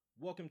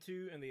Welcome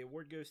to And the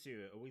Award Goes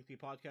To, a weekly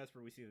podcast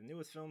where we see the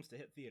newest films to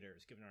hit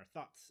theaters, giving our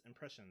thoughts,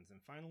 impressions,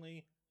 and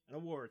finally, an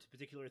award to a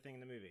particular thing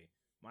in the movie.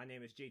 My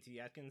name is JT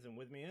Atkins, and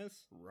with me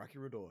is... Rocky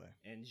Radoy.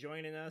 And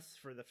joining us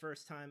for the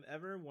first time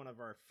ever, one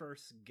of our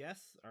first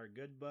guests, our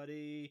good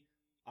buddy,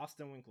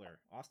 Austin Winkler.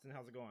 Austin,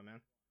 how's it going,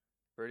 man?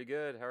 Pretty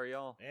good. How are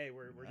y'all? Hey,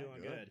 we're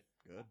doing good.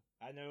 Good.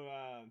 I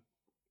know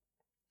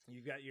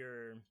you've got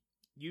your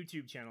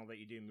YouTube channel that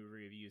you do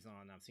movie reviews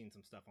on. I've seen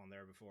some stuff on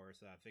there before,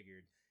 so I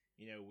figured...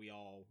 we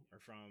all are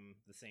from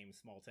the same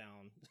small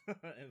town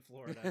in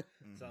Florida.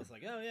 So I was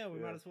like, oh, yeah, we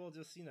might as well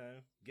just,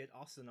 get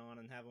Austin on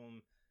and have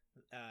him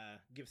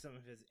give some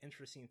of his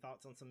interesting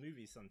thoughts on some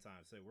movies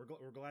sometime. So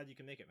we're glad you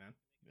can make it,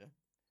 man.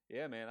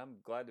 Yeah, man, I'm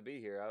glad to be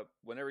here.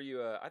 Whenever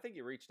you, I think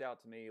you reached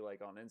out to me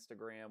like on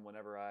Instagram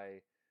whenever I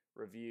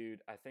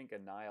reviewed, I think,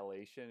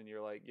 Annihilation, and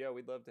you're like, yeah,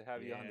 we'd love to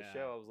have you on the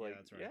show. I was like,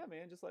 that's right. Yeah,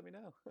 man, just let me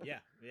know. yeah,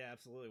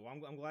 absolutely. Well,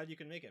 I'm glad you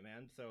can make it,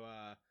 man. So,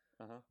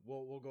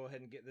 We'll go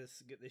ahead and get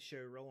this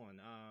show rolling.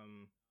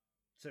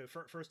 So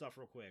first off,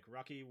 real quick,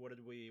 Rocky, what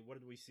did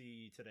we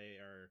see today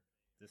or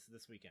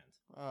this weekend?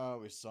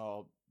 We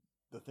saw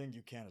the thing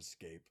you can't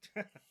escape.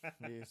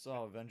 We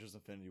saw Avengers: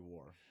 Infinity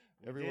War.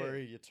 Everywhere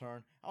you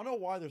turn, I don't know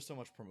why there's so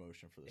much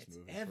promotion for this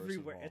movie.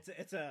 Everywhere.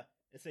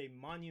 It's a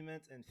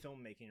monument in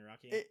filmmaking,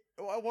 Rocky.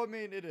 Well, I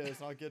mean, it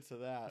is. I'll get to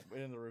that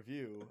in the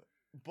review.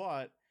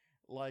 But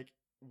like,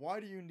 why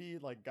do you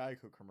need like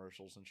Geico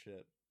commercials and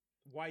shit?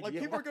 Why? Like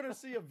people are gonna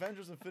see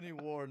Avengers: Infinity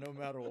War no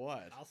matter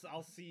what.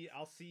 I'll see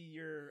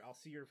your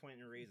point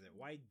and raise it.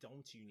 Why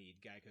don't you need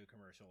Geico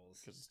commercials?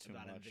 Because it's too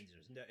about much.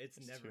 Avengers. No, it's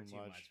never too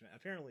much. Man.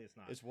 Apparently, it's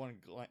not. It's one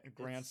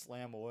grand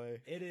slam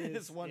away. It is.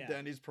 It's one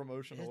Denny's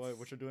promotion away,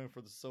 which you're doing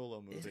for the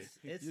Solo movie.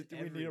 Do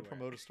we need to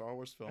promote a Star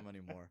Wars film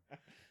anymore?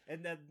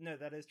 And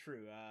that is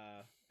true.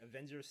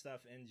 Avengers stuff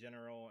in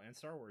general and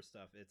Star Wars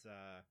stuff.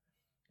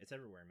 It's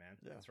everywhere, man.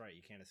 Yeah. That's right.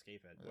 You can't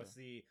escape it.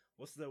 Yeah.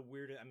 What's the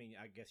weirdest? I mean,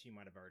 I guess you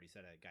might have already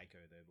said it, Geico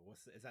though.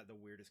 But is that the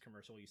weirdest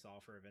commercial you saw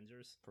for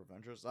Avengers? For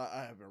Avengers,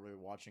 I haven't really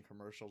watching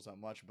commercials that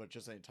much, but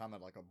just any time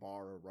at like a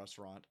bar or a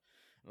restaurant,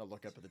 and I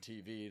look up at the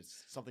TV,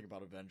 it's something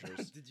about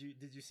Avengers. Did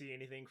you see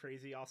anything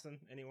crazy, Austin,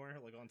 anywhere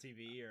like on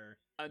TV or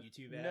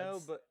YouTube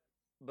ads? No,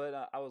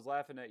 but I was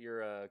laughing at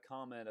your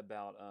comment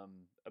about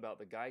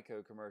the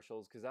Geico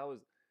commercials because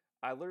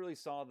I literally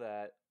saw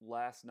that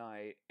last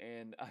night,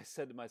 and I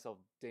said to myself,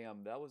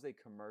 damn, that was a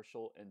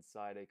commercial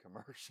inside a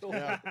commercial.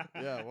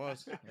 Yeah, it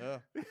was. Yeah.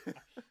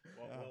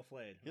 Well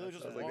played. He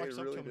just walks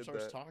up to him and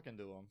starts talking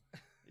to him.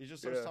 He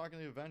just starts talking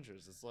to the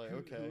Avengers. It's like,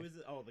 okay. Who is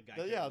it? Oh, the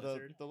Geico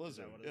lizard? The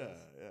lizard.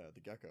 Yeah, the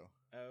gecko.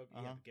 Oh,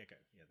 yeah, the gecko.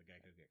 Yeah, the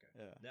Geico gecko.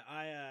 Yeah. Now,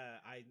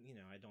 I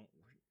don't...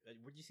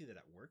 Would you see that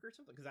at work or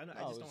something? Because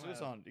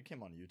it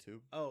came on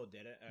YouTube. Oh,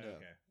 did it?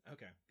 Oh,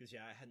 okay. Because,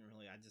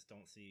 I just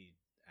don't see...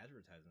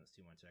 advertisements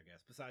too much, I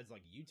guess, besides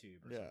like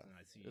YouTube or something.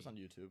 I see it's on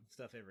YouTube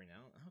stuff every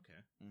now.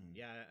 Okay.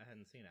 Yeah, I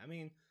hadn't seen it. I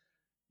mean,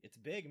 it's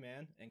big,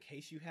 man. In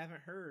case you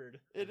haven't heard,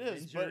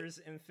 Avengers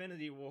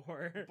Infinity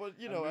War. But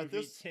at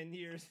this 10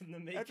 years in the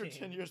making, after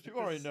 10 years,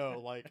 people already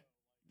know. Like,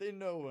 they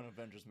know when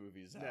Avengers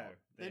movies out.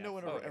 They know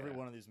whenever every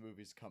one of these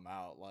movies come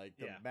out. Like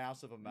the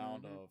massive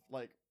amount of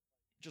like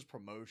just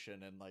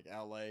promotion and like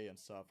LA and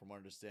stuff. From what I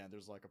understand,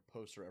 there's like a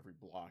poster every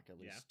block, at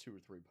least 2 or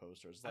 3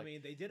 posters. Like, I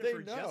mean, they did it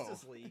for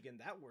Justice League, and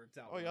that worked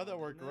out. Oh yeah, that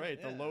worked great.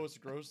 Yeah. The lowest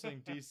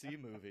grossing DC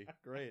movie,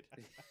 great.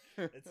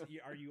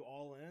 Are you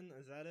all in?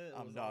 Is that it?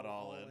 I'm not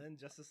all in.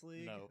 Justice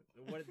League. No.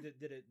 What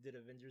did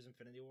Avengers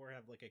Infinity War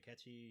have like a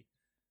catchy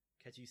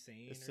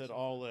scene? It said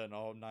all in,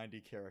 all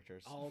 90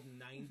 characters. All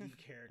 90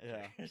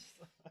 characters.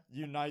 Yeah.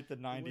 Unite the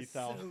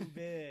 90,000. So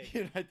big.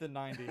 Unite the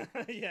 90.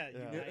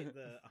 Unite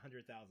the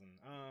 100,000.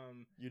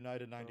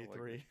 United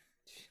 93.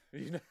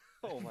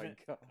 Oh my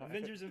god.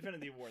 Avengers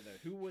Infinity War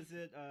though. Who was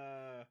it?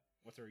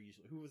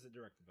 Who was it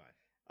directed by?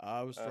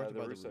 I was directed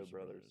by the Russo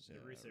brothers.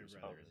 The Russo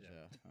brothers.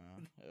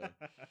 Yeah.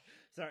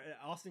 Sorry,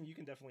 Austin, you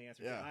can definitely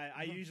answer. Yeah.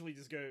 I usually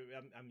just go.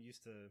 I'm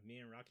used to. Me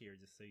and Rocky are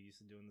just so used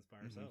to doing this by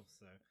ourselves.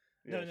 So.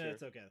 No,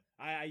 it's okay.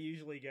 I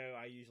usually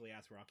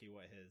ask Rocky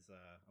what his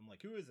I'm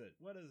like, who is it?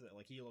 What is it?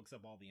 Like he looks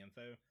up all the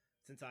info.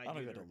 Since I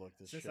do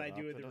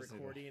the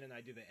recording and I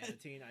do the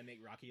editing, I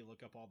make Rocky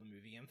look up all the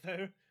movie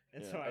info.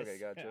 And so I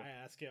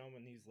ask him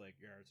and he's like,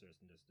 yeah, it's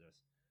this and this.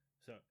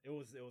 So it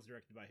was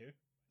directed by who?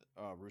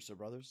 Russo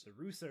brothers. The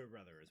Russo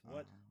brothers.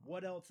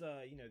 What else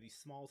these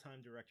small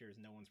time directors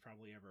no one's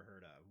probably ever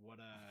heard of.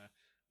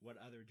 What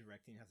other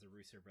directing has the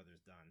Russo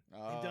brothers done?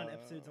 They've done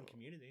episodes on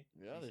Community.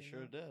 Yeah, they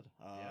sure did.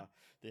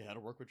 They had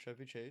to work with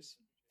Chevy Chase,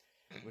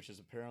 which is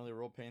apparently a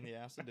real pain in the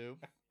ass to do.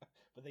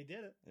 But they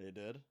did it. They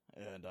did.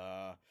 And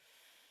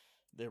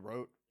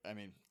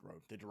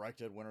they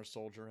directed Winter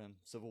Soldier and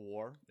Civil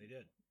War. They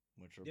did.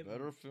 Which are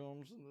better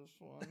films than this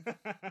one.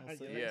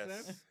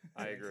 Yes,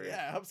 I agree.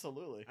 Yeah,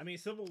 absolutely. I mean,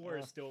 Civil War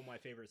is still my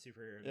favorite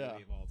superhero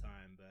movie of all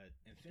time, but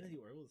Infinity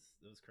War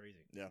was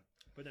crazy. Yeah.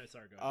 But no,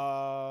 sorry, go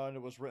ahead. And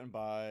it was written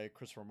by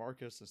Christopher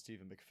Marcus and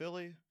Stephen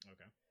McFeely.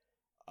 Okay.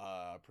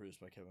 Produced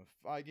by Kevin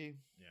Feige.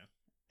 Yeah.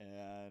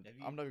 And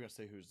I'm not even gonna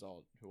say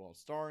who all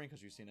starring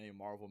because you've seen any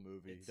Marvel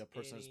movie. That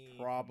person is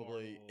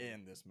probably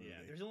in this movie.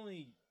 Yeah, there's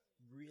only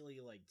really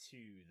like 2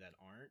 that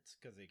aren't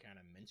because they kind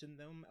of mentioned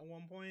them at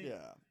one point.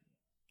 Yeah,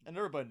 and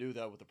everybody knew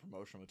that with the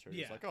promotional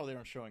materials. Yeah. Like, oh, they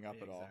aren't showing up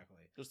at all.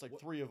 Exactly. There's like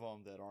 3 of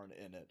them that aren't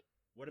in it.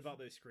 What about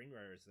those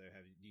screenwriters though?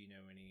 Do you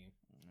know any?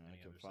 I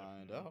can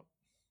find out.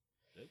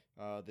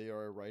 They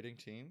are a writing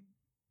team.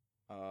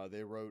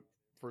 They wrote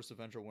First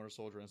Avenger, Winter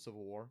Soldier, and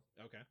Civil War.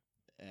 Okay.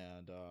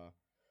 And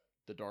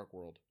The Dark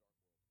World.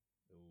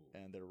 Ooh.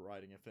 And they're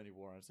writing Infinity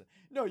War. And I said,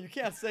 no, you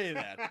can't say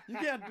that. You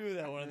can't do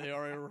that when they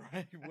already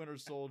write Winter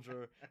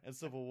Soldier and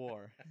Civil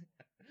War.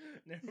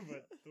 No,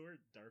 but Thor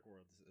Dark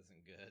World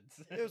isn't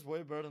good. It was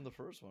way better than the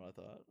first one, I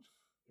thought.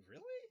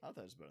 Really? I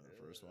thought it was better than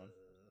the first one.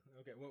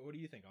 Okay, what do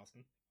you think,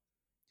 Austin?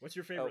 What's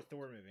your favorite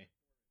Thor movie?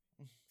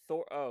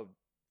 Oh,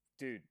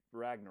 dude,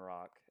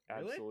 Ragnarok.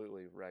 Really?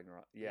 Absolutely,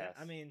 Ragnarok. Yes.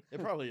 Yeah, I mean,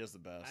 it probably is the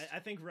best. I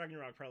think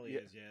Ragnarok probably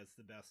is. Yeah, it's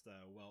the best,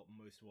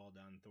 most well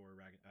done Thor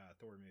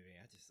movie.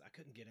 I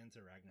couldn't get into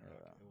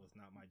Ragnarok. It was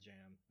not my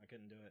jam. I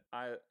couldn't do it.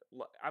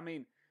 I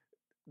mean,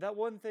 that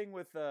one thing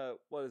with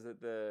what is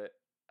it?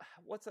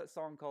 What's that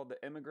song called?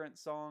 The Immigrant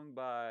Song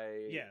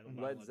by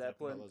Led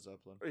Zeppelin. Led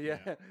Zeppelin.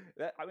 Yeah.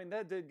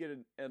 That did get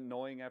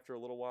annoying after a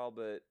little while,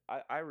 but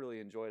I really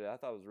enjoyed it. I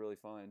thought it was really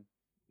fun.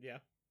 Yeah.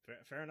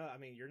 Fair enough. I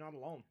mean, you're not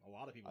alone. A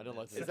lot of people. I don't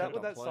like. Is that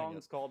what that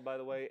song's called, by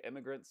the way?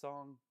 Immigrant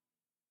Song.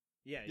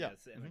 Yeah.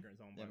 It's the Immigrant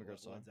Song by Led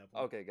Zeppelin.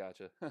 Okay,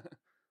 gotcha.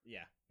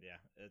 Yeah.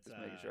 It's just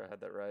making sure I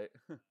had that right.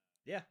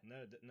 Yeah.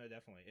 No,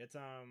 definitely. It's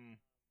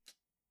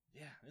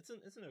yeah, it's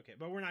an okay,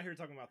 but we're not here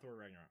talking about Thor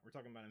Ragnarok. We're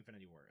talking about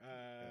Infinity War.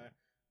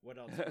 What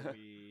else?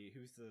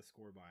 Who's the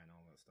score by and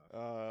all that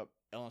stuff?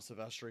 Ellen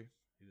Silvestri.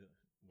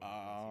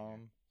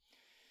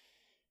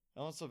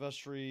 Ellen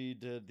Silvestri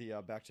did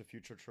the Back to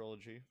Future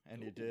trilogy,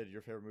 and he did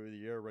your favorite movie of the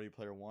year, Ready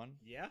Player One.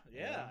 Yeah,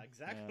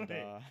 exactly.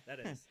 And, that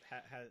is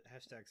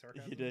hashtag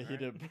sarcasm. He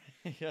did.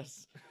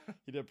 Yes,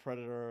 he did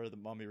Predator, The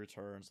Mummy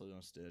Returns, Lilo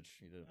and Stitch.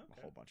 He did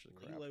a whole bunch of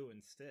crap. Lilo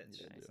and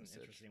Stitch. That's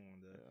an interesting one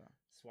to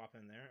swap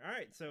in there. All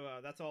right, so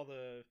that's all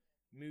the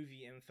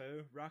movie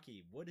info.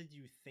 Rocky, what did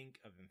you think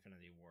of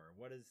Infinity War?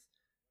 What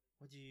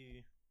do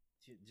you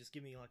just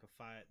give me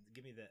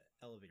give me the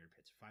elevator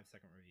pitch,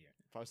 5-second review.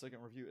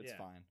 5-second review. It's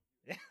fine.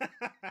 Yeah.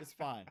 It's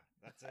fine.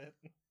 That's it.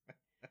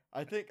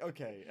 I think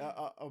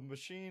a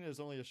machine is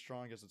only as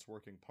strong as its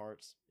working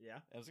parts. Yeah,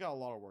 and it's got a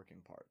lot of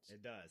working parts.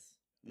 It does.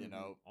 You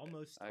know,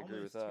 almost. I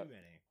agree with too that.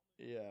 many.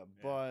 Yeah,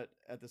 but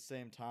at the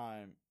same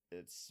time, I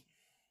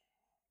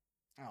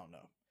don't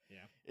know.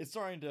 Yeah, it's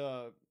starting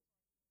to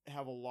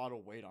have a lot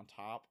of weight on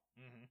top,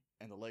 mm-hmm.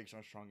 and the legs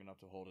aren't strong enough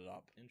to hold it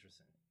up.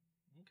 Interesting.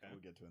 Okay,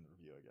 we'll get to it in the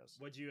review, I guess.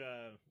 What'd you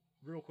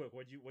real quick?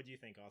 What'd you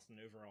think, Austin?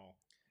 Overall,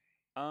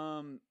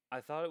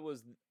 I thought it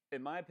was.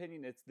 In my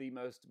opinion, it's the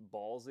most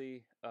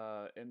ballsy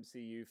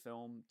MCU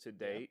film to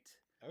date.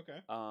 Yeah.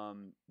 Okay.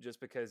 Just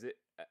because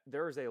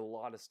there is a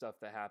lot of stuff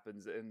that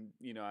happens, and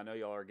I know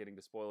y'all are getting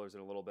to spoilers in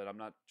a little bit. I'm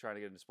not trying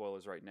to get into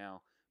spoilers right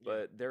now,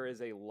 but there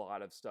is a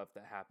lot of stuff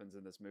that happens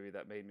in this movie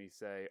that made me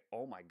say,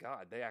 "Oh my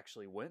God, they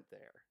actually went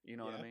there." You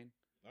know what I mean?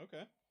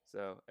 Okay.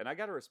 So, and I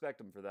got to respect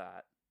them for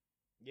that.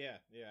 Yeah,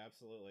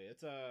 absolutely.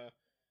 It's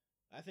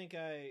I think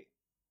I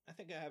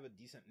have a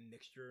decent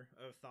mixture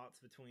of thoughts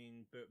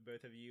between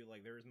both of you.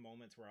 Like, there's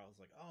moments where I was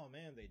like, oh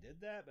man, they did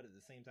that. But at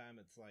the same time,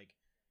 it's like,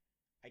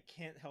 I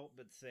can't help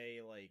but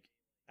say, like,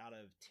 out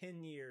of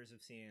 10 years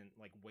of seeing,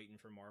 like, waiting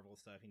for Marvel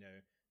stuff,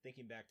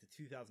 thinking back to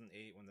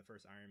 2008 when the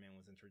first Iron Man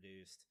was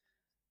introduced,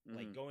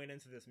 like, going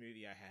into this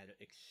movie, I had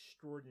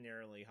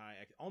extraordinarily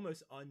high,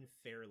 almost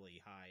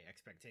unfairly high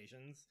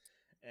expectations.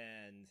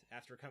 And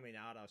after coming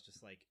out, I was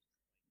just like,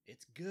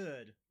 it's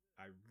good.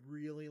 I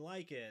really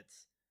like it.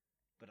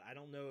 But I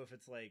don't know if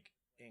it's like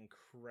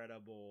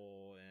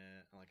incredible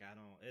and like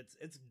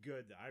it's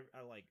good.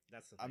 I like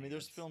that's the thing. I mean,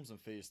 there's films in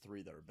Phase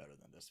 3 that are better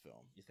than this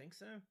film. You think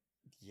so?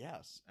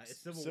 Yes.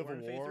 Civil War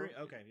in Phase 3?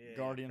 Okay. Yeah,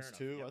 Guardians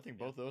 2. Yep, I think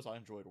both those I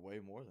enjoyed way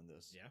more than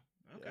this. Yeah.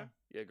 Okay.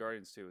 Yeah,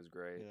 Guardians 2 was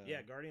great.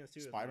 Yeah, Guardians 2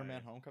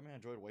 Spider-Man Homecoming I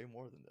enjoyed way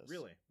more than this.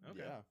 Really?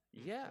 Okay.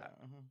 Yeah.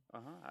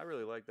 I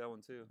really like that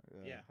one too.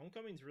 Yeah,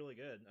 Homecoming's really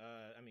good.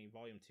 I mean,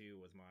 Volume 2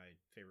 was my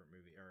favorite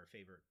movie or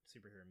favorite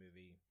superhero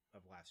movie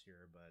of last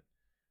year, but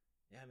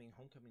yeah, I mean,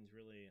 Homecoming's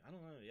really, I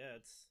don't know. Yeah,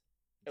 it's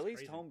at least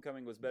crazy.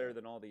 Homecoming was better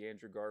than all the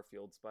Andrew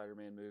Garfield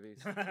Spider-Man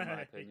movies, in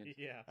my opinion.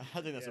 Yeah.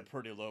 I think that's a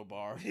pretty low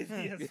bar.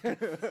 Yes.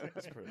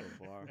 That's a pretty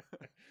low bar.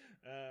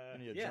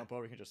 You need to jump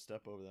over, you can just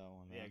step over that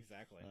one. Man. Yeah,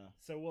 exactly.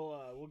 So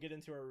we'll get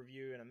into our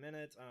review in a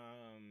minute.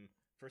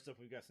 First up,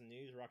 we've got some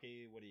news.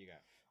 Rocky, what do you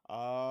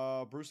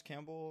got? Bruce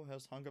Campbell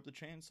has hung up the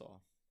chainsaw.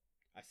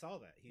 I saw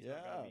that.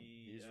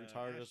 He's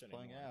retired as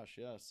playing Ash,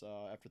 yes.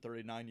 After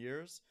 39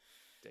 years.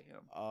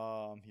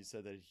 Damn. He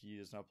said that he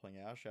is not playing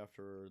Ash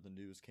after the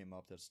news came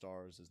up that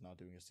Starz is not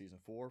doing a season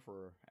 4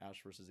 for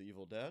Ash vs.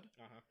 Evil Dead,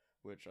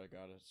 which I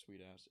got a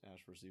sweet Ash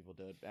vs. Evil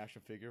Dead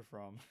action figure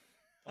from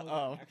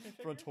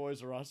from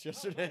Toys R Us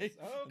yesterday.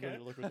 Oh, okay.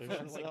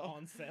 Like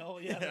on sale.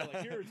 Yeah, they're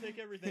like, here, take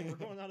everything. We're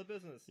going out of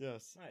business.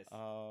 Yes. Nice.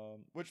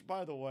 Which,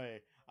 by the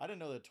way, I didn't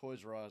know that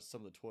Toys R Us,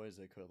 some of the toys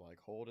they could like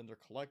hold in their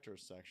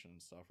collector's section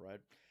and stuff, right?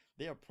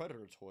 They have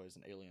Predator toys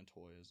and Alien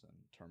toys and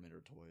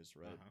Terminator toys,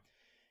 right?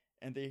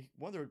 And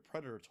one of their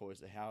Predator toys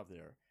they have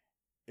there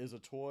is a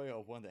toy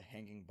of one of the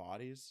hanging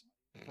bodies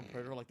from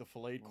Predator, like the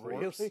filleted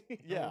corpse. Really?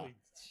 Yeah.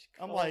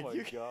 I'm oh like, my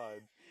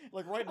god.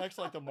 Like right next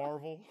to like the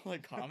Marvel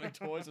like comic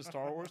toys, the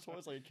Star Wars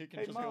toys, like a kid can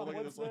Hey, just Mom, go look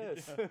at what's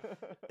this. this? Like,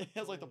 it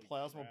has like the Holy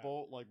plasma crap.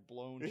 bolt, like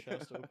blown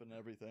chest open and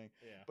everything.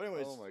 Yeah. But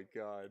anyways, Oh my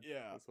god.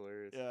 yeah, That's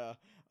hilarious. yeah.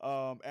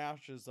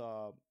 Ash is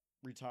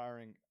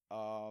retiring.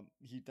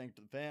 He thanked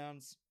the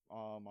fans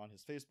on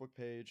his Facebook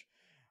page.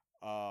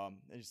 And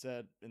he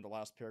said in the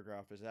last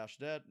paragraph, "Is Ash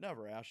dead?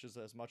 Never. Ash is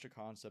as much a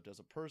concept as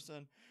a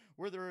person.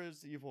 Where there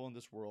is evil in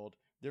this world,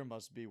 there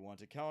must be one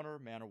to counter,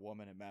 man or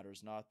woman. It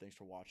matters not. Thanks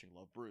for watching.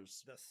 Love,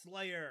 Bruce." The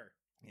Slayer.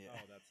 Yeah. Oh,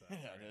 that's Yeah,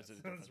 sorry, that's a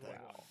that different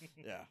sounds thing.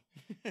 really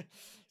Yeah.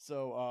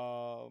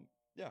 So,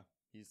 yeah,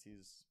 he's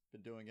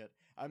been doing it.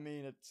 I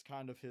mean, it's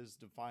kind of his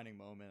defining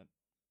moment.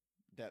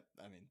 That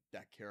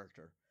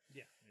character.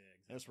 Yeah,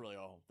 exactly. That's really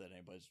all that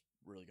anybody's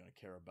really going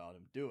to care about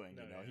him doing.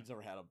 No, you know, yeah. he's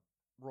never had a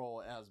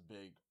role as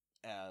big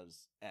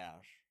as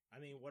Ash. I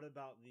mean, what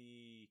about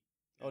the?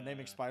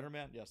 Naming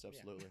Spider-Man? Yes,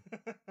 absolutely.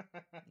 Yeah.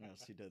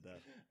 Yes, he did that.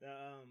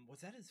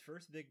 Was that his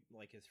first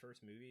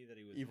movie that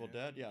he was Evil in?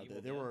 Dead? Yeah, Evil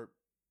they Dead? were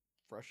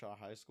fresh out of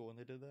high school when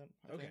they did that.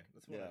 I Okay, think.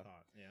 that's what Yeah. I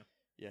thought. Yeah,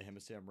 Yeah, him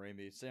and Sam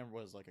Raimi. Sam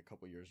was like a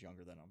couple years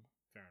younger than him.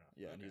 fair enough.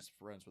 Yeah, and Okay. he's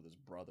friends with his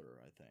brother,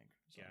 I think.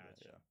 So,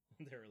 Gotcha.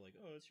 Yeah. They were like,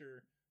 "Oh, it's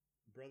your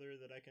brother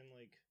that I can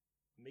like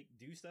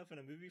do stuff in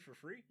a movie for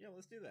free? Yeah,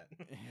 let's do that."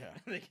 Yeah.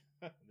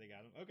 they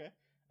got him. Okay.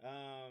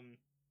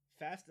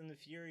 Fast and the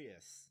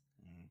Furious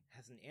Mhm.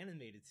 has an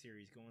animated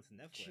series going to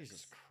Netflix.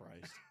 Jesus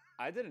Christ.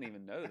 I didn't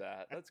even know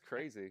that. That's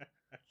crazy.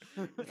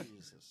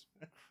 Jesus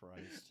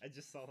Christ. I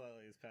just saw that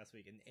like this past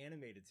week. An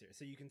animated series,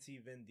 so you can see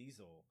Vin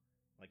Diesel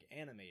like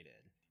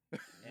animated,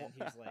 and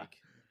he's like,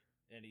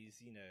 and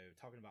he's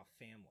talking about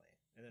family,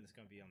 and then it's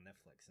going to be on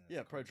Netflix. And it's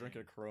Yeah, probably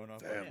drinking a Corona,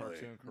 Family.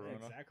 cartoon Corona.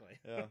 Exactly.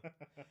 Yeah.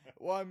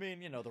 Well, I mean,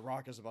 The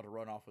Rock is about to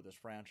run off with his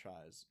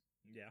franchise,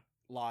 Yeah.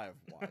 live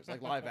wise,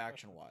 like live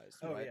action wise.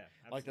 Oh right? yeah.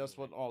 Like that's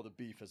what absolutely. all the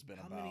beef has been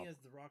How about. many has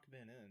The Rock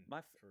been in?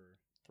 My for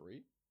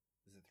 3?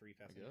 is it 3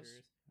 Fast I and guess.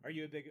 Furious? Are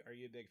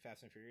you a big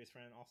Fast and Furious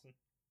fan, Austin?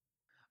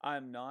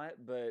 I'm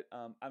not, but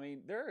I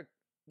mean, there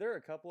are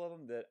a couple of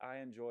them that I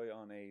enjoy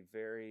on a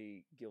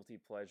very guilty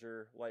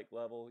pleasure like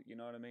level. You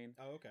know what I mean?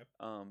 Oh, okay.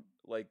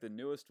 Like the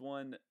newest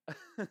one,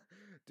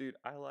 dude.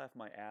 I laugh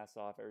my ass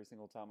off every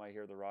single time I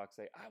hear The Rock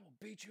say, "I will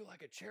beat you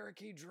like a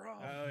Cherokee drum."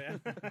 Oh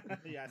yeah,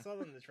 yeah. I saw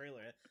that in the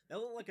trailer. That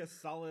looked like a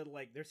solid.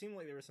 Like there seemed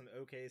like there were some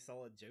okay,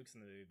 solid jokes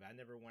in the movie, but I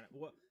never went.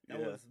 What that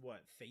Yeah. was?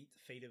 What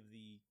Fate of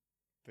the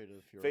Fate of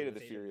the Furious. Fate of the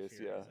Fate Furious,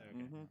 yeah.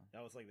 Okay. Mhm.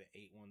 That was like the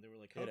 8 one. They were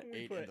like, They how had can we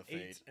 8 put in the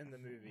 8 Fate. in the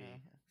movie? Mhm.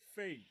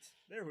 Fate.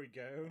 There we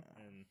go.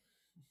 Yeah. And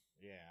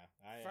yeah,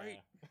 Fate.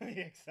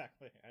 yeah,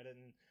 exactly. I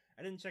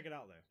didn't check it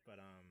out though, but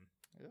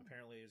Yeah.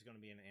 apparently it's going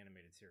to be an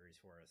animated series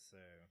for us. So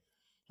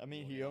I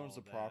mean, We'll he get owns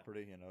all the that.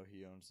 property.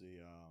 He owns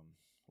the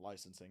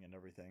licensing and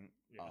everything.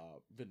 Yeah.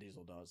 Vin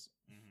Diesel does.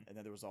 mhm. And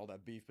then there was all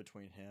that beef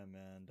between him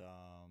and The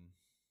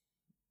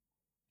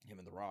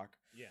Rock.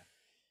 yeah,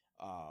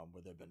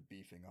 where they've been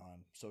beefing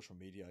on social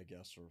media, I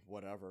guess, or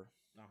whatever.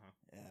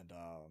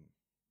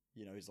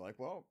 And he's like,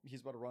 well,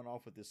 he's about to run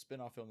off with this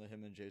spin-off film that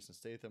him and Jason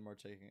Statham are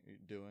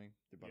doing.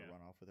 They're about to Yeah.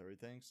 run off with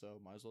everything, so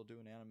might as well do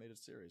an animated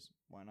series.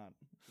 Why not?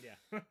 yeah,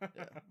 Yeah.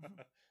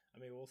 I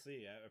mean, we'll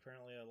see.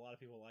 Apparently, a lot of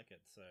people like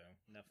it, so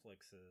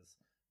Netflix is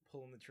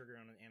pulling the trigger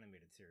on an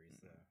animated series.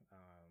 So,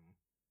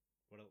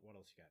 what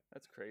else you got?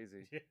 That's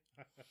crazy.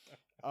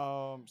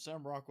 Yeah.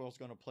 Sam Rockwell's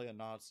going to play a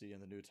Nazi in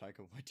the new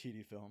Taika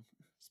Waititi film.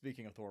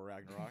 Speaking of Thor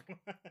Ragnarok.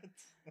 What?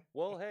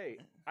 Well, hey,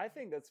 I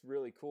think that's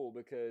really cool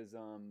because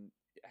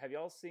have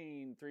y'all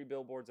seen 3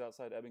 Billboards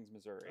Outside Ebbings,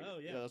 Missouri? Oh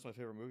yeah, Yeah, that's my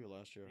favorite movie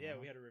last year. yeah.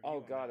 We had a review. Oh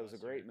on God, that it was a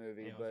last great year.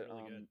 movie, Yeah, it but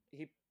was really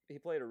good. he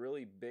played a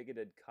really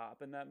bigoted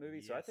cop in that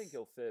movie, so I think Yes.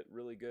 he'll fit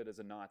really good as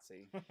a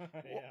Nazi.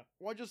 yeah.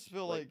 Well, I just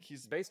feel like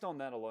he's based on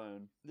that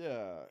alone.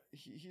 Yeah,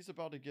 he's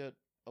about to get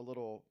a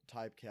little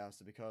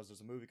typecasted because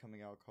there's a movie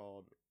coming out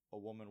called A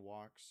Woman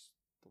Walks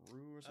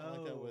Through or something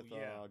like that Oh, with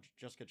yeah.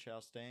 Jessica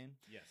Chastain.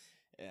 Yes.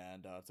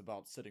 And it's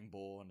about Sitting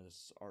Bull and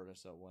this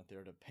artist that went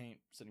there to paint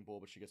Sitting Bull,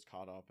 but she gets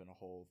caught up in a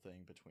whole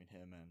thing between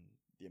him and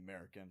the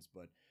Americans.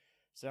 But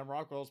Sam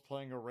Rockwell's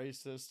playing a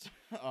racist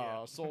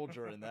Yeah.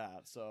 soldier in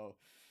that. So,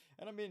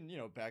 and I mean,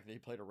 back then he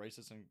played a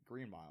racist in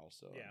Green Mile.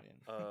 So, Yeah. I mean,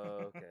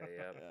 Okay,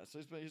 yeah. yeah. So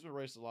he's been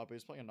racist a lot, but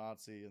he's playing a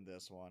Nazi in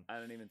this one. I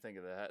didn't even think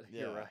of that.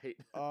 You're Yeah.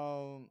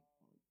 right.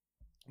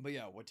 But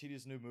yeah,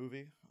 Waititi's new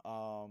movie,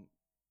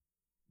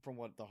 from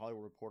what the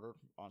Hollywood Reporter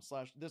on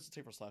this is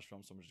tape for Slash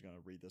Film, so I'm just gonna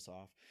read this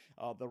off.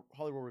 The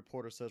Hollywood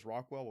Reporter says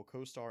Rockwell will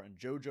co-star in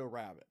Jojo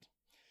Rabbit.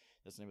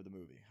 That's the name of the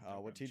movie.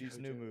 Waititi's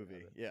new Jojo movie,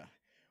 Rabbit. yeah.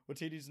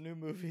 Waititi's new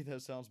movie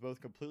that sounds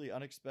both completely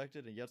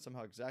unexpected and yet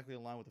somehow exactly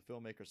in line with the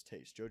filmmaker's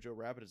taste. Jojo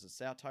Rabbit is a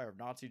satire of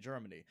Nazi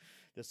Germany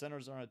that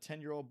centers on a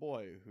 10-year-old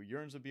boy who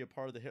yearns to be a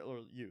part of the Hitler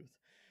Youth.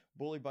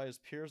 Bullied by his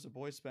peers, the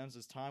boy spends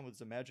his time with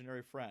his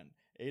imaginary friend,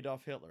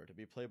 Adolf Hitler, to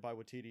be played by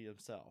Waititi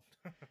himself.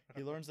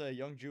 He learns that a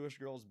young Jewish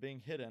girl is being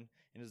hidden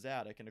in his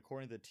attic, and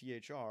according to the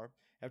THR,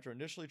 after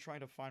initially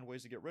trying to find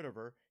ways to get rid of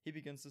her, he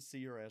begins to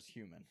see her as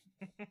human.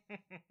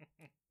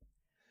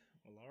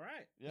 Well, all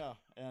right. Yeah,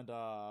 and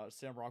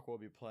Sam Rockwell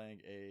will be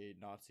playing a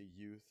Nazi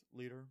youth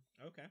leader.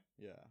 Okay.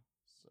 Yeah,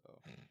 so...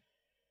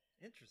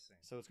 Interesting.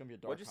 So it's going to be a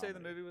dark What'd you say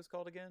comedy. the movie was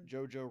called again?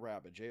 Jojo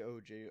Rabbit.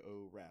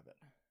 Jojo Rabbit.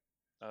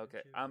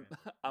 Okay. I'm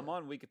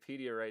on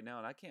Wikipedia right now,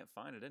 and I can't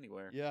find it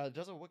anywhere. Yeah, it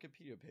does a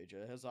Wikipedia page.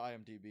 It has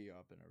IMDb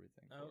up and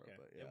everything. Oh, okay. It,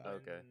 but yeah.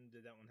 Okay.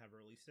 Did that one have a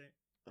release date?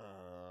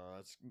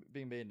 It's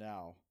being made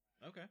now.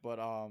 Okay. But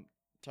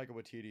Taika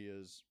Waititi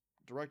is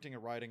directing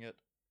and writing it.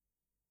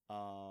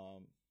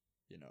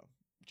 You know,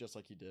 just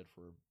like he did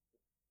for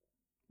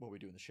What We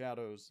Do in the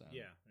Shadows. And,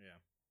 yeah.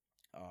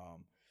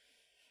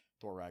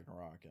 Thor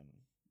Ragnarok and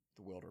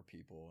The Wilder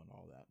People and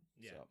all that.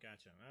 Yeah, so.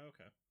 gotcha. Oh,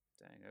 okay.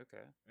 Dang,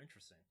 okay.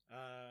 Interesting.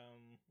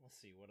 Let's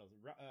see, what else?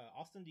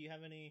 Austin, do you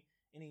have any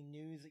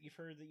news that you've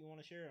heard that you want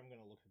to share? I'm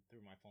gonna look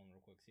through my phone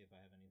real quick, see if I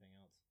have anything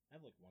else. I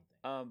have like one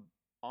thing.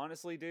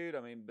 Honestly, dude,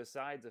 I mean,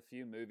 besides a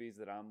few movies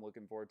that I'm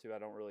looking forward to, I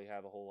don't really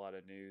have a whole lot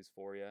of news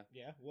for you.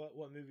 Yeah.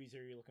 What movies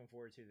are you looking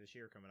forward to this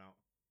year coming out?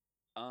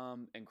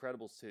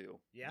 Incredibles 2.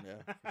 Yeah,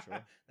 for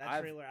sure. That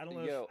trailer. I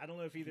don't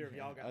know if either of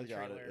y'all got the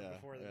trailer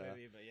before the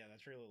movie, but yeah, that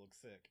trailer looks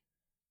sick.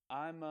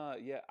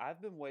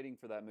 I've been waiting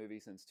for that movie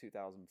since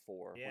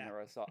 2004. Yeah.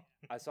 Whenever I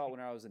saw it when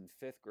I was in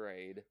 5th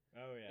grade.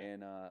 Oh yeah.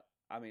 And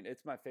I mean,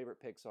 it's my favorite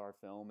Pixar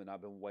film, and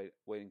I've been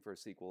waiting for a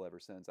sequel ever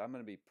since. I'm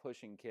going to be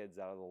pushing kids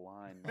out of the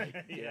line, like,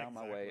 get out of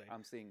my way.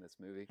 I'm seeing this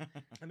movie.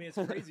 I mean, it's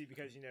crazy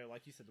because, you know,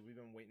 like you said, we've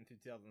been waiting through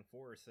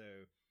 2004, so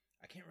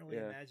I can't really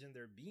imagine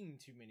there being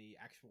too many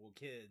actual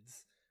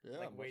kids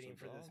waiting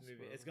for this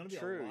movie. It's going to be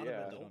a lot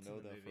of adults in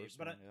the movie,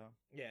 but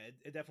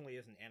it definitely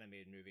is an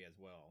animated movie as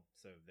well.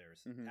 So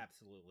there's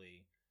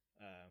absolutely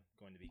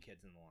going to be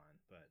kids in the line,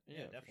 but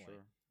yeah, definitely.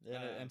 Sure.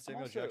 Yeah, and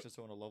Samuel Jackson's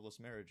in a loveless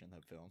marriage in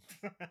that film.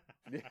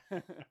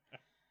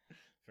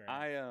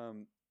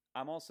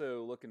 I'm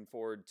also looking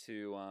forward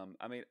to.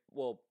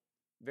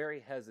 Very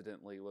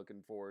hesitantly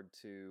looking forward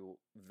to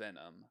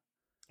Venom.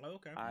 Oh,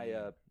 okay.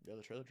 The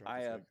trailer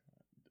dropped.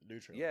 New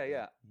trailer.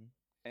 Yeah. Mm-hmm.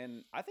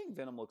 And I think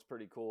Venom looks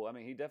pretty cool. I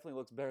mean, he definitely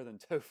looks better than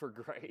Topher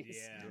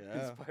Grace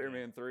in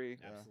Spider-Man 3.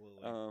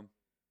 Absolutely.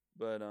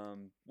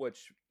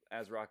 Which,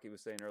 as Rocky was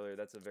saying earlier,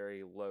 that's a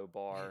very low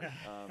bar.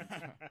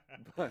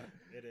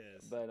 It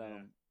is.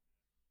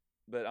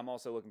 But I'm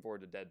also looking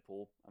forward to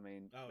Deadpool. I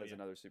mean, that's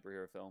another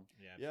superhero film.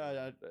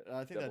 I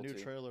think that new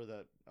trailer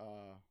that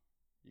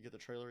you get the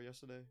trailer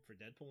yesterday for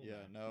Deadpool.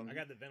 Yeah, no, I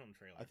got the Venom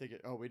trailer. I think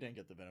we didn't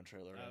get the Venom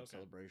trailer at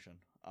Celebration.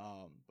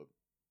 But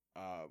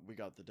we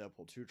got the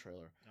Deadpool 2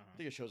 trailer. I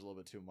think it shows a little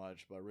bit too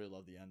much, but I really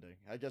love the ending.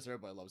 I guess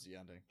everybody loves the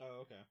ending.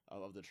 Oh, okay. I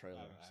love the trailer.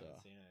 I haven't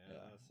seen it.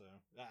 So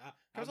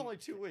comes on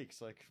like 2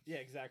 weeks.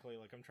 Exactly.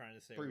 Like I'm trying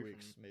to stay 3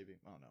 weeks, maybe.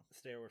 I don't know.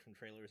 Stay away from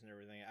trailers and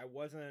everything. I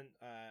wasn't.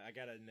 I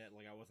gotta admit,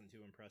 I wasn't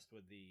too impressed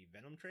with the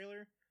Venom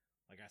trailer.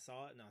 I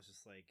saw it and I was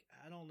just like,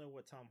 I don't know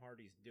what Tom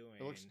Hardy's doing.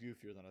 It looks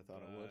goofier than I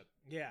thought it would.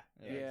 Yeah,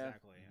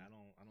 exactly. I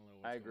don't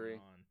know what's going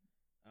on.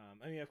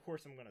 I mean, of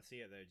course, I'm gonna see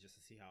it though, just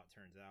to see how it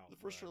turns out. The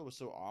first trailer was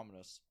so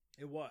ominous.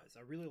 It was.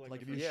 I really liked.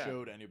 Like if you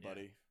showed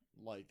anybody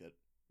that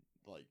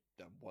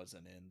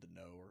wasn't in the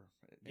know or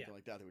anything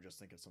like that, they would just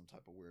think it's some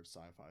type of weird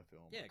sci-fi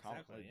film. Yeah,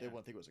 exactly. They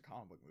wouldn't think it was a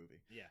comic book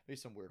movie. Yeah, maybe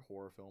some weird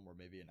horror film or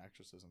maybe an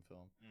exorcism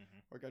film,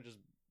 or a guy just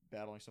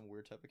battling some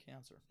weird type of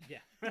cancer.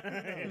 Yeah,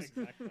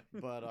 exactly.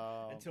 But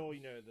until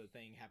the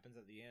thing happens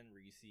at the end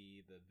where you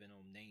see the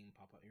Venom name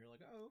pop up, and you're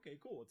like, oh, okay,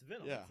 cool, it's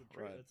Venom. Yeah,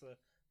 it's a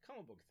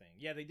comic book thing.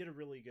 Yeah, they did a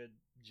really good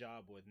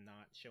job with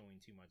not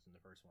showing too much in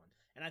the first one,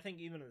 and I think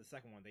even in the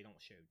second one they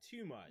don't show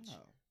too much.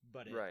 No.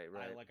 But right.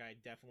 I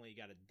definitely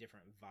got a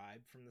different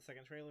vibe from the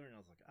second trailer, and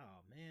I was like, oh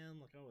man,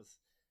 I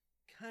was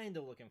kind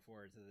of looking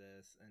forward to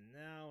this, and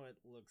now it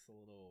looks a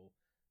little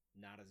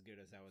not as good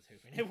as I was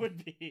hoping it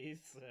would be.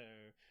 So,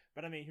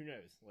 but I mean, who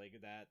knows?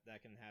 That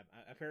can happen.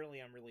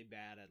 Apparently, I'm really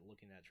bad at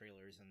looking at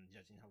trailers and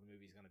judging how the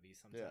movie's going to be.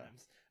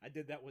 Sometimes I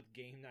did that with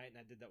Game Night, and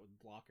I did that with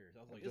Blockers.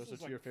 I was like,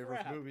 those are your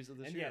favorite movies of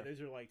this year. Yeah,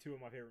 those are two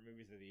of my favorite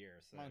movies of the year.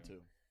 So. Mine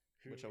too.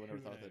 Which I would never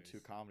thought that 2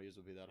 comedies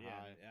would be that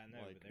high. Yeah, I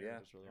know, but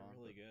they're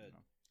really good.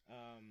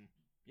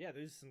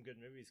 There's some good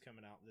movies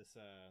coming out this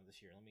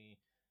year. Let me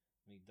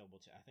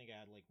double check. I think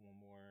I had one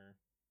more.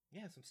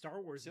 Yeah, some Star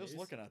Wars news. I was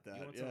looking at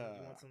that.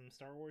 You want some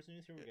Star Wars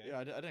news? Here we go.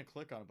 Yeah, I didn't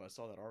click on it, but I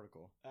saw that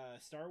article.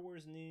 Star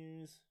Wars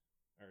news.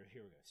 Or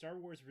here we go. Star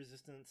Wars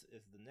Resistance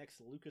is the next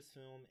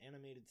Lucasfilm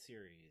animated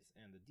series,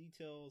 and the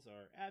details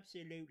are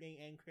absolutely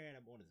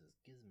incredible. What is this?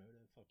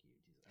 Gizmodo? Fuck you.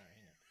 Jesus. All right,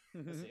 hang on.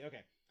 Let's see.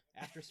 Okay.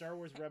 After Star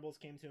Wars Rebels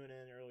came to an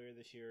end earlier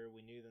this year,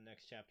 we knew the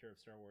next chapter of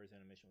Star Wars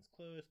animation was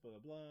close, blah,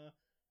 blah, blah.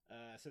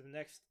 So the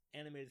next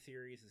animated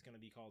series is going to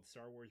be called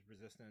Star Wars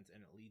Resistance,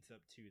 and it leads up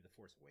to The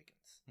Force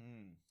Awakens.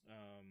 And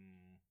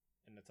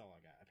that's all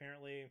I got.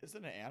 Apparently... Is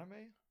it an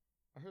anime?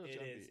 I heard it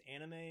is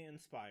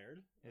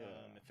anime-inspired.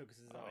 It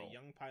focuses on a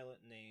young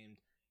pilot named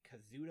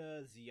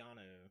Kazuda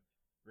Ziano,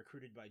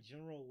 recruited by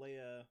General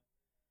Leia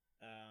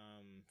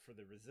for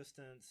the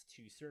Resistance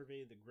to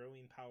survey the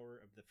growing power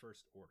of the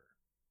First Order.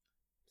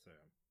 So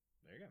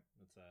there you go.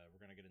 That's we're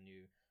gonna get a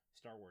new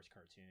Star Wars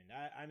cartoon.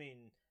 I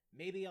mean,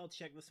 maybe I'll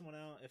check this one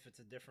out if it's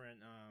a different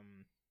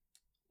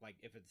like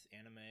if it's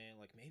anime.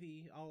 Like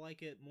maybe I'll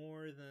like it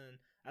more than,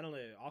 I don't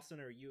know. Austin,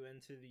 are you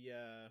into the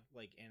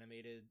like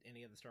animated,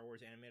 any of the Star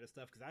Wars animated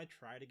stuff? Because I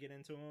try to get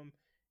into them.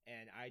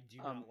 And I do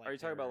not like. Are you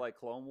talking about like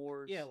Clone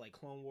Wars? Yeah, like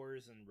Clone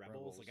Wars and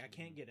Rebels. Like I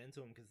can't get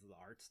into them because of the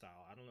art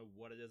style. I don't know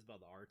what it is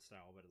about the art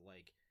style, but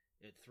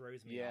it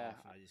throws me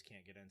off. And I just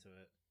can't get into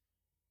it.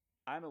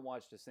 I haven't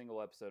watched a single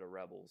episode of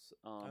Rebels.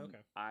 Okay.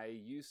 I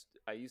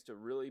used to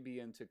really be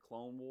into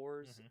Clone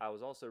Wars. I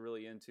was also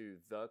really into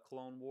the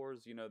Clone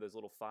Wars. You know, those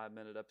little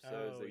 5-minute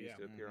episodes that used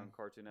to appear on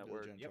Cartoon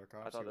Network. Yep.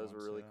 I thought those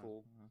were really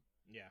cool.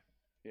 Yeah.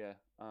 Yeah.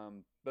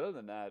 But other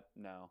than that,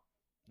 no.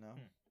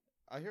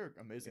 I hear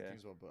amazing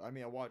things about it. I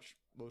mean, I watched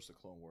most of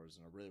Clone Wars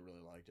and I really, really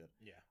liked it.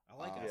 Yeah, I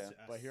like it.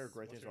 But I hear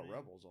great things about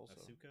Rebels also.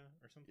 Ahsoka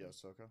or something? Yeah,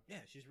 Ahsoka.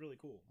 Yeah, she's really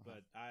cool.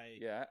 But I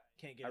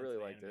can't get really into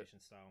the liked animation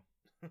style.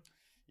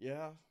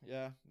 Yeah.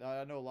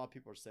 I know a lot of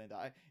people are saying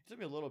that. It took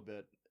me a little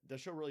bit. The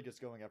show really gets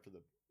going after the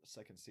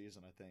second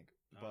season, I think.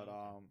 But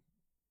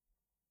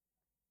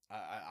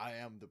I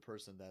am the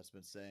person that's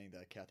been saying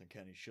that Kathleen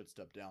Kennedy should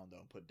step down, though,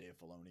 and put Dave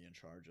Filoni in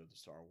charge of the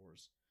Star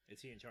Wars. Is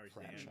he in charge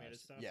of the animated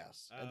stuff?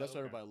 Yes. And that's what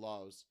everybody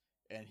loves.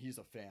 And he's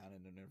a fan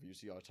in interviews.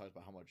 He always talks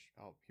about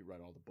how he read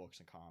all the books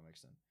and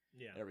comics and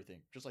everything.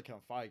 Just like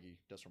Kevin Feige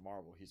does for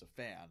Marvel. He's a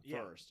fan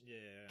first.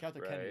 Yeah.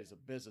 Kathleen Kennedy is a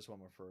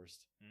businesswoman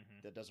first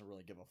that doesn't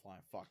really give a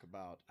flying fuck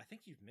about. I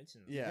think you've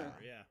mentioned this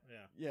before.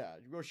 Yeah.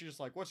 Well, she's just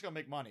like, what's going to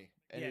make money?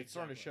 And it's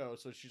starting to show.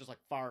 So she's just like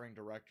firing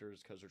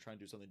directors because they're trying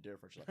to do something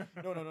different. She's like,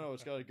 no.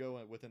 It's got to go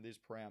within these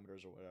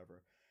parameters or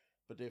whatever.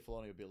 But Dave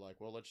Filoni would be like,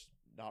 well, let's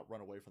not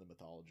run away from the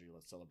mythology.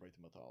 Let's celebrate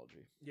the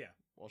mythology. Yeah.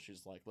 Well,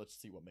 she's like, let's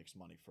see what makes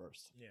money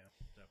first. Yeah,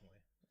 definitely.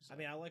 So. I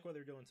mean, I like what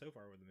they're doing so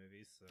far with the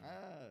movies. So.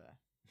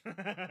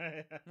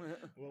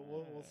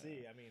 We'll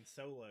see. I mean,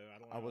 Solo.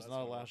 I was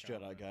not a Last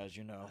Jedi, guys.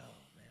 You know.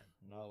 Oh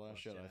man, not a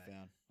Last Jedi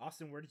fan.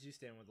 Austin, where did you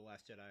stand with the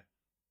Last Jedi?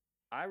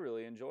 I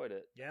really enjoyed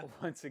it. Yeah.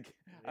 Once again,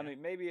 I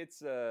mean, maybe it's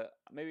the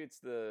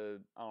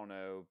I don't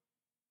know,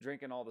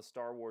 drinking all the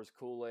Star Wars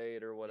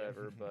Kool-Aid or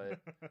whatever, but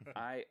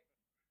I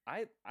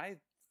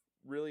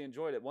really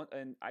enjoyed it.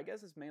 And I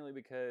guess it's mainly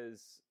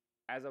because,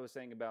 as I was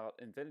saying about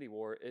Infinity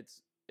War,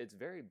 it's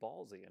very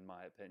ballsy in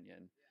my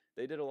opinion.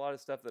 They did a lot of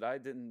stuff that I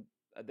didn't.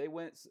 They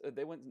went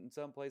in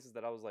some places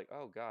that I was like,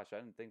 oh gosh, I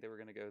didn't think they were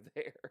going to go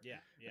there. Yeah,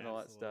 and all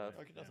that stuff.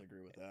 I could definitely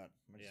agree with that.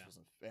 I just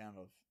wasn't a fan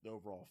of the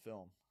overall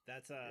film.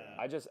 That's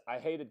I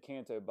hated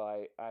Canto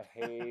Bite. I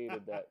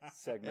hated that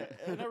segment,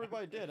 and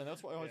everybody did, and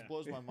that's what always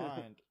blows my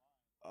mind.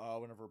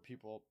 Whenever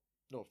people,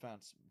 no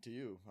offense to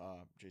you,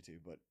 JT,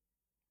 but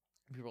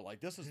people are like,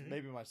 this is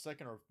maybe my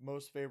second or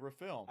most favorite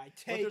film. I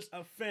take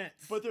offense.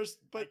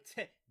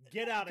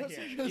 Get out of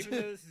here. Even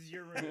though this is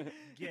your room,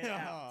 get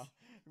out.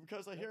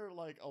 Because I hear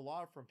like a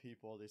lot from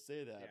people, they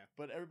say that,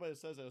 but everybody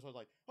says that. So I was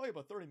like, oh yeah,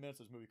 about 30 minutes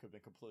of this movie could have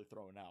been completely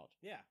thrown out.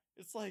 Yeah,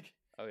 it's like,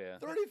 30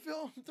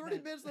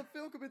 minutes of the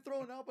film could be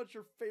thrown out, but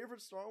your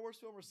favorite Star Wars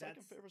film or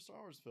second favorite Star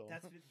Wars film.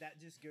 That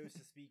just goes to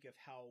speak of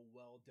how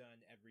well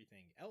done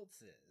everything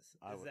else is.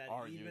 I would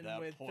argue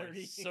that point,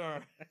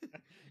 sir.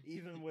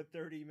 Even with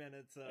 30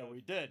 minutes of, and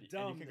we did.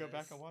 And you can go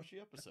back and watch the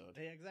episode.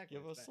 Yeah, exactly.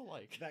 Give us a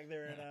like. Back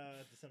there in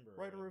December.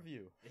 Write a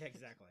review. Yeah,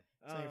 exactly.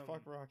 Saying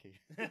fuck Rocky.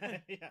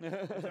 Yeah,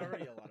 there's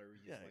already a lot of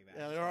reviews like that.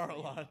 Yeah, there are a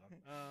lot.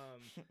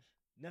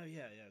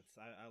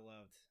 I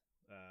loved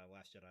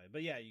Last Jedi,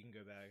 but yeah, you can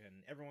go back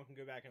and everyone can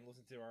go back and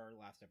listen to our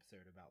last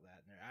episode about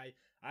that. And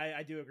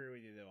I do agree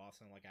with you though,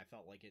 Austin. Like I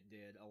felt like it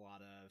did a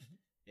lot of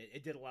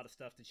it did a lot of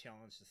stuff to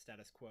challenge the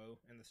status quo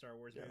in the Star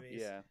Wars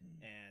movies. Yeah,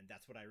 and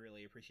that's what I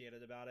really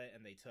appreciated about it.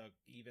 And they took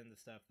even the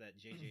stuff that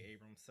J.J.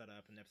 Abrams set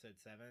up in Episode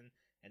 7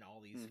 and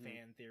all these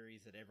fan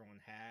theories that everyone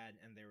had,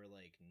 and they were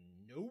like,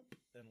 nope,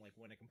 and like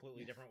went a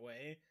completely different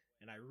way.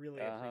 And I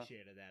really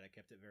appreciated that. It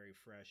kept it very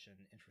fresh and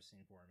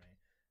interesting for me.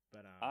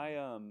 But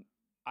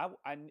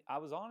I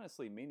was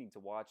honestly meaning to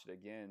watch it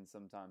again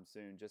sometime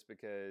soon, just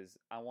because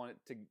I want it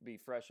to be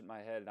fresh in my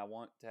head and I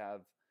want to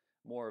have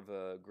more of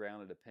a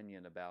grounded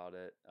opinion about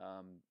it,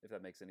 if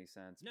that makes any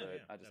sense. No,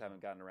 but I just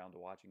haven't gotten around to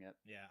watching it.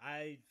 Yeah,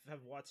 I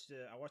have watched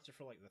it. I watched it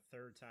for like the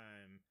third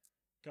time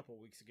a couple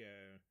weeks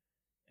ago,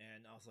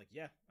 and I was like,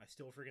 yeah, I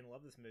still freaking love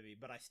this movie,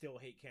 but I still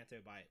hate Canto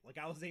Bite. Like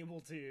I was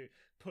able to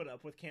put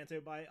up with Canto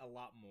Bite a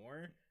lot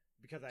more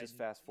because I just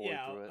fast forward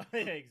through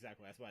it. Yeah,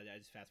 exactly. That's why I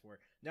just fast forward.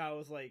 No, I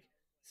was like,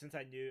 since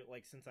I'm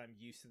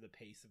used to the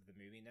pace of the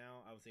movie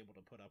now, I was able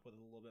to put up with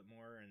it a little bit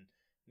more and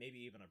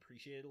maybe even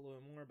appreciate it a little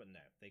more. But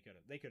no, they could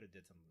have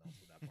did something else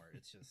with that part.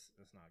 It's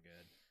not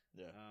good.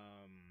 Yeah.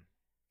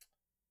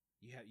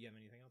 You have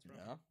anything else,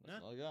 Rob? No,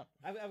 that's all I got.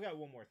 I've got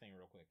one more thing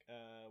real quick.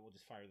 We'll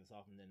just fire this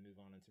off and then move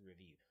on into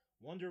review.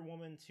 Wonder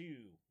Woman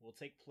 2 will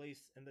take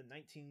place in the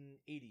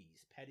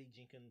 1980s. Patty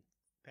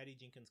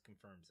Jenkins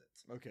confirms it.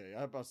 Okay,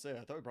 I was about to say,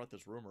 I thought we brought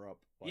this rumor up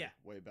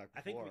way back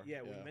before. I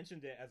think we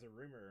mentioned it as a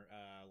rumor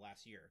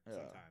last year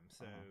sometime.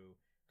 So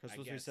Because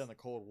supposed to be set in the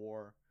Cold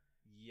War.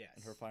 Yes.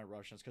 And her fighting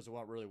Russians, because it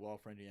went really well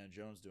for Indiana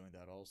Jones doing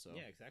that also.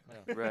 Yeah, exactly.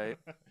 Yeah. Right.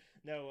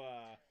 No,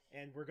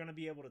 and we're going to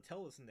be able to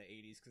tell it's in the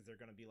 80s because they're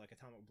going to be like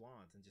Atomic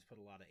Blondes and just put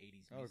a lot of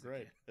 80s music. Oh,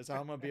 great. In. Is that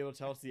how I'm going to be able to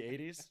tell it's the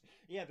 80s?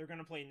 Yeah, they're going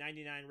to play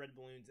 99 Red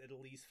Balloons at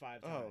least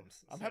 5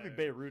 times. I'm happy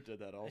Beirut did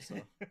that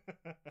also.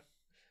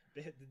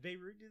 Did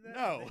Beirut do that?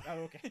 No.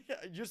 Oh, okay. Yeah,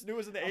 you just knew it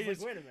was in the 80s.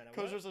 Like, wait a minute.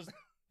 Because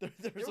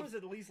there was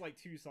at least like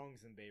 2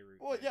 songs in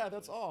Beirut. Well, yeah,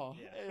 that's all.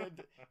 Yeah.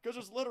 Because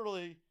there's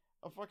literally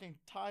a fucking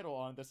title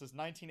on this is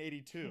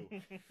 1982.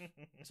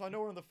 So I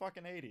know we're in the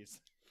fucking 80s.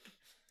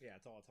 Yeah,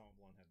 it's all Atomic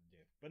Blonde had to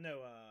do. But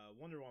no,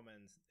 Wonder Woman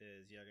is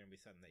going to be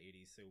set in the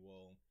 80s, so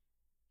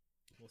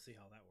we'll see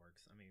how that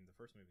works. I mean, the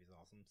first movie is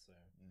awesome, so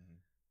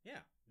yeah.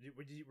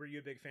 Were you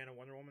a big fan of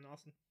Wonder Woman,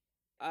 Austin?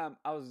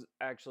 I was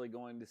actually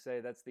going to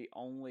say that's the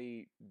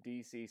only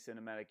DC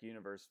Cinematic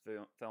Universe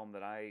film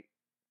that I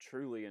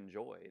truly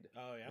enjoyed.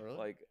 Oh yeah, really?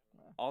 Like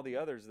all the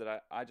others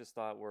that I just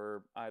thought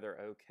were either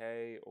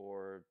okay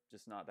or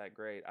just not that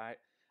great.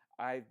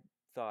 I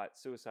thought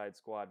Suicide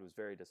Squad was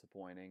very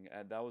disappointing,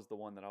 and that was the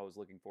one that I was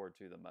looking forward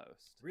to the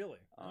most. Really?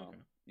 Okay.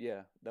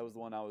 Yeah, that was the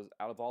one I was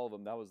out of all of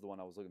them. That was the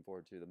one I was looking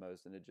forward to the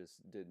most, and it just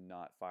did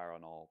not fire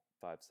on all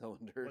 5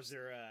 cylinders. Was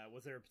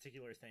there a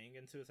particular thing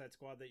in Suicide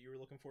Squad that you were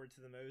looking forward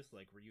to the most?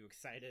 Like, were you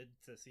excited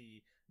to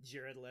see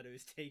Jared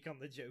Leto's take on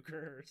the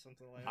Joker or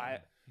something like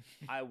that?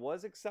 I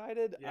was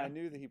excited. Yeah. I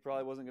knew that he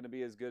probably wasn't going to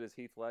be as good as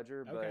Heath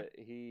Ledger, but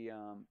he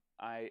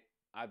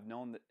I've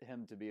known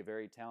him to be a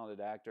very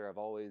talented actor. I've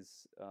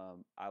always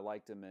I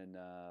liked him in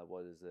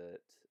what is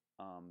it?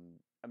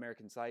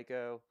 American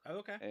Psycho. Oh,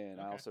 okay.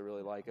 And I also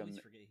really like him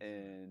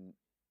in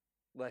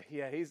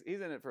he's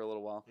in it for a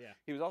little while. Yeah.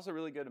 He was also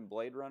really good in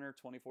Blade Runner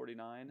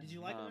 2049. Did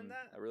you like him in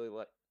that? I really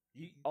like.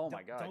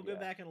 My god! Don't go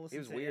back and listen. He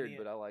was to weird,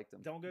 but I liked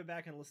him. Don't go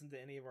back and listen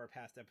to any of our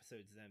past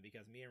episodes then,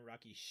 because me and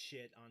Rocky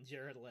shit on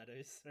Jared Leto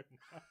so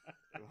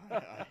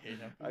much. I hate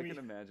him. I can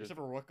imagine. Except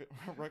for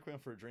Requiem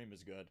for a Dream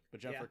is good, but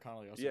Jennifer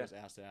Connelly also goes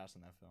ass to ass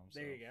in that film. So.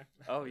 There you go.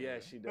 Oh yeah,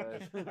 she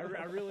does.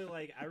 I really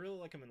like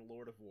him in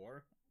Lord of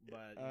War,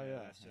 but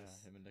that's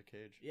just him and Nick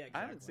Cage. Yeah, exactly.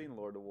 I haven't seen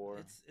Lord of War.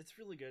 It's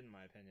really good in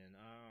my opinion.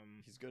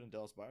 He's good in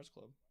Dallas Buyers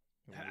Club.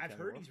 I've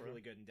heard he's really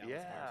good in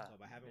Dallas Buyers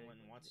Club. I haven't went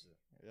and watched it.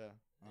 Yeah.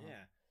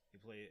 Yeah. He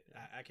played.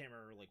 I can't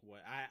remember like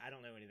what. I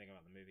don't know anything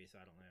about the movie, so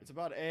I don't know. It's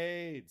about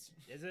AIDS.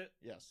 Is it?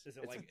 Yes. Is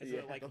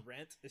it like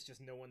Rent? It's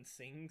just no one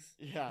sings.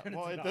 Yeah.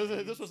 Well,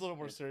 this was a little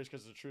more serious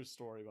because it's a true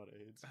story about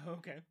AIDS. Oh,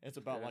 okay. It's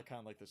about like kind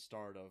of like the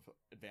start of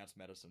advanced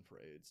medicine for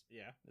AIDS.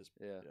 Yeah.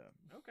 Yeah.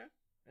 Okay.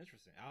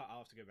 Interesting. I'll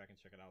have to go back and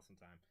check it out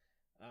sometime.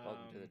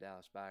 Welcome to the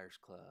Dallas Buyers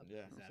Club.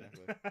 Yeah,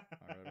 exactly.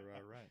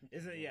 All right.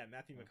 Isn't it? Yeah,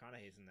 Matthew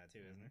McConaughey's in that too,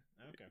 isn't he?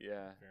 Okay.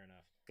 Yeah. Fair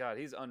enough. God,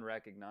 he's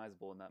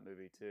unrecognizable in that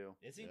movie too.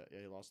 Is he? Yeah,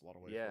 he lost a lot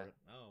of weight for it.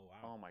 Oh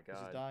wow. Oh my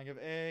god. He's dying of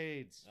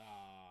AIDS.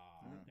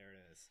 There it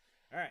is.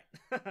 All right.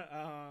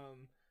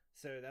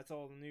 So that's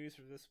all the news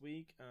for this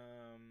week.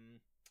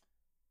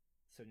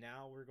 So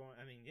now we're going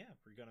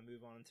to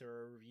move on to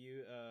our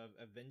review of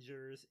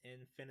Avengers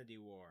Infinity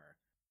War.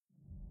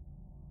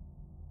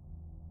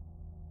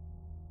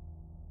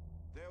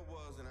 There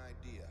was an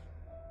idea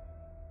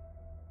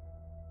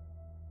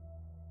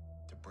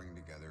to bring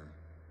together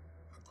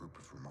a group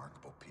of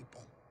remarkable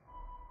people.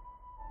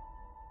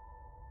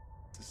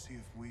 To see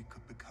if we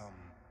could become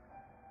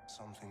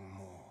something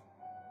more.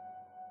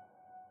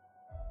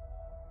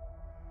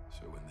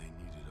 So when they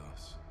needed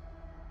us,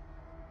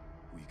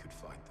 we could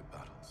fight the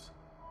battles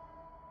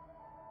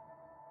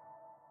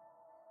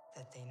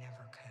that they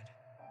never could.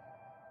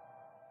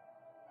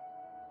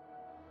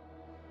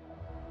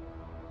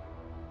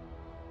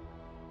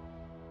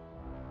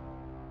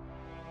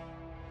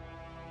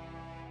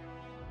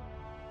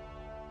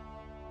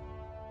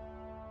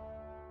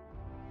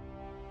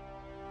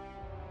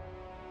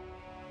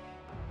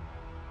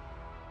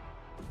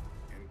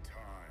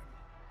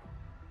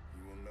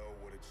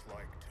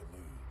 like to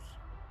lose.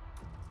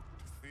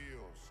 To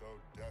feel so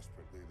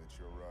desperately that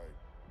you're right,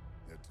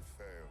 yet to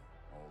fail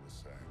all the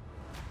same.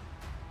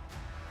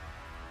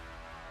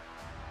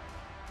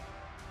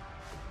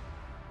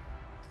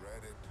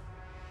 Dread it.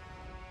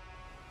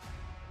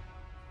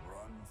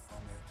 Run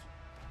from it.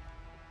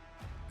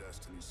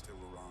 Destiny still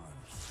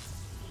arrives.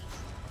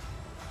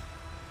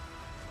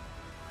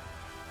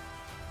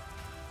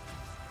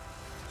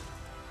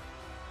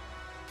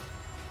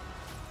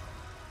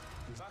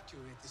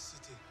 Evacuate the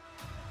city.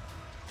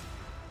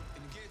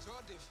 Engage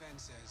all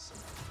defenses.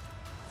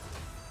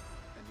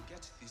 And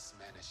get this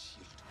man a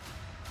shield.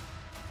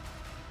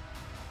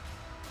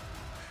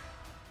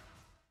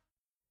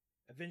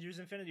 Avengers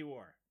Infinity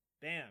War.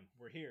 Bam,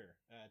 we're here.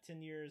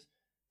 10 years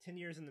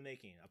in the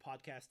making. A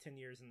podcast 10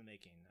 years in the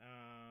making.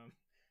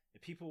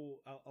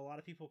 A lot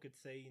of people could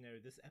say,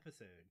 this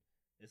episode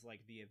is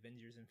like the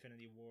Avengers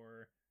Infinity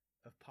War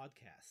of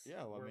podcasts.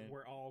 Yeah, well,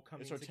 we're all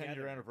coming together. It's our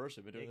 10-year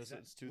anniversary. We've been doing this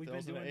since 2008.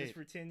 We've been doing this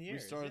for 10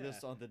 years. We started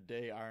this on the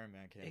day Iron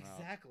Man came out.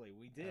 Exactly,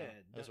 we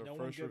did. That's our no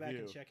first one go review.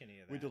 back and check any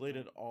of that. We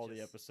deleted all the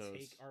episodes.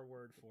 Take our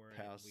word for it.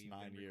 Past We've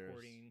 9 been years.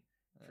 Recording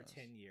for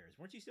 10 years.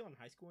 Weren't you still in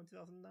high school in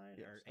 2009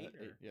 yes. or 8?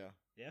 Yeah.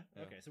 Yeah.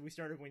 Okay, so we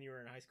started when you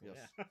were in high school.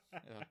 Yes.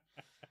 Yeah.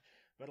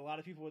 But a lot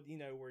of people,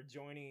 were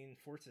joining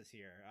forces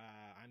here.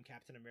 I'm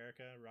Captain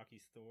America.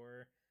 Rocky's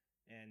Thor.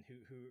 And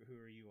who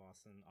are you,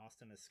 Austin?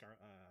 Austin is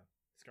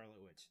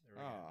Scarlet Witch.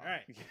 There we go. All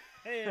right.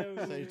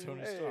 Hey, say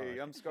Tony Stark. Hey,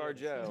 I'm Scar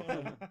Joe.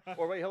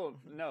 Or wait, hold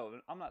on. No,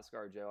 I'm not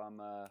Scar Joe.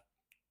 I'm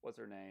what's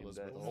her name?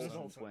 Elizabeth Olsen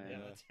Olsen. twin.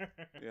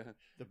 Yeah.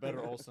 The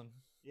better Olsen.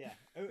 Yeah.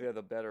 Yeah,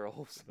 the better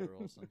Olsen. The better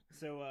Olsen.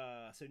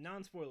 So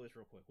non-spoilers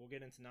real quick. We'll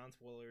get into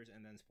non-spoilers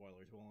and then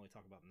spoilers. We'll only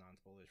talk about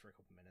non-spoilers for a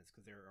couple minutes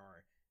because there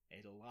are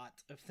a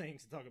lot of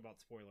things to talk about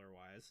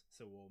spoiler-wise.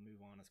 So we'll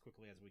move on as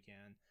quickly as we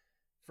can.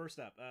 First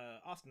up,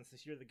 Austin,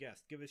 since you're the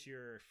guest, give us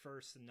your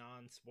first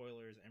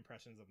non-spoilers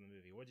impressions of the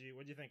movie. What'd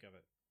you think of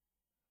it?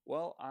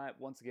 Well,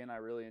 once again I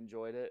really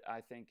enjoyed it.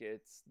 I think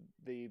it's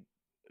the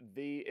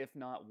if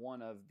not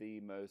one of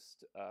the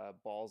most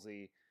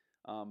ballsy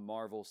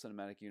Marvel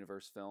Cinematic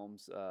Universe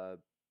films. To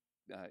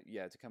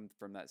come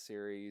from that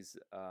series,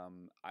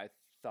 I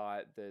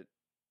thought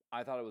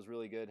it was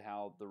really good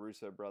how the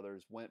Russo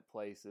brothers went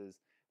places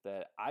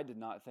that I did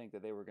not think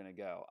that they were going to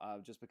go.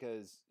 Just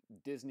because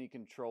Disney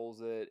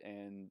controls it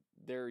and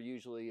they're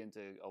usually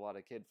into a lot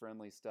of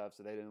kid-friendly stuff,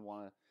 so they didn't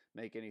want to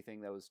make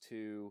anything that was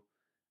too,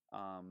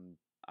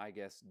 I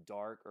guess,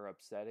 dark or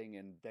upsetting.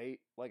 And they,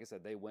 like I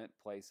said, they went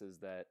places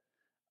that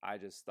I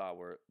just thought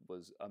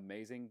was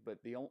amazing. But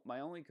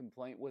my only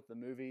complaint with the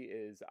movie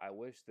is I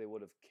wish they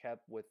would have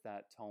kept with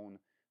that tone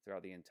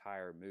throughout the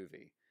entire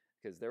movie.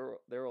 Because there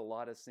were a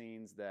lot of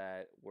scenes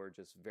that were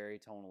just very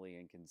tonally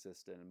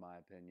inconsistent, in my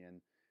opinion.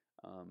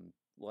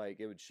 Like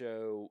it would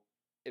show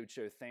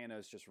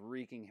Thanos just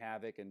wreaking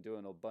havoc and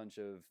doing a bunch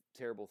of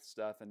terrible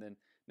stuff, and then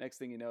next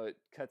thing you know, it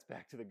cuts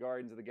back to the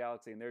Guardians of the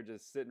Galaxy, and they're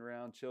just sitting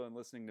around chilling,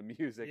 listening to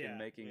music and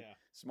making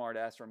smart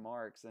ass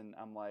remarks. And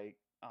I'm like,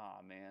 oh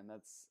man,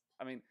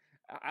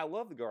 I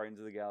love the Guardians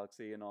of the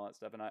Galaxy and all that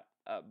stuff,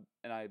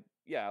 and I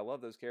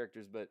love those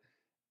characters, but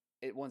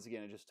it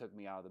just took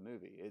me out of the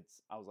movie.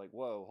 I was like,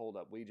 whoa, hold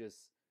up, we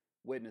just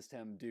witnessed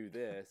him do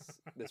this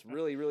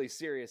really, really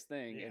serious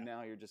thing, and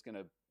now you're just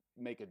gonna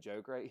make a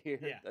joke right here.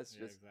 That's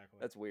exactly.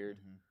 That's weird.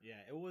 Mm-hmm.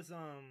 Yeah, it was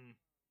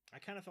I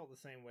kind of felt the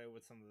same way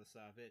with some of the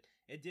stuff.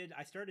 It did.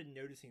 I started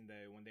noticing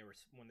though when they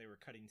were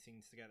cutting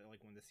scenes together,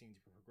 like when the scenes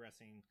were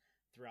progressing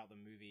throughout the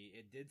movie,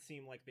 it did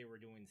seem like they were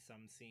doing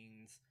some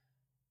scenes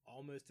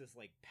almost as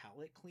like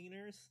palette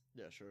cleaners.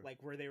 Yeah, sure.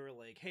 Like where they were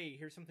like, hey,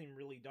 here's something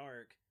really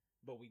dark,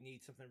 but we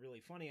need something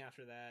really funny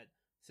after that.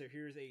 So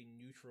here's a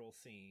neutral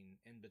scene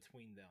in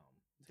between them.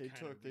 They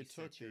took the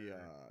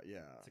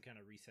to kind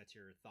of reset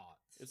your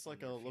thoughts. It's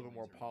like a little bit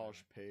more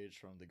polished page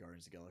from the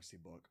Guardians of the Galaxy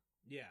book.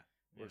 Yeah.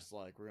 Where it's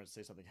like we're gonna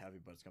say something heavy,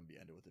 but it's gonna be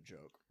ended with a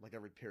joke. Like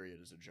every period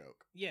is a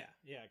joke. Yeah,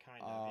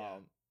 kind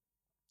of.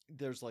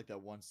 There's like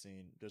that one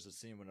scene. There's a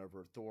scene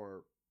whenever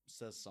Thor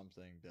says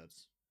something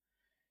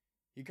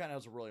he kind of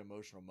has a really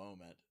emotional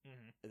moment,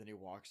 and then he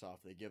walks off.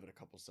 They give it a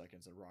couple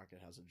seconds, and Rocket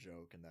has a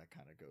joke, and that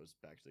kind of goes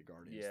back to the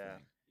Guardians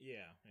thing.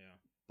 Yeah.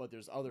 But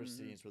there's other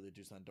scenes where they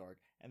do something dark,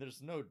 and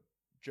there's no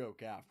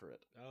joke after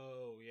it.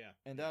 Oh, yeah.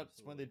 And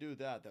that's when they do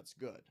that, that's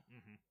good.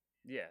 Mm-hmm.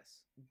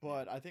 Yes.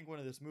 But I think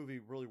when this movie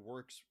really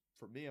works,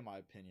 for me, in my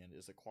opinion,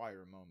 is the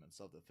quieter moments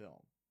of the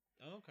film.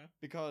 Oh, okay.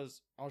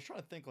 Because I was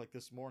trying to think like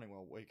this morning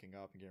while waking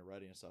up and getting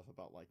ready and stuff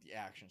about like the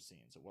action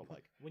scenes and what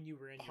like when you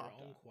were in your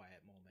own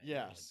quiet moment.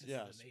 Yes,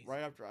 yes. Right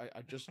after I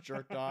just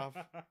jerked off,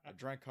 I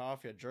drank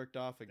coffee, I jerked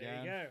off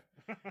again. There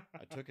you go.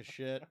 I took a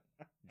shit,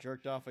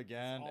 jerked off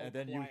again, and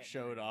then you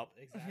showed up.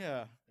 Exactly.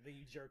 Yeah. And then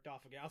you jerked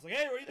off again. I was like,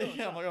 hey, what are you doing?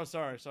 Yeah, I'm like, oh,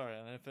 sorry,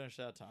 I didn't finish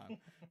that time.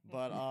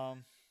 But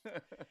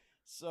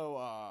so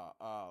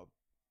I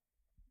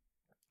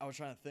was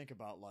trying to think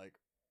about like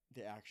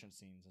the action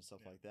scenes and stuff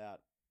like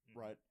that,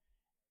 right?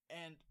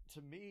 And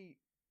to me,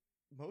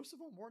 most of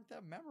them weren't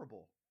that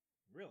memorable.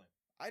 Really?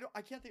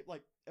 I can't think,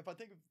 like, if I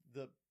think of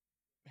the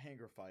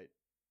hangar fight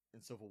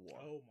in Civil War.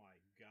 Oh my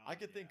god. I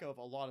could think of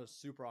a lot of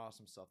super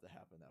awesome stuff that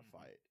happened in that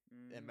fight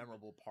and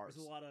memorable parts.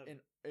 There's a lot of in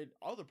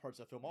other parts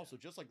of the film also,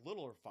 just like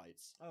littler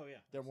fights. Oh yeah.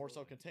 They're more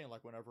self-contained,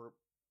 like whenever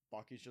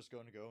Bucky's just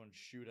going to go and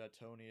shoot at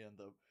Tony and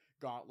the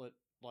gauntlet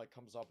like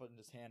comes up in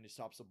his hand, he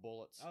stops the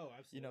bullets. Oh,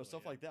 absolutely. You know,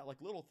 stuff like that, like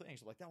little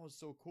things. Like that was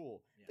so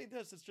cool. Yeah. I think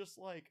this is just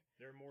like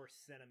they're more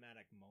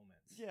cinematic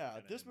moments.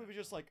 Yeah, this movie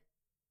just like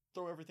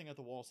throw everything at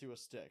the wall, see what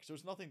sticks.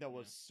 There's nothing that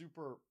was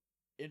super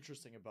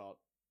interesting about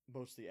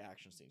most of the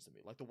action scenes to me.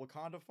 Like the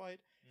Wakanda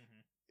fight,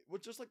 was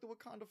just like the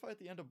Wakanda fight at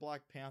the end of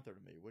Black Panther to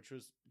me, which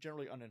was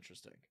generally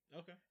uninteresting.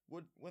 Okay.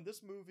 When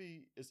this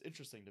movie is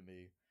interesting to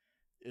me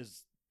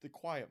is the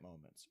quiet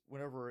moments.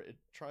 Whenever it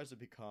tries to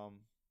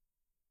become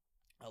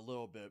a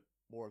little bit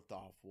more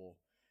thoughtful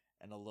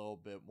and a little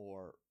bit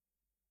more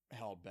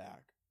held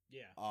back.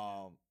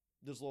 Yeah.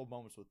 There's little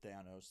moments with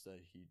Thanos that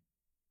he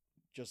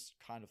just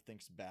kind of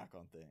thinks back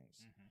on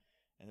things.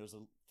 And there's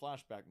a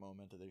flashback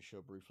moment that they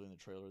show briefly in the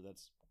trailer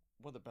that's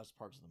one of the best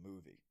parts of the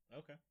movie.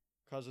 Okay.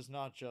 Because it's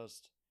not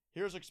just,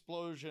 here's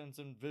explosions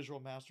and visual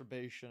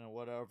masturbation and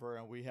whatever,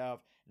 and we have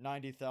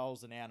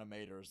 90,000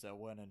 animators that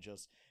went and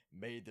just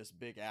made this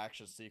big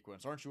action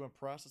sequence. Aren't you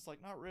impressed? It's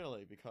like, not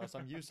really, because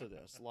I'm used to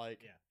this.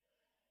 Like, yeah.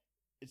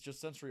 It's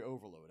just sensory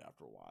overload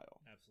after a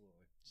while.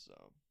 Absolutely.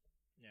 So,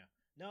 yeah.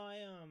 No,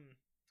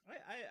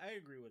 I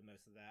agree with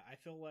most of that. I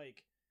feel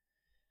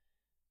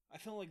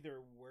like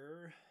there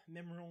were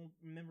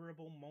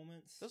memorable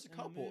moments. There's a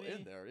couple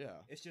in there,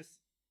 yeah. It's just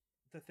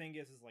the thing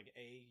is like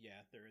A,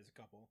 yeah, there is a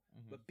couple,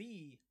 but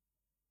B,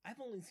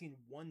 I've only seen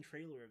one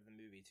trailer of the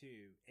movie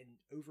too, and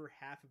over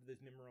half of those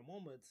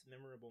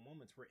memorable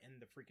moments were in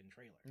the freaking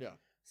trailer. Yeah.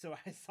 So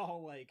I saw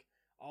like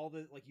all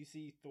the like you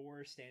see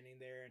Thor standing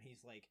there and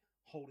he's like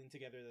holding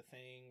together the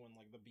thing when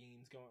like the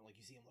beams going, like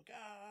you see him like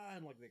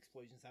and like the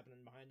explosions happening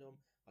behind him.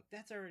 Like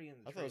that's already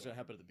in the trailer. I thought it was gonna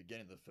happen at the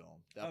beginning of the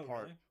film. That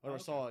part. Really? When I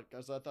saw it,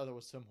 because I thought it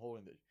was him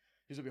holding the.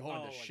 He's gonna be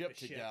holding the ship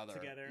together.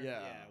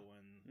 Yeah.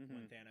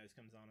 When Thanos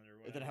comes on it or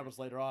whatever. And then it happens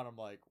later on. I'm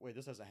like, wait,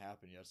 this hasn't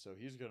happened yet. So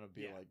he's gonna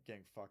be like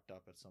getting fucked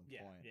up at some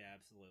point. Yeah,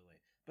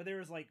 absolutely. But there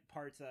was like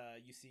parts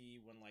you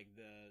see when like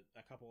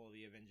a couple of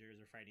the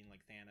Avengers are fighting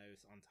like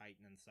Thanos on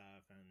Titan and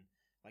stuff, and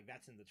like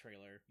that's in the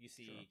trailer. You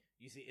see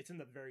it's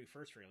in the very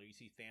first trailer. You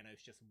see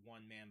Thanos just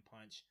one man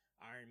punch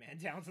Iron Man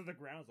down to the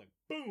ground. It's like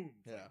boom.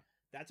 It's like,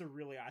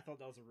 I thought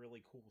that was a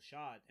really cool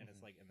shot, and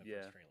it's like in the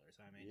first trailer.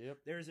 So I mean,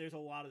 there's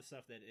a lot of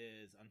stuff that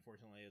is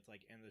unfortunately it's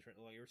like in the trailer.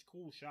 Like there's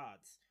cool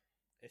shots.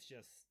 It's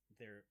just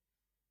they're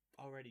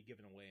already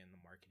given away in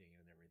the marketing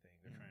and everything.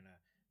 They're trying to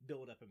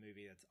build up a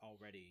movie that's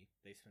already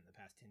they spent the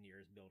past 10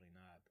 years building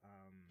up.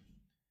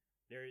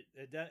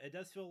 It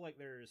does feel like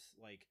there's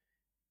like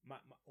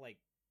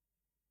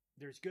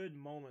there's good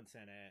moments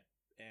in it,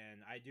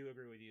 and I do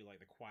agree with you.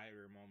 Like the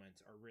quieter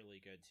moments are really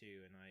good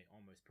too, and I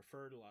almost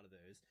preferred a lot of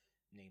those.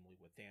 Namely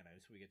with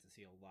Thanos, we get to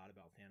see a lot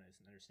about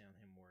Thanos and understand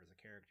him more as a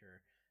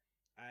character.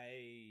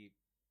 I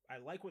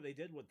like what they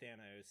did with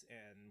Thanos,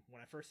 and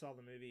when I first saw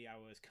the movie, I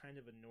was kind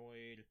of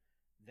annoyed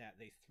that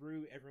they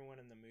threw everyone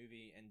in the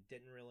movie and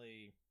didn't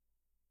really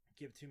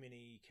give too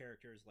many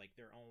characters like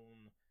their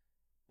own.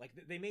 Like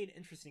they made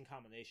interesting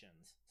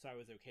combinations, so I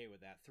was okay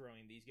with that.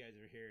 Throwing these guys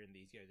over here and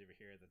these guys over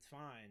here, that's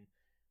fine.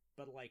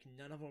 But like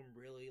none of them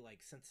really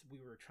like since we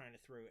were trying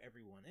to throw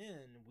everyone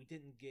in, we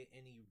didn't get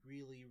any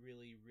really,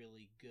 really,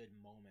 really good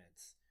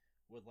moments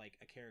with like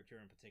a character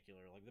in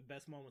particular. Like the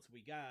best moments we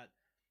got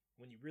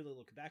when you really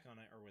look back on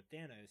it are with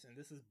Thanos, and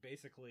this is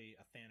basically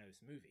a Thanos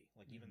movie.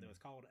 Like even though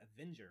it's called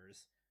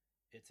Avengers,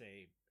 it's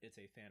a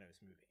Thanos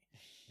movie.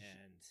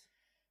 And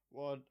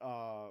well,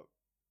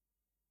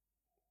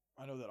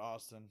 I know that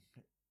Austin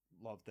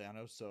loved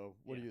Thanos, so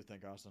what do you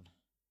think, Austin?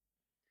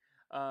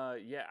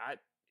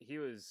 He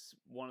was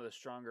one of the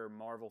stronger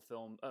Marvel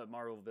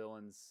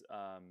villains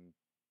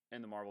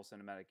in the Marvel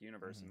Cinematic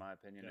Universe, in my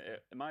opinion.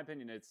 In my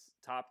opinion, it's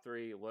top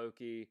 3: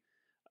 Loki,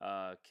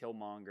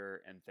 Killmonger,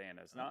 and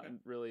Thanos. Not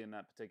really in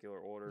that particular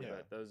order,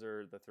 but those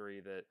are the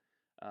 3 that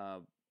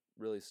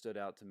really stood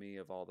out to me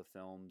of all the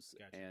films.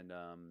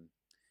 Gotcha.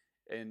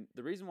 And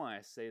the reason why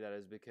I say that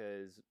is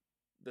because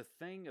the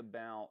thing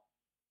about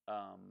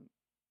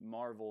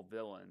Marvel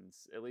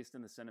villains, at least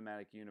in the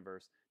cinematic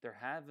universe, there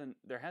hasn't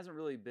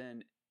really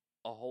been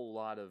a whole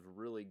lot of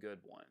really good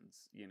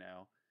ones. You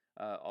know,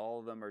 all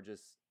of them are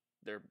just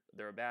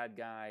they're a bad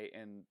guy,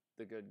 and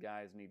the good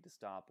guys need to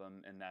stop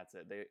them, and that's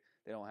it.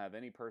 They don't have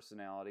any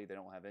personality, they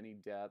don't have any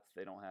depth,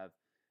 they don't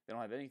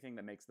have anything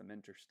that makes them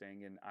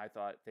interesting. And I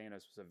thought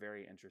Thanos was a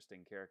very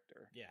interesting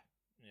character. Yeah,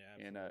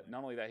 absolutely. And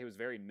not only that, he was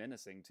very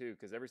menacing too,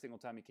 because every single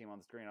time he came on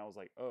the screen, I was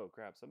like, oh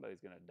crap,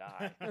 somebody's gonna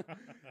die.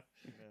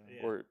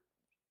 Or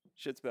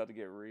shit's about to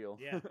get real.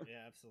 yeah,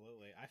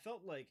 absolutely. I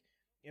felt like,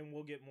 and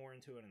we'll get more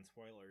into it in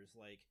spoilers,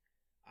 like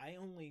I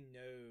only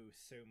know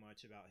so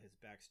much about his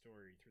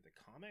backstory through the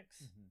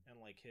comics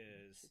and like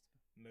his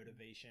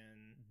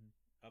motivation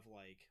of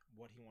like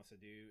what he wants to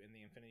do in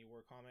the Infinity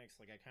War comics.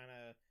 Like I kind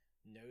of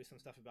know some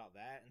stuff about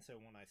that, and so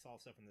when I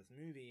saw stuff in this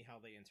movie, how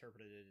they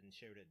interpreted it and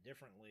showed it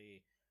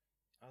differently,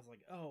 I was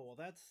like, oh well,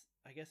 that's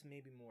I guess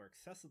maybe more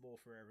accessible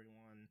for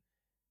everyone.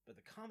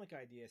 But the comic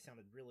idea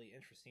sounded really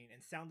interesting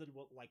and sounded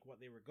like what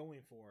they were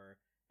going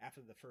for after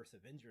the first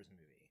Avengers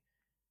movie,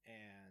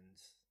 and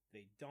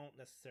they don't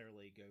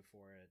necessarily go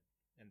for it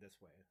in this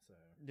way. So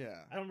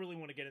yeah, I don't really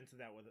want to get into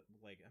that with it.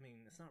 Like, I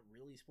mean, it's not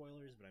really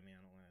spoilers, but I mean,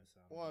 I don't know.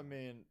 So I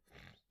mean,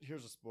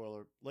 here's a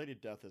spoiler: Lady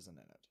Death isn't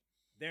in it.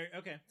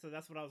 Okay, so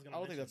that's what I was going to. I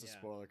don't think that's a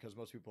spoiler because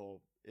most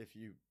people, if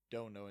you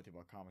don't know anything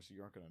about comics,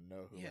 you aren't going to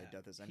know who Lady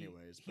Death is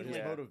anyways. But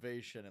his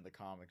motivation in the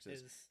comics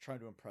is trying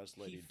to impress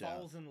Lady Death. He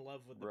falls in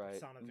love with the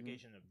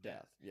personification of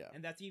death. Yeah,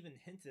 and that's even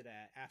hinted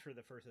at after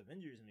the first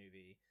Avengers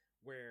movie,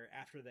 where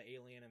after the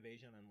alien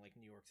invasion in like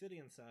New York City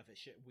and stuff,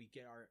 we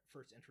get our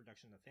first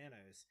introduction to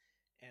Thanos,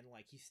 and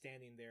like he's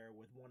standing there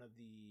with one of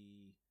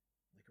the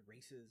like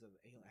races of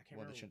alien. I can't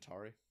remember. One of the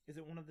Chitauri? Is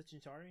it one of the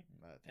Chitauri?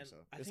 I think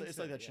so. It's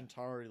like that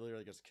Chitauri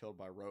literally gets killed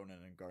by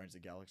Ronan in Guardians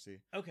of the Galaxy.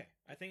 Okay,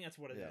 I think that's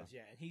what it is.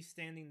 Yeah, and he's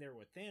standing there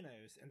with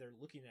Thanos, and they're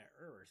looking at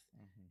Earth,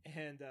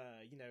 and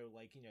the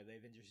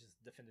Avengers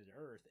just defended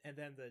Earth, and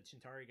then the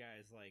Chitauri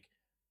guy is like,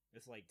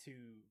 it's like to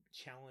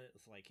challenge.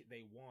 It's like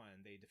they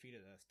won, they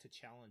defeated us. To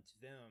challenge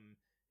them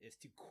is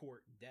to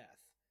court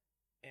death.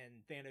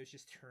 and Thanos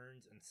just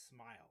turns and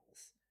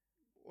smiles.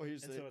 Well,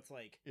 so it's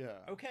like,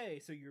 okay,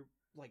 so you're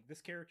like,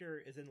 this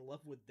character is in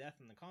love with death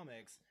in the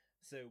comics,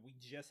 so we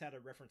just had a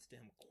reference to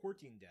him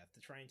courting death, to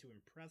trying to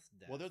impress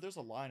death. Well, there's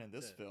a line in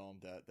this film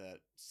that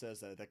says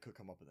that could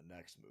come up in the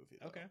next movie,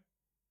 though. Okay.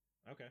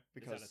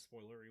 Because, is that a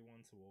spoilery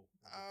one? So we'll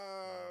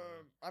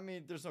I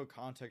mean, there's no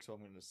context what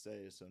I'm going to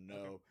say, so no.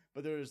 Okay.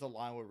 But there is a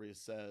line where he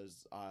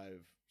says,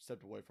 "I've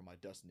stepped away from my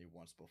destiny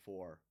once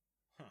before."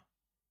 Huh.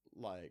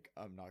 Like,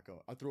 I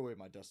threw away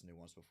my destiny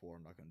once before.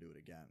 I'm not going to do it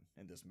again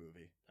in this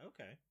movie.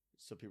 Okay.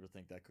 So people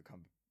think that could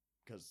come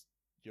because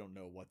you don't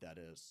know what that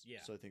is.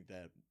 Yeah. So I think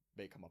that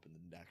may come up in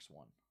the next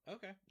one.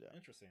 Okay. Yeah.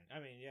 Interesting. I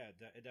mean, yeah,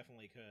 it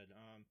definitely could.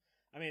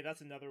 I mean,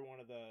 that's another one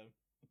of the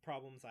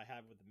problems I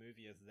have with the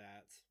movie is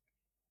that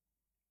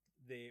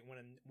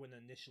when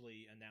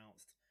initially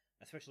announced,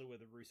 especially with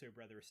the Russo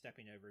brothers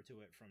stepping over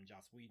to it from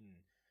Joss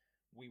Whedon,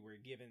 we were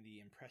given the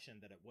impression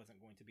that it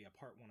wasn't going to be a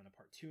part 1 and a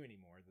part 2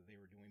 anymore, that they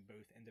were doing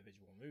both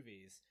individual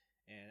movies.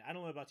 And I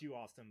don't know about you,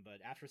 Austin,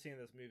 but after seeing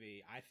this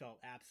movie, I felt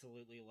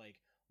absolutely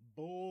like,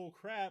 bull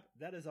crap,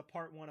 that is a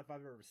part 1 if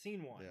I've ever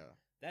seen one. Yeah.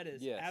 That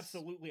is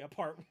absolutely a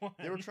part 1.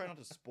 They were trying not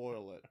to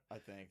spoil it, I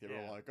think. They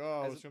were like,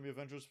 oh, it's going to be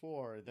Avengers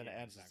 4. And then it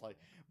ends. Exactly.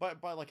 It's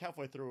like, by like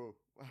halfway through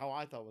how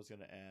I thought it was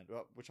going to end,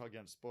 which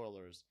again,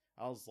 spoilers,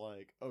 I was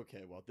like,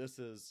 okay, well, this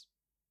is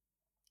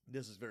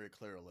very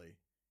clearly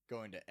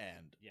going to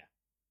end. Yeah.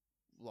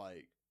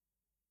 Like,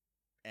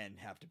 and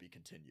have to be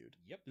continued.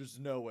 Yep. There's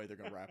no way they're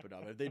going to wrap it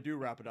up. If they do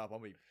wrap it up, I'll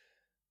be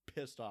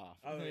pissed off.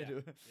 Oh, yeah.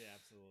 Do. Yeah,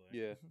 absolutely.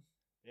 Yeah.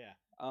 Yeah.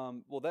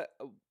 Well, that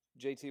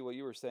JT, what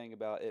you were saying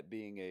about it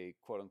being a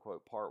quote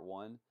unquote part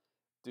 1,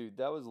 dude,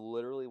 that was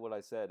literally what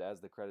I said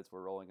as the credits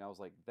were rolling. I was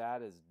like,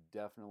 that is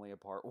definitely a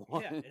part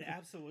 1. Yeah, it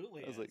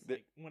absolutely is.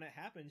 Like when it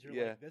happens, you're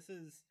like, this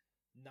is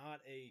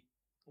not a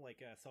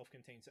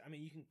self-contained. I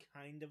mean, you can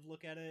kind of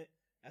look at it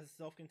as a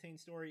self-contained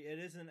story. It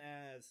isn't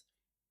as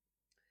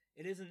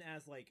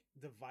like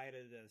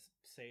divided as,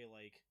 say,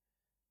 like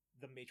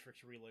the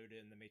Matrix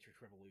Reloaded and the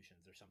Matrix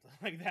Revolutions or something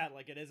like that.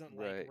 Like, it isn't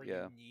like where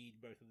you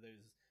need both of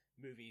those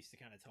movies to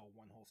kind of tell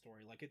one whole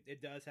story. Like,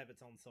 it does have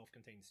its own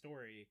self-contained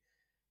story,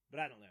 but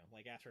I don't know,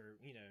 like, after,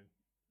 you know,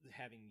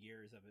 having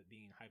years of it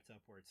being hyped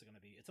up where it's going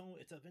to be, it's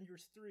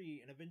Avengers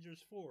 3 and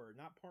Avengers 4,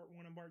 not part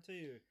 1 and part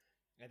 2,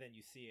 and then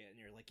you see it and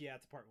you're like, yeah,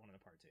 it's a part 1 and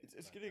a part 2.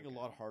 It's getting a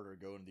lot harder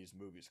going these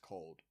movies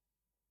cold.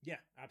 Yeah,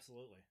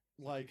 absolutely.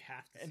 Like, you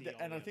have to see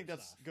and I think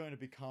that's going to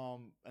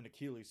become an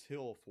Achilles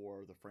heel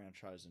for the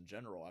franchise in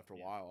general after a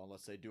while,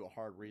 unless they do a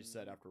hard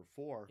reset after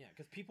 4. Yeah,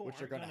 because people which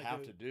they're going to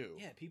have to do.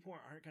 Yeah, people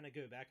aren't going to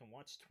go back and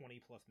watch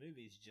 20 plus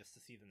movies just to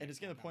see them. And it's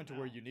getting to the point to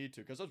where you need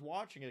to. Because I was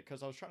watching it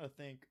because I was trying to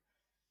think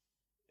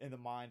in the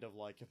mind of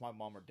like if my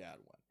mom or dad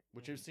went,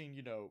 which I've seen,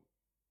 you know,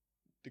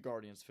 the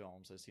Guardians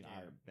films, I've seen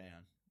Iron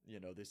Man, you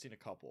know, they've seen a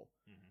couple.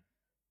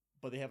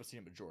 But they haven't seen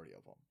a majority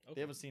of them. Okay.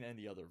 They haven't seen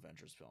any other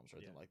Avengers films or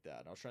anything like that.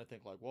 And I was trying to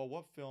think, like, well,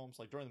 what films,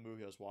 like, during the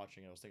movie I was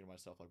watching, I was thinking to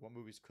myself, like, what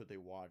movies could they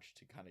watch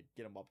to kind of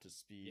get them up to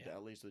speed,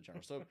 at least with the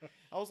general. So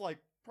I was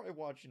like, probably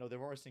watch, you know,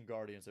 they've already seen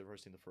Guardians, they've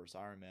already seen the first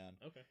Iron Man.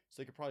 Okay.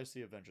 So they could probably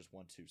see Avengers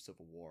 1, 2,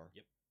 Civil War.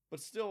 Yep. But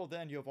still,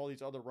 then you have all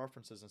these other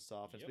references and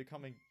stuff. It's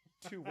becoming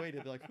too weighted.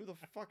 To be like, who the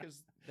fuck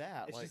is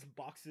that? It's like, just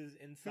boxes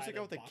inside. Who's the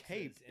guy with the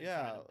cape?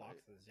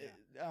 Boxes,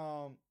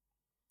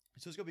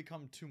 so it's going to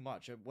become too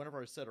much. And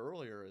whenever I said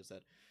earlier is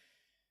that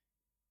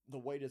the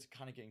weight is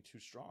kind of getting too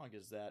strong,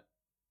 is that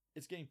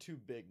it's getting too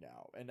big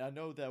now. And I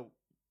know that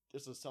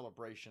this is a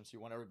celebration, so you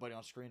want everybody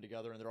on screen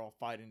together and they're all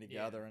fighting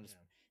together. And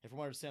if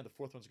I understand, the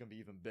 4th one's going to be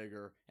even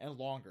bigger and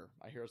longer.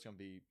 I hear it's going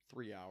to be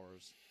 3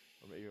 hours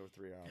or maybe over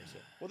 3 hours.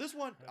 Well, this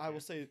one, I will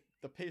say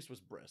the pace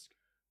was brisk.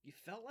 You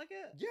felt like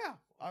it? Yeah,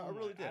 I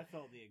really did. I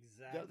felt the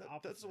exact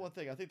opposite. That's the one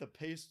thing. I think the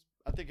pace,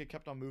 I think it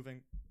kept on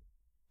moving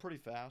pretty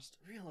fast.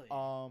 Really?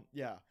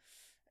 Yeah.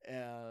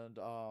 And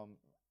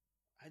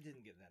I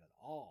didn't get that at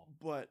all.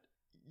 But,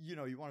 you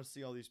know, you want to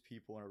see all these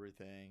people and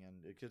everything,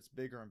 and it gets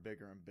bigger and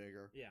bigger and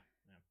bigger. Yeah.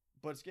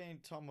 But it's getting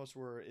to almost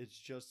where it's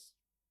just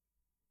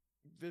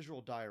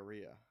visual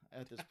diarrhea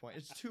at this point.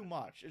 It's too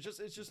much. It's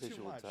just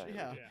too much.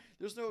 Yeah.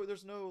 There's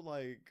no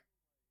like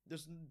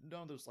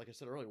like I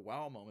said earlier,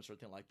 wow moments or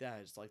anything like that.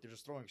 It's like they're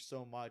just throwing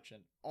so much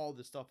and all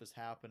this stuff is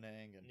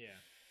happening and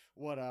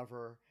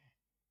whatever.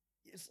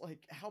 It's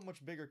like, how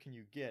much bigger can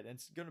you get? And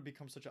it's going to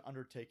become such an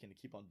undertaking to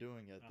keep on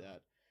doing it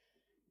that,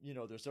 you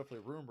know, there's definitely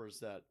rumors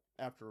that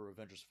after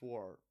Avengers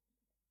 4,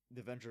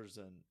 the Avengers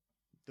and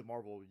the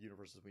Marvel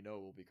universe as we know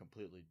will be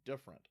completely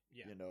different.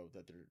 Yeah. You know,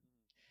 that they're...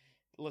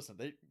 Listen,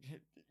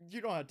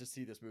 you don't have to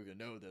see this movie to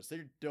know this.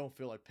 They don't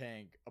feel like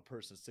paying a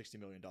person $60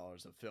 million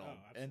a film.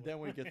 And then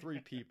we get 3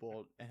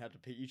 people and have to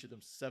pay each of them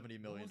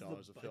 $70 million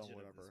a film,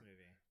 whatever.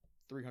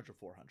 300,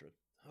 400.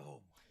 Oh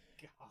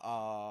my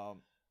God.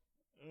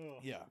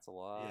 Yeah, it's a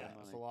lot. Yeah,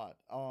 it's a lot.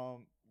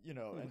 You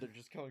know, and they're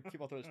just going to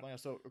keep on throwing this money.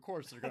 So of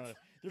course they're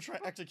trying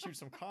to execute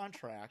some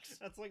contracts.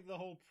 That's like the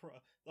whole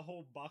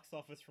box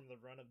office from the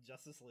run of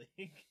Justice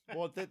League.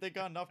 Well, they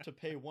got enough to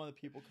pay one of the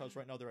people because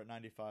right now they're at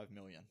 $95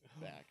 million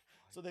back.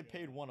 So they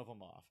paid one of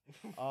them off.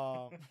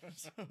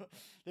 So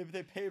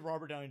they paid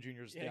Robert Downey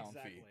Jr.'s down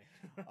fee.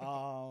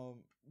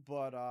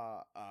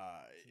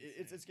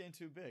 It's getting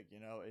too big. You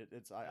know,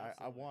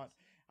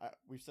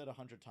 we've said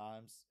 100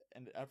 times,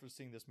 and after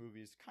seeing this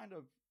movie is kind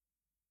of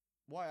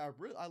why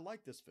I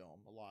like this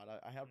film a lot.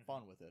 I have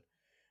fun with it,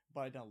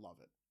 but I don't love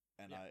it.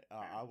 And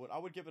I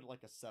would give it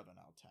like a 7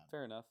 out of 10.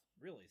 Fair enough.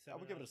 Really? 7 I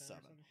would give it a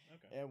 7.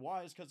 Okay. And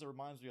why is because it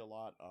reminds me a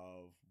lot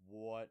of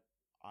what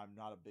I'm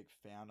not a big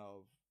fan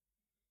of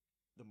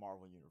the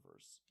Marvel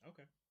Universe.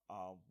 Okay.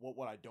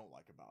 What I don't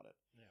like about it.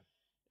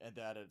 Yeah. And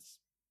that it's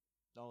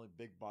not only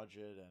big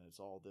budget and it's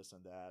all this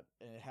and that,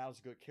 and it has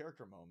good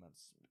character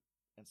moments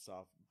and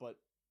stuff, but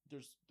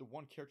there's the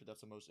one character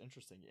that's the most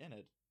interesting in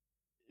it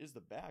is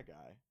the bad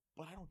guy.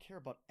 But I don't care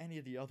about any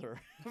of the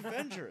other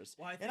Avengers.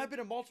 And I've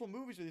been in multiple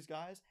movies with these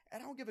guys,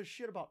 and I don't give a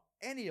shit about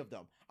any of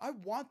them. I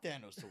want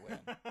Thanos to win.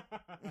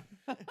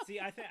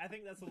 See, I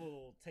think that's a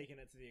little taking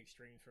it to the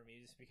extreme for me,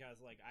 just because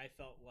like I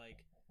felt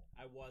like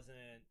I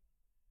wasn't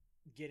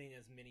getting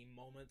as many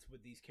moments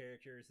with these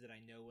characters that I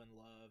know and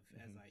love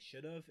as I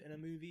should have in a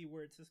movie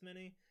where it's this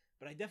many.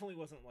 But I definitely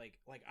wasn't like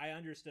I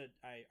understood.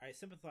 I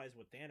sympathized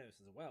with Thanos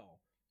as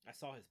well. I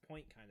saw his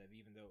point kind of,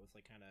 even though it was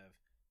like kind of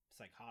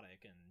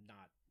psychotic and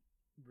not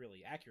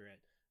really accurate,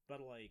 but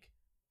like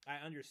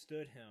I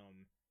understood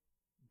him,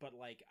 but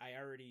like I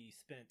already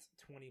spent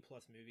 20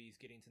 plus movies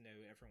getting to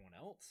know everyone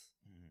else,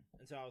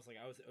 and so I was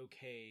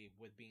okay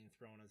with being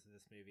thrown into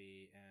this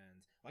movie,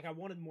 and like I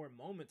wanted more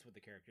moments with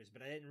the characters,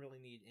 but I didn't really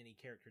need any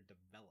character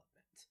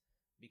development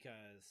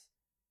because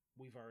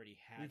we've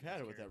had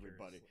it with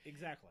everybody.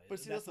 Exactly. But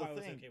see, that's the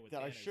thing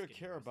that I should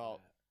care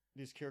about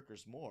these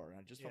characters more, and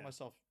I just found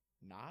myself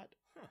not.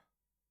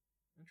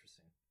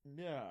 Interesting.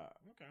 Yeah.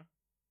 Okay.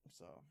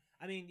 So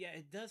I mean, yeah,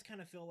 it does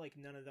kind of feel like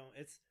none of them.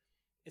 It's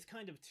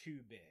kind of too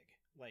big.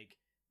 Like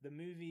the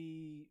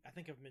movie, I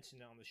think I've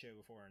mentioned it on the show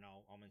before, and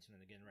I'll mention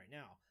it again right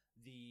now.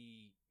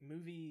 The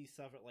movie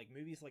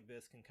movies like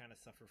this can kind of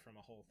suffer from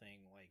a whole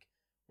thing, like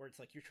where it's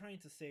like you're trying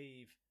to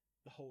save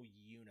the whole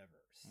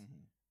universe,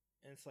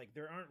 and it's like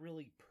there aren't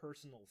really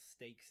personal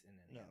stakes in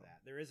any of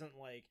that. There isn't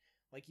like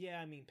yeah,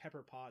 I mean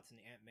Pepper Potts and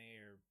Aunt May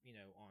are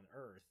on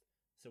Earth,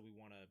 so we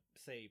want to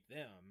save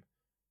them,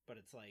 but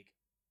it's like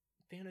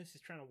Thanos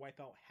is trying to wipe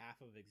out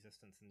half of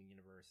existence in the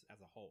universe as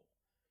a whole.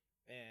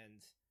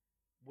 And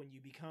when you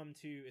become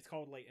it's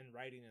called, like, in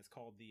writing, it's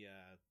called the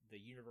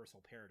universal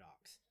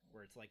paradox,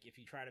 where it's like if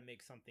you try to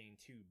make something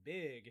too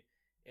big,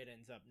 it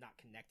ends up not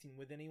connecting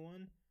with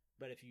anyone.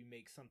 But if you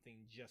make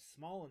something just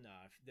small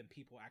enough, then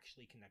people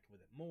actually connect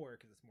with it more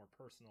because it's more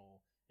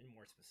personal and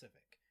more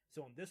specific.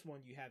 So on this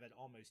one, you have it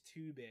almost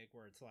too big,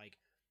 where it's like,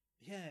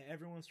 yeah,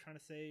 everyone's trying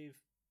to save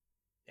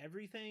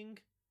everything.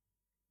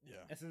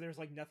 Yeah. And so there's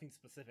like nothing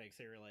specific.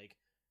 So you're like,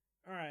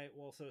 all right,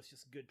 well, so it's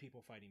just good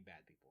people fighting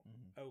bad people.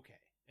 Okay.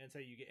 And so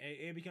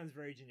it becomes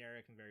very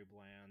generic and very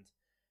bland.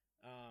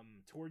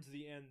 Towards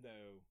the end,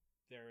 though,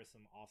 there is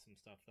some awesome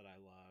stuff that I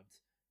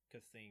loved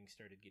because things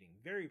started getting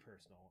very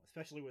personal,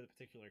 especially with a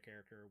particular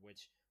character,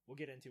 which we'll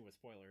get into with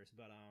spoilers.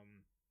 But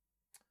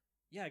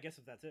yeah, I guess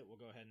if that's it,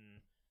 we'll go ahead and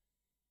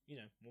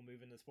we'll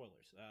move into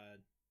spoilers.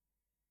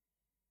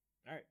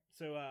 All right.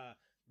 So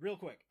real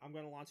quick, I'm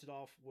going to launch it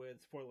off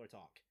with spoiler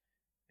talk.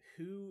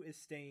 Who is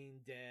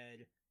staying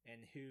dead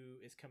and who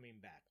is coming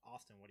back?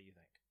 Austin, what do you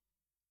think?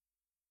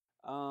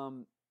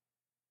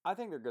 I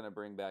think they're going to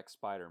bring back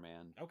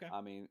Spider-Man. Okay.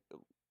 I mean,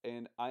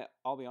 and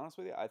I'll be honest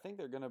with you, I think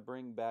they're going to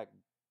bring back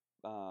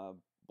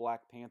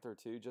Black Panther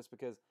too, just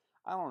because,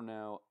 I don't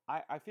know,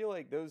 I feel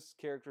like those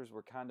characters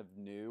were kind of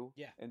new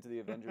into the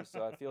Avengers,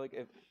 so I feel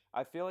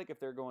like if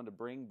they're going to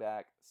bring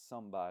back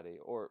somebody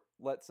or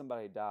let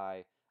somebody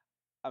die,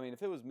 I mean,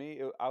 if it was me,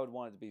 I would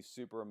want it to be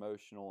super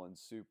emotional and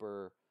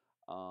super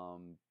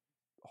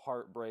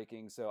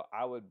heartbreaking. So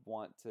I would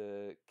want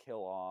to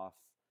kill off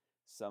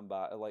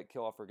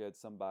for good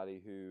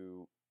somebody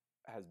who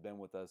has been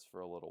with us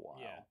for a little while.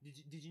 Yeah.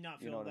 Did you not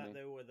feel that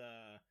though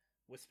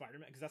with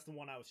Spider-Man? Because that's the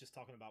one I was just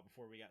talking about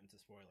before we got into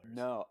spoilers.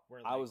 No,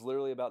 I was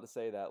literally about to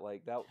say that.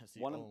 Like that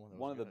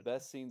one of the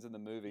best scenes in the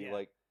movie. Yeah.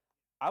 Like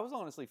I was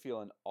honestly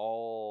feeling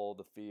all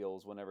the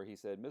feels whenever he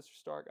said, "Mr.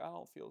 Stark, I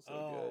don't feel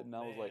so good," and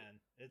I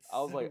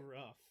was like,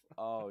 rough.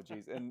 Oh,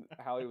 geez, and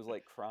how he was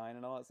like crying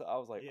and all that stuff. I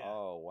was like,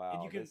 oh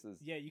wow, you can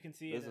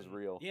see this is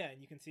real. Yeah,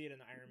 and you can see it in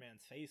Iron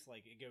Man's face.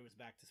 Like it goes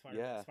back to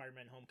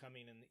Spider-Man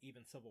Homecoming and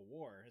even Civil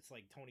War. It's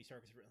like Tony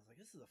Stark is like,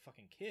 this is a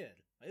fucking kid.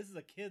 This is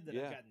a kid that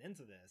has gotten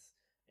into this.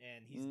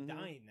 And he's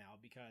dying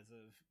now because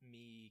of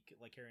me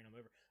like carrying him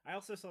over. I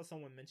also saw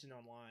someone mention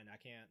online,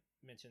 I can't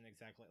mention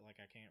exactly,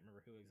 like I can't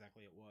remember who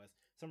exactly it was,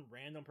 some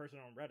random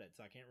person on Reddit,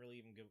 so I can't really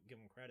even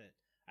give him credit.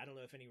 I don't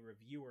know if any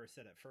reviewer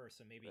said it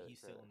first, so maybe he's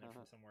stealing it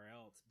from somewhere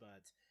else,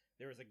 but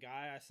there was a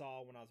guy I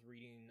saw when I was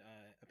reading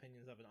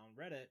opinions of it on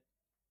Reddit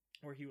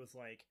where he was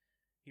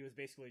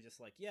basically just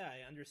like, yeah,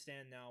 I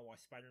understand now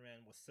why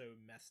Spider-Man was so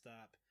messed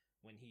up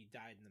when he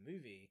died in the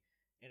movie.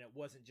 And it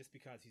wasn't just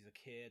because he's a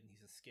kid and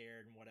he's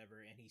scared and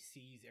whatever, and he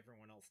sees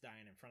everyone else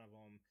dying in front of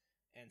him,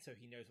 and so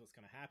he knows what's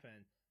going to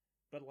happen.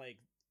 But, like,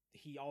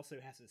 he also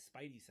has his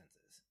spidey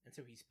senses, and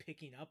so he's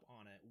picking up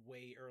on it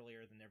way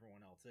earlier than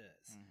everyone else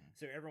is.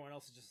 So everyone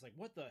else is just like,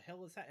 what the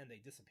hell is that? And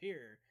they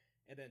disappear.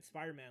 And then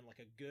Spider-Man, like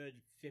a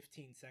good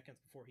 15 seconds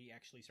before he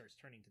actually starts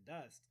turning to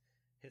dust,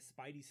 his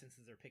spidey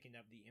senses are picking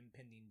up the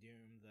impending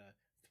doom, the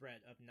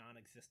threat of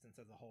non-existence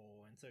as a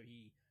whole. And so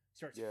he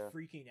starts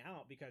freaking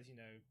out because, you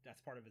know,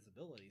 that's part of his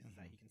abilities, is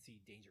that he can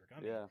see danger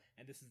coming.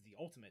 And this is the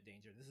ultimate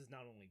danger. This is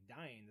not only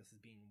dying, this is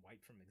being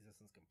wiped from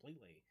existence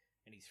completely.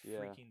 And he's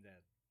freaking the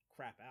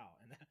crap out.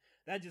 And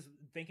that just,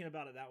 thinking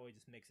about it that way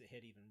just makes it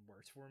hit even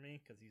worse for me,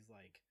 because he's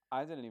like,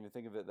 I didn't even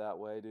think of it that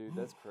way, dude.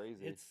 That's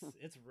crazy.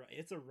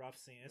 It's a rough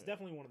scene. It's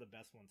definitely one of the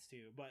best ones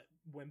too. But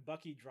when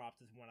Bucky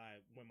dropped is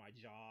when my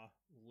jaw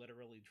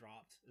literally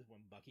dropped, is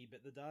when Bucky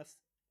bit the dust,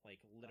 like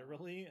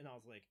literally, and I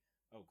was like,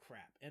 oh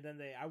crap. And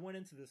then I went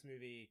into this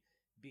movie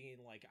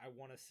being like, I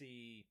want to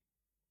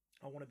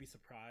be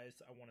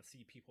surprised. I want to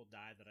see people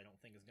die that I don't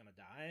think is gonna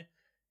die.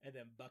 And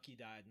then Bucky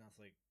died, and I was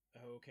like,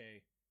 oh,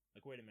 okay.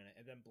 Like, wait a minute.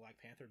 And then Black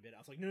Panther bit. I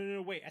was like,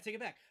 no, wait, I take it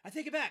back.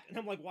 And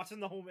I'm like watching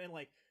the whole man,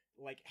 like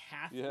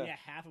half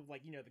of,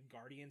 like, you know, the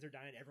Guardians are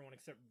dying, everyone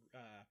except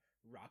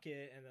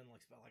Rocket, and then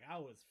like I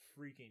was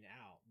freaking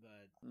out.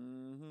 But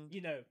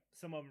you know,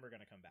 some of them are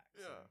gonna come back.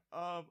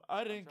 So.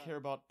 I didn't care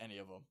about any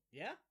of them.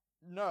 Yeah?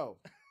 No.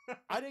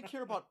 I didn't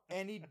care about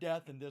any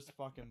death in this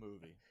fucking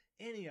movie.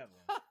 Any of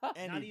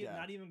them.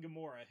 Not even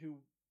Gamora, who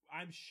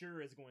I'm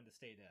sure is going to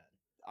stay dead.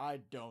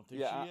 I don't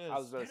think she is. I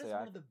was going to say,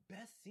 one of the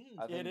best scenes.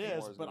 It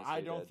is, but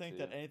I don't think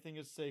that anything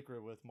is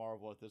sacred with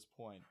Marvel at this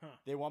point.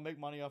 They want to make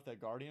money off that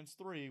Guardians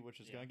 3, which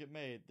is going to get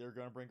made. They're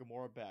going to bring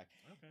Gamora back.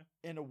 Okay.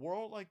 In a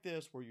world like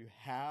this, where you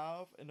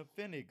have an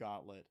Infinity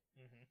Gauntlet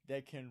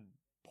that can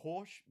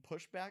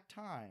push back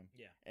time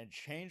and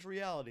change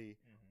reality,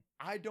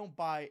 I don't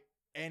buy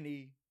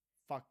any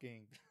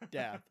fucking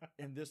death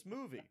in this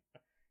movie.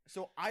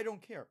 So I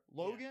don't care.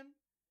 Logan...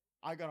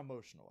 I got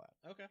emotional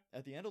at. Okay.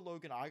 At the end of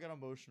Logan, I got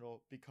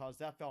emotional because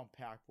that felt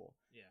impactful.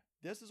 Yeah.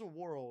 This is a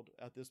world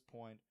at this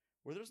point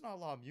where there's not a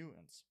lot of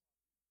mutants.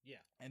 Yeah.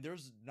 And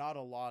there's not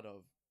a lot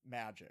of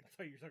magic. I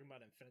thought you were talking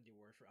about Infinity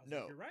War. I was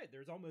like, you're right.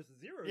 There's almost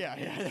zero. Yeah,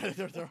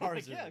 there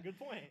are zero. Yeah, good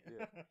point.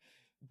 Yeah.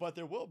 But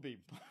there will be.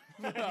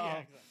 Yeah,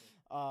 exactly.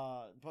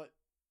 But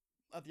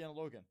at the end of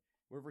Logan,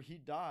 wherever he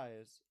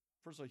dies,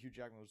 first of all, Hugh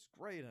Jackman was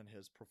great in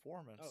his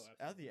performance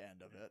at the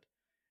end of it.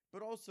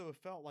 But also, it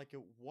felt like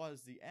it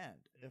was the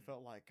end. It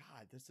felt like,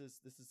 God, this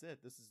is it.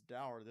 This is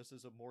dour. This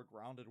is a more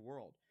grounded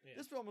world. Yeah.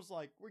 This film was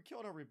like, we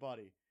killed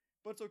everybody,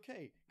 but it's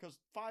okay, because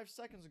 5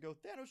 seconds ago,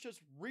 Thanos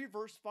just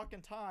reversed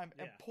fucking time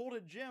and pulled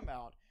a gem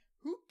out.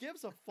 Who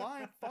gives a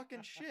flying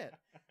fucking shit?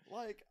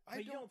 Like,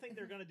 but you don't think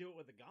they're gonna do it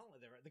with the gauntlet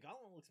there? The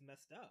gauntlet looks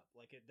messed up.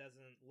 Like, it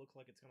doesn't look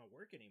like it's gonna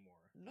work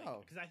anymore. No,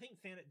 because I think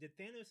did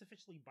Thanos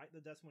officially bite the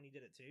dust when he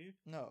did it too?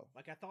 No.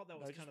 Like, I thought that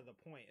was kind of the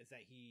point, is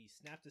that he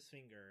snapped his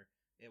finger.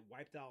 It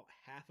wiped out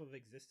half of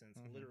existence,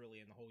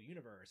 literally, in the whole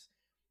universe.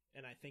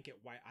 And I think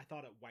I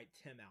thought it wiped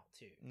him out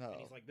too. No.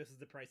 And he's like, this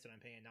is the price that I'm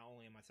paying. Not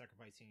only am I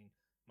sacrificing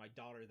my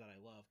daughter that I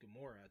love,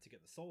 Gamora, to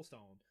get the Soul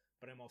Stone,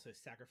 but I'm also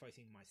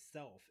sacrificing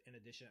myself. In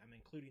addition, I'm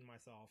including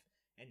myself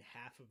and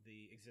half of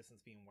the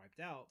existence being wiped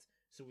out,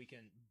 so we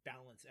can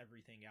balance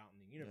everything out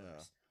in the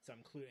universe. Yeah. So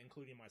I'm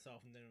including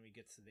myself, and then when we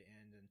get to the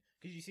end, and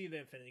because you see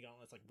the Infinity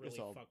Gauntlet's like really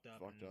fucked up,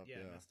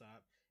 messed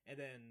up. And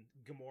then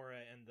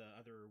Gamora in the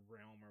other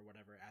realm or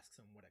whatever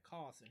asks him what it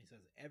costs, and he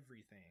says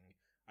everything.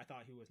 I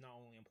thought he was not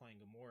only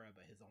implying Gamora,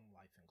 but his own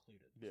life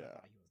included. Yeah. I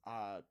thought he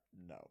was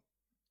no.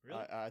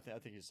 Really? I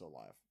think he's still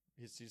alive.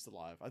 He's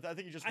alive. I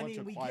think he just went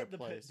to a quiet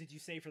place. Did you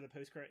say for the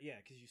post-credit? Yeah,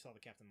 because you saw the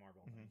Captain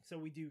Marvel thing. So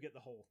we do get the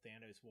whole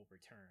Thanos will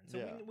return.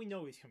 So we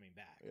know he's coming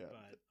back. Yeah.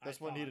 But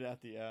that's what needed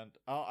at the end.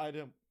 I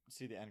didn't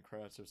see the end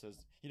credits. It says,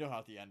 you know how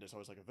at the end it's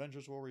always like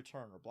Avengers will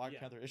return or Black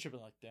Panther. It should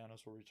have been like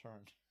Thanos will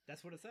return.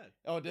 That's what it said.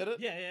 Oh, did it?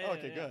 Yeah.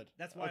 Okay, good.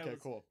 That's why.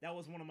 Cool. That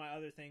was one of my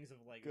other things of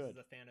like, this is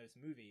a Thanos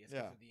movie. It's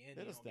at the end.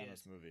 It is a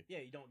Thanos movie. Yeah,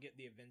 you don't get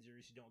the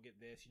Avengers. You don't get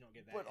this. You don't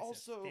get that. But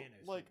also,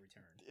 Thanos like,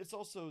 return. It's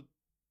also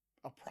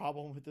a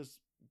problem with this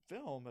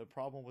film, a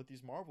problem with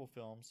these Marvel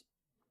films.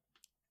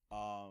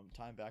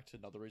 Tying back to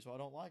another reason why I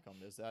don't like them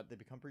is that they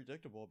become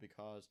predictable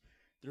because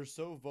they're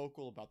so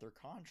vocal about their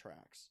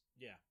contracts.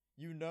 Yeah.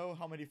 You know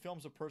how many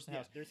films a person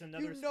has. There's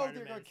another. You know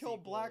they're gonna kill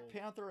Black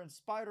Panther and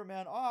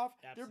Spider-Man off.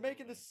 Absolutely. They're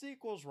making the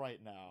sequels right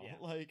now.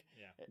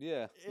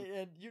 Yeah.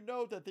 And you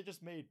know that they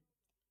just made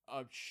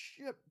a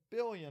shit $1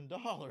 billion.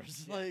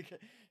 Yeah. Like,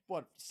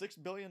 what,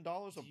 $6 billion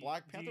of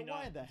Black Panther?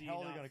 Why in the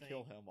hell are they gonna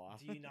kill him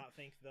off? Do you not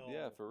think they'll?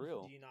 Yeah, for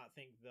real. Do you not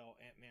think they'll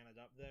Ant-Man it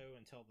up though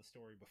and tell the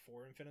story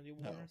before Infinity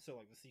War? No. So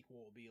like the sequel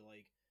will be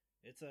like,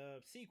 it's a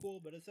sequel,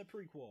 but it's a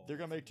prequel. They're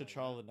going to make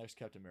T'Challa the next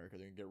Captain America.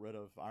 They're going to get rid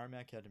of Iron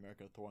Man, Captain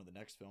America, Thor in the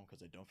next film because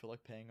they don't feel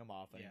like paying him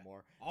off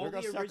anymore. They're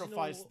going to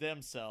sacrifice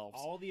themselves.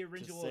 All the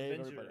original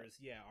Avengers,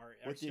 are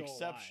with the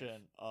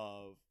exception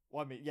alive. of,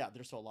 well, I mean, yeah,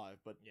 they're still alive,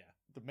 but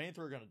the main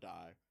three are going to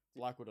die.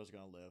 Black Widow's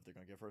going to live. They're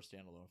going to give her a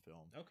standalone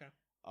film. Okay.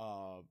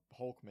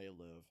 Hulk may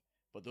live.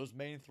 But those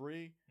main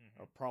three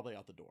are probably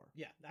out the door.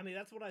 Yeah, I mean,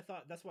 that's what I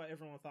thought. That's what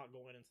everyone thought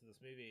going into this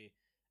movie.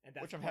 And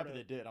that's which I'm happy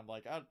they did. I'm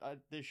like,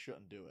 they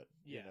shouldn't do it,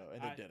 you know,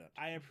 and they didn't.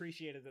 I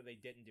appreciated that they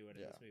didn't do it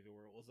in this movie,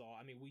 where it was all.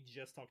 I mean, we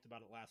just talked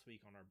about it last week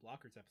on our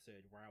Blockers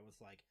episode, where I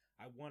was like,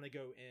 I want to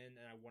go in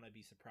and I want to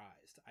be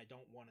surprised. I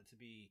don't want it to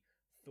be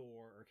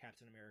Thor or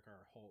Captain America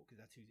or Hulk,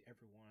 because that's who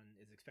everyone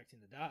is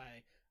expecting to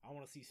die. I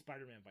want to see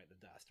Spider-Man bite the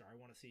dust, or I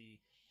want to see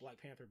Black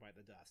Panther bite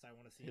the dust. I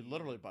want to see. He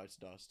literally bites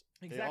dust.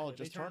 Exactly. They all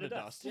just turn to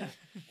dust. Yeah.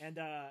 And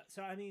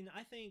so, I mean,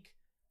 I think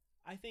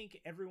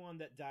everyone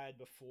that died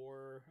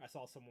before, I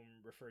saw someone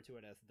refer to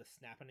it as the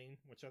snapping,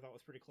 which I thought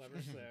was pretty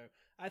clever. So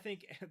I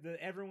think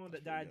everyone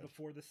that died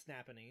before the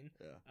snapping,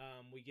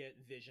 we get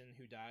Vision,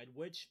 who died,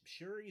 which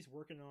Shuri's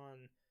working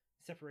on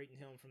separating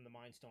him from the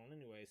Mind Stone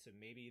anyway, so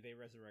maybe they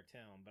resurrect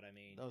him. But I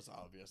mean, that was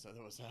obvious that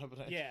was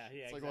happening. Yeah,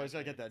 it's like, well, he's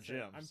gotta get that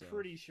gem. I'm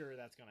pretty sure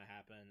that's gonna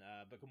happen.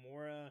 But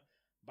Gamora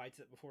bites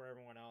it before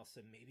everyone else,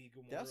 and maybe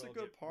Gamora that's a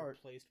good part.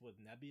 Replaced with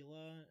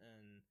Nebula,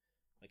 and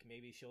like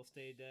maybe she'll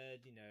stay dead.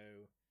 You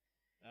know,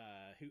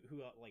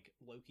 who like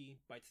Loki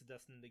bites the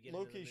dust in the beginning.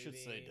 Loki of the movie, should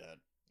stay dead.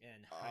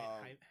 And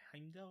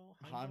Heimdall.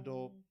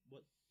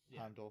 What? Yeah.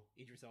 Heimdall.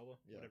 Idris Elba,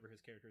 whatever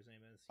his character's name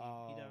is.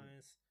 He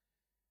dies.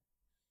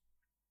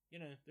 You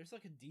know, there's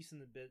like a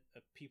decent bit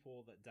of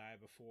people that die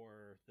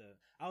before the.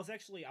 I was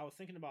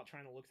thinking about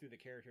trying to look through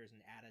the characters and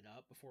add it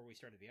up before we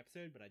started the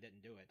episode, but I didn't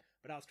do it.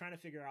 But I was trying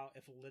to figure out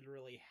if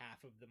literally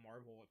half of the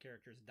Marvel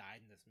characters died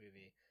in this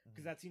movie,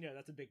 because that's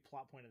a big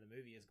plot point of the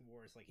movie is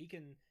Gamora's like he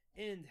can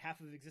end half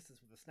of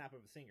existence with a snap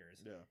of his fingers,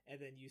 and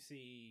then you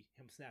see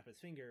him snap his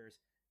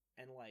fingers,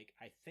 and like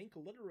I think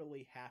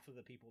literally half of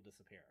the people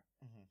disappear,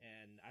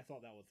 and I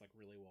thought that was like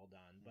really well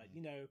done. But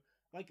you know.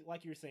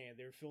 Like you're saying,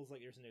 there feels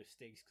like there's no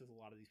stakes because a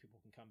lot of these people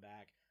can come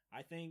back.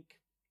 I think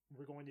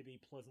we're going to be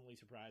pleasantly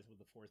surprised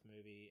with the fourth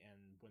movie, and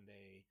when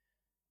they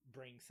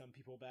bring some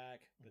people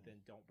back, but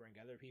then don't bring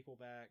other people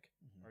back,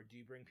 or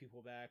do bring people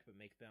back but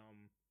make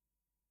them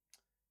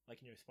like,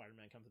 you know,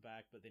 Spider-Man comes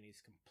back, but then he's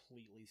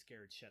completely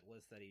scared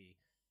shitless that he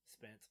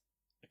spent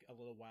like a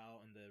little while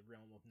in the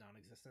realm of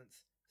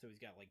non-existence. So he's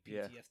got like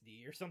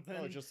PTSD or something.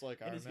 Oh, just like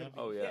Iron Man.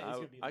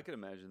 I could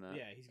imagine that.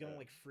 Yeah, he's gonna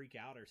like freak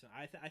out or something.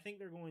 I think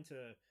they're going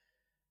to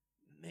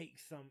make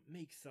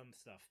some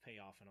stuff pay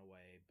off in a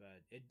way,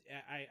 but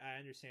I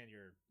understand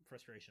your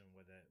frustration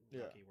with it,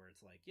 Lucky, where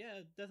it's like,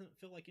 it doesn't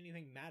feel like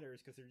anything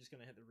matters because they're just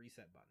gonna hit the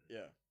reset button.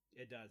 Yeah,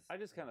 it does. I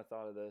just kind of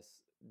thought of this.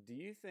 Do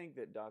you think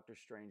that Doctor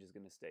Strange is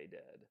gonna stay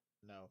dead?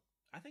 No,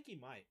 I think he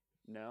might.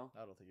 No,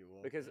 I don't think he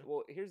will. Because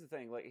well, here's the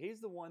thing. Like, he's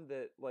the one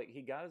that like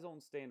he got his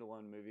own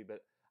standalone movie,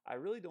 but I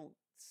really don't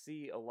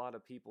see a lot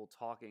of people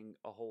talking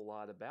a whole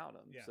lot about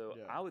him. Yeah. So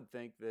I would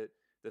think that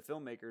the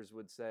filmmakers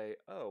would say,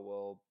 "Oh,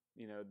 well,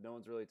 you know, no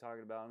one's really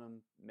talking about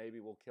him. Maybe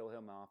we'll kill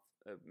him off.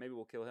 Maybe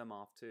we'll kill him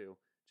off too,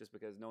 just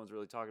because no one's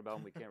really talking about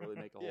him. We can't really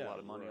make a whole lot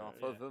of money off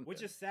of him."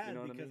 Which is sad, you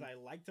know because I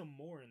liked him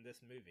more in this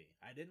movie.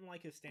 I didn't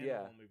like his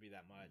standalone movie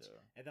that much,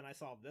 and then I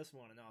saw this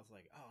one, and I was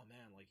like, "Oh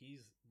man, like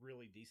he's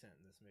really decent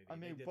in this movie." I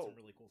mean, they did some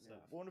really cool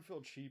stuff. Wouldn't it feel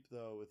cheap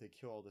though if they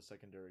kill all the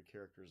secondary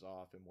characters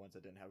off and ones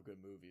that didn't have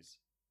good movies?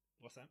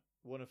 What's that?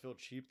 Wouldn't it feel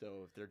cheap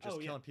though if they're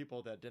just killing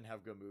people that didn't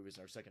have good movies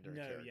and are secondary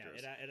characters?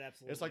 Yeah, it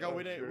absolutely. It's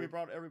like, we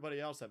brought everybody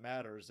else that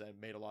matters and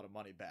made a lot of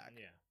money back.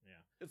 Yeah.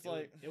 It's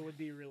it would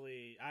be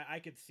really. I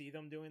could see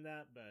them doing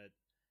that, but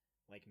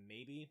like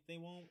maybe they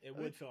won't. It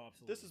would feel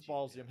absolutely. This is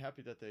ballsy. I'm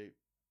happy that they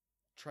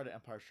try to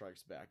Empire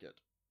Strikes Back it.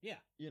 Yeah.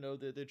 You know,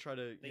 they try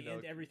to. They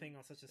end everything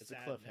on such a sad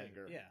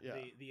cliffhanger. Note. Yeah.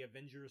 The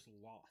Avengers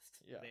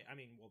lost. Yeah. They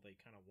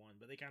kind of won,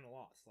 but they kind of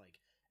lost. Like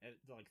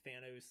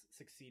Thanos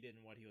succeeded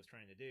in what he was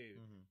trying to do.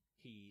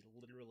 He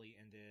literally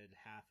ended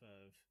half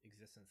of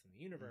existence in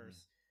the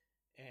universe,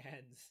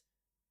 and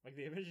like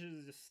the Avengers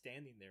is just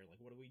standing there. Like,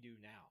 what do we do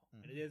now?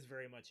 And it is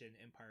very much an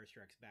Empire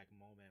Strikes Back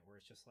moment where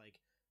it's just like,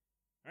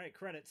 all right,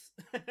 credits,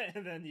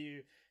 and then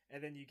you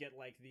get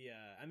like the.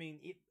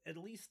 At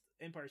least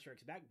Empire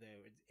Strikes Back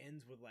though, it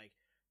ends with like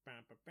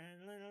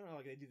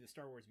they do the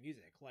Star Wars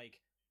music.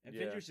 Like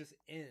Avengers just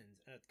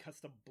ends and it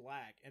cuts to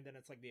black, and then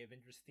it's like the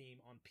Avengers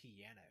theme on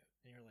piano,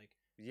 and you're like,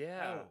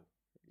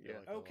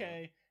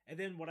 okay. And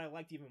then what I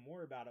liked even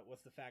more about it was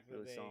the fact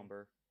that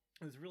somber.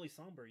 It was really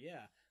somber,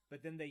 yeah.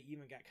 But then they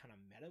even got kind of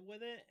meta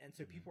with it, and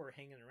so people are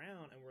hanging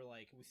around, and we're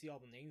like, we see all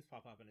the names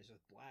pop up, and it's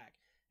just black,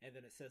 and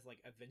then it says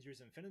like Avengers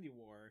Infinity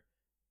War,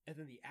 and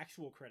then the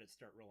actual credits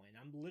start rolling.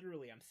 I'm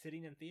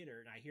sitting in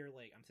theater, and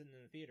I'm sitting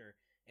in the theater,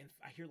 and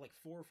I hear like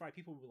 4 or 5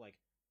 people were like,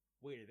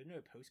 wait, are there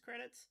no post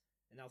credits?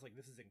 And I was like,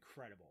 this is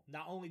incredible.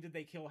 Not only did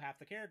they kill half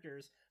the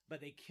characters,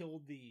 but they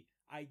killed the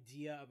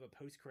idea of a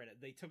post credit.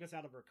 They took us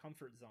out of our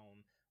comfort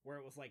zone, where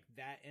it was like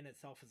that in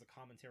itself is a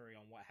commentary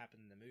on what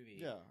happened in the movie.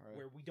 Yeah, right.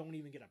 Where we don't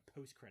even get a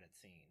post credit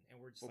scene, and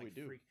we're just we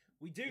do.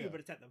 We do, but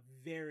it's at the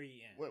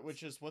very end,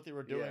 which is what they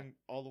were doing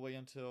all the way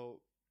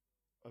until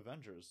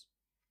Avengers.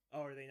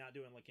 Oh, are they not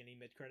doing like any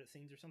mid credit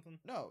scenes or something?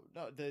 No,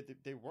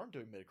 they weren't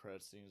doing mid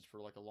credit scenes for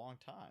like a long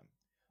time.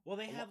 Well,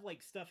 they have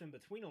like stuff in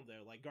between them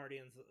though, like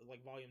Guardians,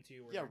 like Volume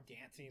 2, where they're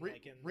dancing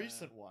like in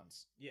recent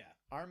ones. Yeah,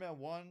 Iron Man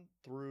 1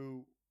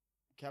 through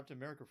Captain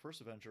America: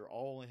 First Avenger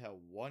only had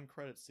one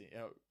credit scene,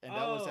 and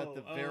that was at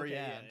the very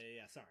end.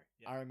 Yeah, sorry.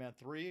 Yeah. Iron Man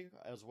 3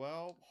 as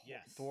well.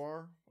 Yes.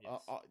 Thor.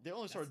 Yes. They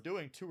only started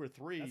doing 2 or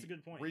 3. That's a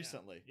good point.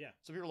 Recently. Yeah.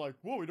 So people are like,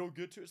 "Whoa, we don't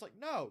get 2." It's like,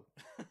 no,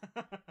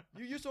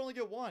 you used to only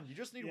get 1. You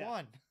just need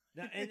 1.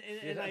 No,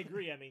 and I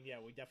agree. I mean, yeah,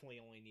 we definitely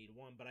only need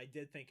 1, but I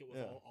did think it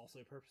was also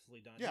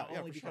purposely done. Yeah, Not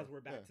only because sure.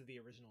 we're back to the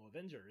original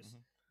Avengers,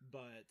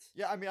 but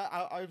yeah, I mean,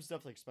 I was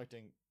definitely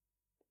expecting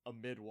a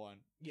mid one,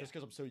 just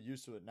because I'm so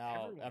used to it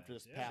now. After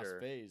this past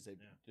phase, they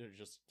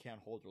just can't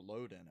hold their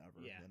load in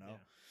ever. Yeah, you know.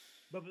 Yeah.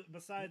 But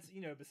besides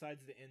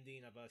the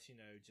ending of us,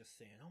 just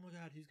saying, "Oh my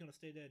God, who's gonna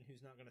stay dead and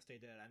who's not gonna stay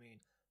dead?" I mean,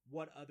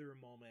 what other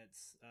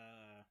moments,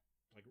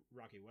 like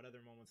Rocky? What other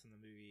moments in the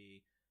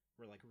movie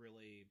were like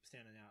really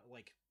standing out?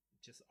 Like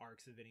just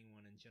arcs of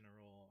anyone in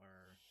general,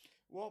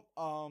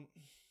 or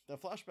the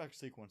flashback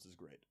sequence is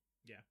great.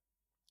 Yeah.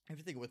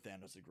 Everything with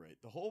Thanos is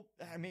great. The whole,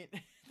 I mean,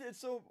 it's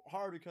so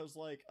hard because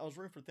like I was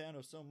rooting for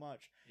Thanos so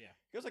much. Yeah.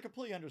 Because I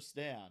completely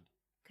understand.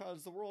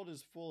 Because the world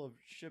is full of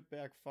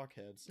shitbag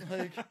fuckheads.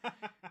 Like,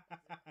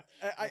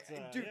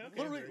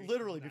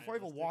 literally, before I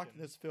even walked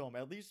in this film,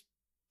 at least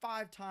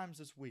 5 times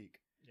this week,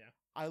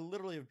 I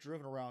literally have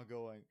driven around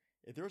going,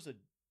 if there's a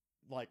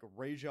like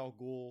Ra's al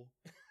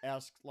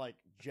Ghul-esque like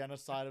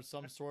genocide of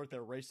some sort that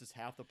erases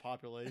half the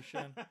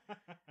population,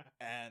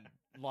 and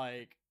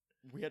like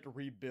we had to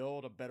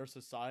rebuild a better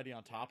society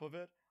on top of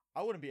it,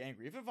 I wouldn't be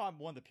angry. Even if I'm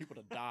one of the people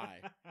to die,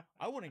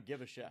 I wouldn't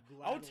give a shit.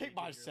 I would take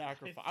my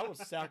sacrifice. I would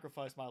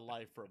sacrifice my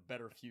life for a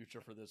better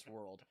future for this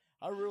world.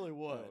 I really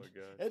would. Oh my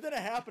God. And then it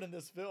happened in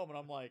this film, and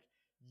I'm like,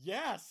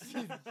 yes,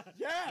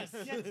 yes,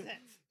 he gets it.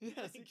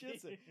 Yes, he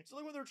gets it. So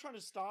like when they're trying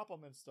to stop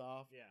him and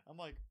stuff, Yeah. I'm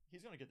like,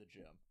 he's gonna get the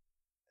gym.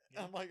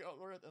 Yeah. I'm like,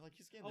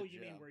 he's getting the gym. Oh,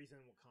 you mean where he's in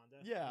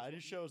Wakanda? Yeah, it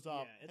just shows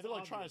up. Yeah, and they're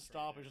like trying to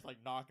stop and just like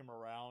knock him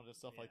around and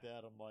stuff like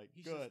that. I'm like,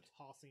 he's good. Just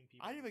tossing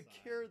people. I didn't even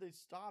care they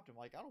stopped him.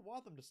 Like, I don't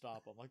want them to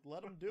stop him. Like,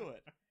 let him do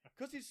it.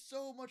 Because he's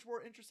so much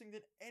more interesting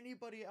than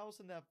anybody else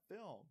in that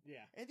film.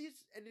 Yeah. And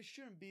it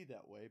shouldn't be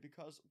that way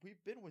because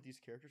we've been with these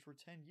characters for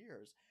 10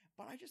 years.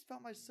 But I just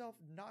found myself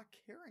not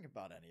caring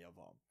about any of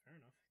them. Fair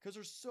enough. Because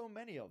there's so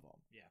many of them.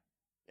 Yeah.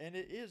 And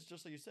it is,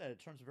 just like you said, it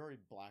turns very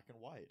black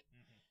and white.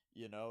 Mm-hmm.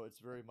 You know, it's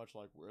very much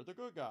like, we're the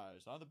good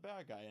guys, I'm the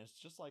bad guy. And it's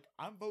just like,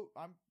 I'm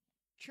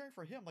cheering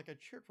for him like I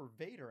cheered for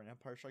Vader in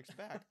Empire Strikes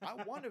Back.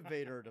 I wanted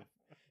Vader to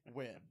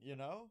win, you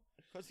know?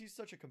 Because he's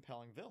such a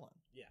compelling villain.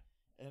 Yeah.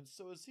 And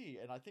so is he.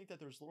 And I think that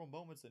there's little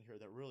moments in here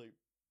that really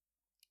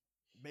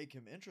make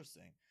him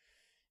interesting.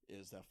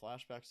 Is that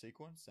flashback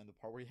sequence and the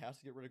part where he has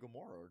to get rid of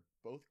Gamora are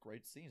both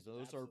great scenes.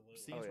 Those Absolutely. are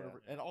scenes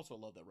where, and also I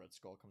love that Red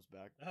Skull comes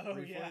back. Oh,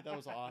 briefly. yeah. That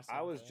was awesome.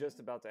 I was just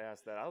about to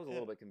ask that. I was a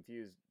little bit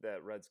confused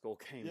that Red Skull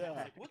came back.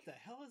 Like, what the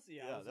hell is he?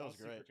 Yeah, that was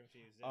great. Super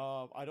confused.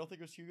 Yeah. I don't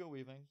think it was Hugo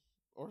Weaving.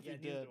 Or if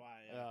he did,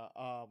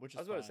 which is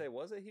I was about to say,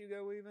 was it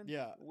Hugo Weaving?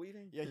 Yeah,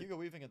 Weaving. Yeah, Hugo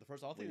Weaving in the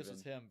first. I don't think this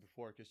was him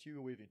before because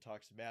Hugo Weaving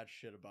talks mad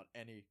shit about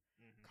any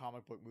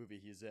comic book movie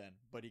he's in,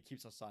 but he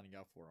keeps on signing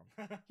up for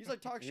them. He's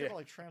like talking shit about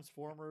like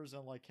Transformers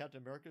and like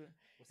Captain America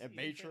and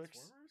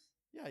Matrix.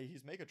 Yeah,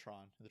 he's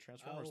Megatron in the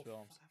Transformers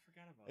films. I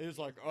forgot about that. It was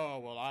like, oh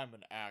well, I'm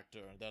an actor,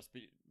 and that's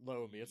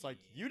below me. It's like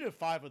you did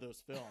 5 of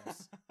those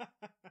films.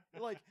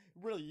 Like,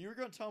 really, you're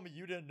gonna tell me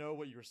you didn't know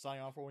what you were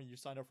signing off for when you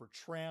signed up for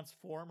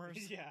Transformers?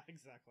 Yeah,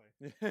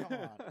 exactly.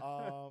 Come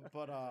on,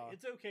 but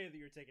it's okay that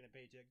you're taking a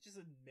paycheck. Just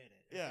admit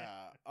it. Yeah.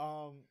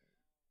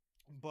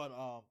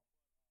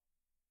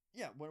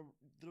 Yeah. When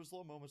there's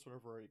little moments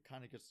whenever it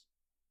kind of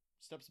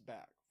steps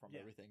back from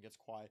everything, gets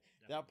quiet.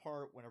 Definitely. That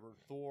part, whenever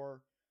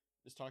Thor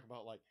is talking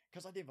about like,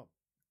 because I didn't even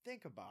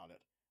think about it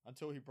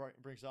until he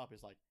brings up.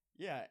 He's like,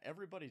 yeah,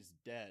 everybody's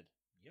dead.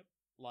 Yep.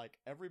 Like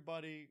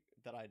everybody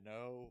that I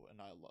know, and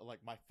I like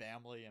my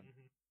family and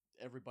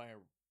everybody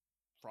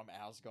from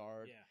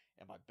Asgard,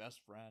 and my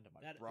best friend and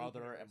my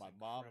brother and my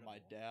mom and my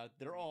dad,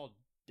 they're all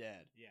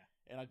dead. Yeah.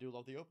 And I do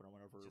love the opener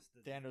whenever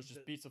Thanos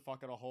just beats the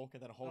fuck out of Hulk,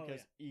 and then Hulk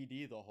has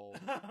ED the whole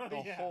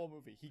whole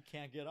movie. He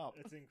can't get up.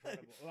 It's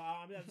incredible. Well,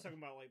 I'm talking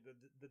about like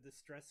the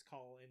distress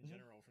call in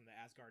general from the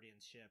Asgardian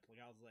ship. Like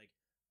I was like,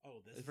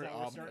 oh, this is how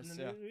we're starting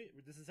the movie.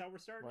 This is how we're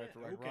starting it.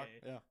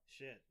 Okay. Yeah.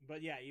 Shit.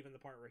 But yeah, even the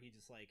part where he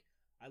just like,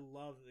 I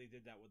love that they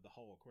did that with the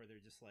Hulk, where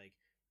they're just like,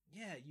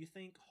 yeah, you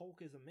think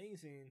Hulk is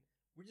amazing.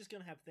 We're just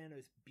gonna have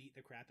Thanos beat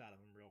the crap out of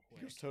him real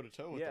quick. Just toe to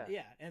toe with him.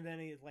 Yeah, and then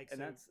he like,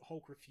 and so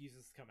Hulk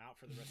refuses to come out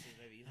for the rest of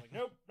the movie. He's like,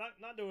 nope,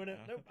 not doing it.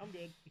 Nope, I'm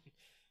good.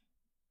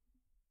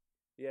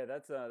 Yeah,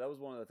 that was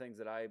one of the things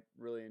that I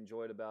really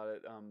enjoyed about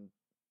it.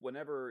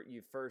 Whenever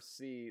you first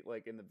see,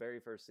 like in the very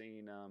first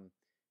scene,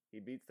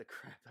 he beats the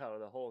crap out of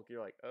the Hulk. You're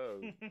like,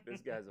 oh,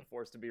 this guy's a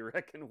force to be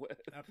reckoned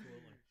with. Absolutely.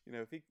 You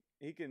know, if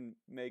he can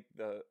make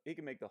the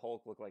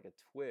Hulk look like a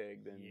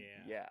twig, then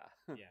yeah,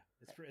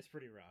 it's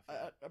pretty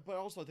rough. But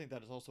also, I think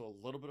that is also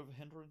a little bit of a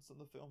hindrance in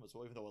the film as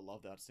well. Even though I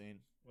love that scene.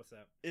 What's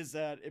that? Is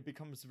that it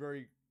becomes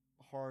very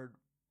hard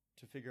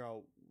to figure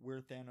out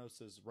where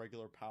Thanos'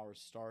 regular power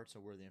starts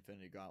and where the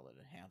Infinity Gauntlet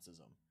enhances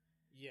him.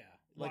 Yeah.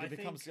 Like, it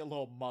becomes a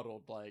little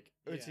muddled. Like,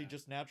 is he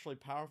just naturally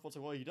powerful? It's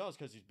like, well, he does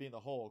because he's being the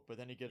Hulk, but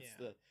then he gets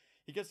the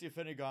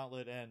Infinity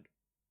Gauntlet, and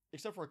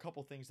except for a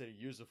couple things that he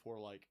used it for,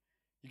 like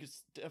you can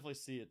definitely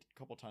see it a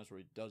couple times where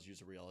he does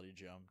use a reality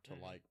gem to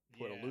like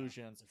put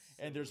illusions,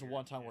 and there's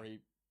one time where he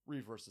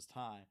reverses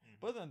time.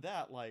 But other than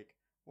that, like,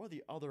 what are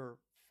the other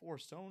 4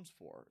 stones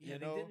for? Yeah, you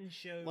know? They didn't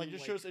show like it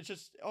just shows it's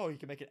just he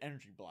can make an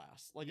energy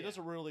blast. Like it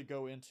doesn't really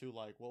go into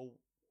like, well,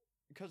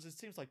 because it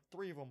seems like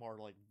 3 of them are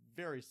like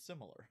very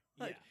similar.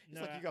 Like, it's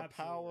like you got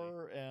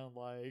power and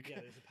like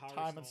there's a power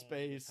time and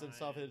space and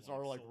stuff. It's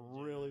all like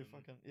really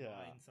fucking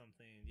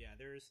something. Yeah,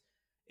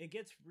 it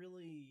gets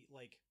really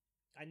like,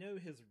 I know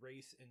his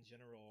race in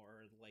general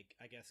are like,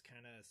 I guess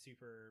kind of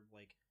super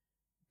like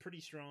pretty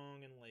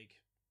strong and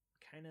like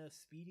kind of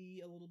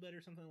speedy a little bit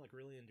or something, like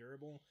really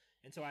endurable.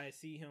 And so I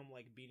see him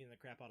like beating the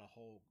crap out of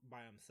Hulk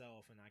by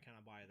himself, and I kind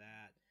of buy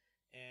that.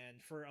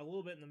 And for a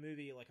little bit in the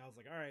movie, like I was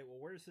like, all right,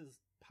 well, where's his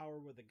power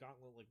with the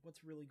gauntlet? Like,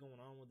 what's really going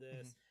on with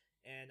this?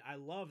 And I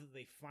love that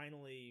they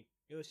finally,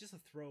 it was just a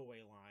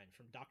throwaway line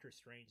from Doctor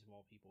Strange of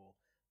all people,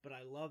 but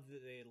I love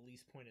that they at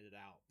least pointed it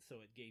out. So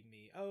it gave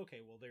me, oh, okay,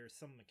 well, there's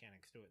some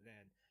mechanics to it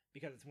then,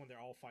 because it's when they're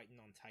all fighting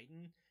on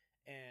Titan,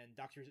 and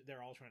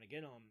they're all trying to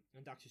get him,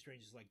 and Doctor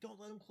Strange is like, don't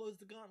let him close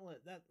the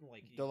gauntlet. That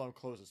like, don't let him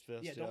close his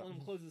fist. Yeah, don't let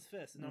him close his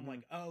fist. And I'm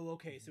like, oh,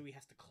 okay, so he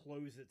has to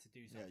close it to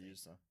do something. Yeah,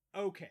 use them.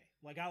 Okay,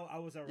 like I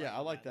was alright. Yeah,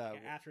 I like that.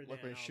 Like, after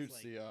like when he shoots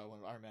like, when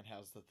Iron Man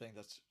has the thing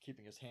that's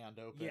keeping his hand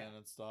open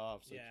and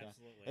stuff. So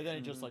absolutely. And then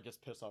he just like gets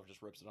pissed off,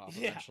 just rips it off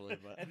eventually.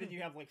 But and then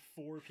you have like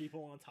 4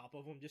 people on top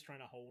of him just trying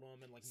to hold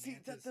him, and like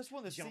that's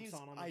one of the jumps scenes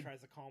on him and tries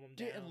to calm him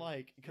didn't down.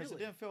 like because it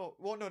didn't feel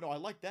well. No, I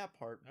like that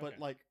part, but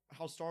like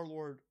how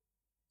Star-Lord,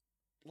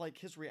 like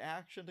his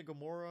reaction to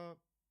Gamora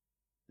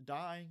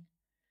dying,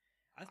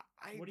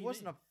 I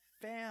wasn't a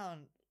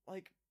fan.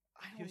 Like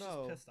I don't know, he was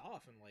just pissed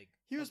off and like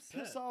he was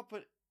pissed off,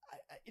 but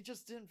it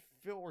just didn't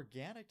feel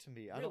organic to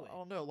me. I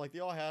don't know. Like they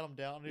all had him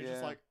down, and he's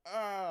just like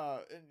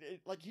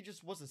like he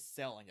just wasn't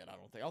selling it.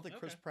 I don't think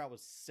Chris Pratt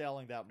was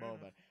selling that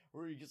moment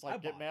where he just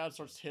like get mad,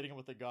 starts hitting him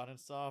with the gun and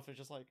stuff. It's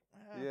just like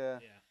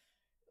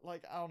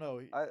like I don't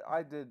know.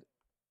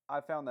 I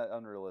found that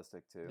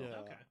unrealistic too.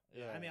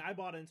 I mean, I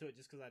bought into it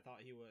just because I thought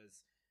he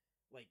was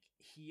like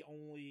he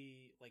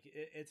only like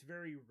it's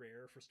very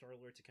rare for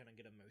Star-Lord to kind of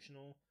get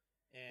emotional,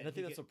 and I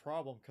think that's a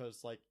problem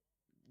because like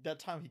that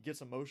time he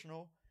gets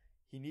emotional,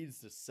 he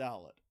needs to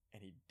sell it,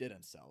 and he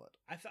didn't sell it.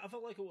 I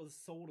felt like it was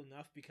sold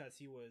enough because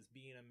he was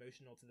being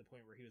emotional to the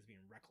point where he was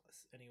being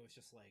reckless, and he was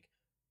just like,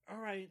 all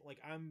right,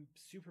 like I'm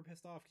super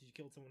pissed off because you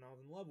killed someone I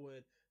was in love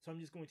with, so I'm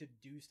just going to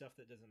do stuff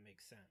that doesn't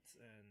make sense.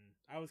 And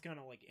I was kind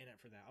of like in it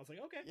for that. I was like,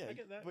 okay, I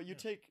get that. But you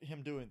take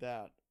him doing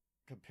that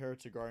compared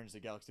to Guardians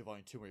of the Galaxy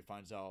Volume 2 where he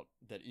finds out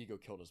that Ego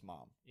killed his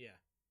mom. Yeah.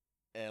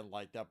 And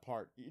like that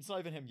part, it's not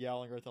even him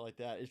yelling or anything like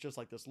that. It's just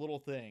like this little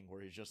thing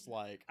where he's just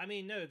like, I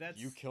mean, no,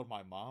 that's you killed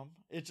my mom.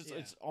 It's just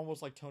it's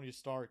almost like Tony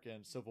Stark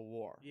in Civil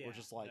War. Yeah, we're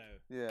just like,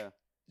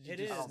 it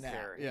is. I don't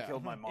care. He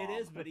killed my mom. It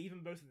is, but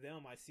even both of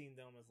them, I've seen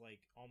them as like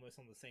almost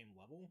on the same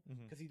level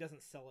because he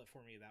doesn't sell it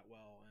for me that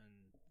well in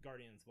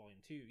Guardians Volume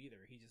 2 either.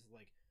 He's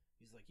like,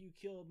 you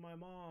killed my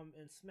mom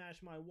and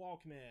smashed my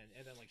Walkman,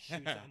 and then like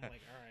shoots it. I'm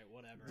like, all right,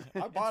 whatever.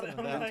 I bought it.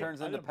 Then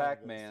turns into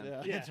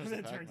Pac-Man. Yeah, and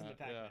then turns into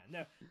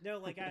Pac-Man. No,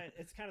 like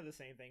it's kind of the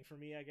same thing for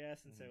me, I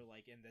guess. And so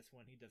like in this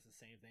one, he does the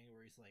same thing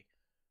where he's like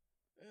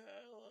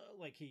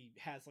he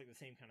has like the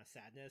same kind of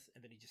sadness,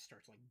 and then he just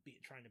starts like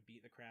trying to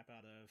beat the crap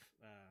out of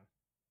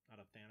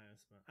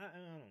Thanos. But I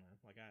don't know.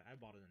 Like I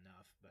bought it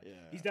enough, but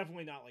he's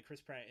definitely not like Chris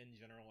Pratt in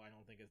general. I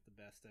don't think is the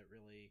best at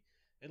really,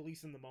 at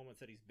least in the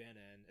moments that he's been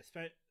in,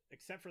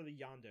 except for the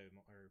Yondu,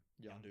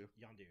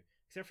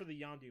 except for the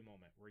Yondu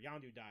moment where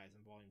Yondu dies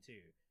in Volume 2.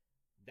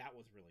 That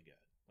was really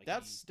good. Like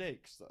that's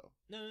stakes though.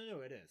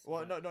 No, it is.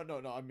 Well, no.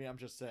 I mean, I'm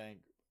just saying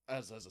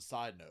as a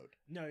side note.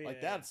 No,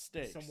 that's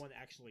stakes. Someone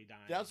actually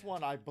dying. That's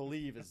one I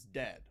believe is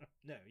dead.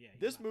 No,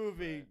 this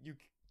movie, you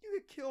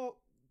could kill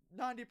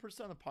 90%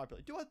 of the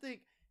population. Do I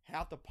think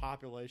half the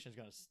population is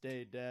gonna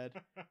stay dead?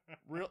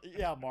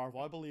 Yeah,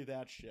 Marvel, I believe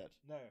that shit.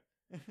 No.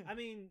 I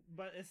mean,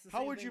 but it's the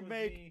how same would thing you with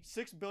make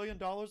 $6 billion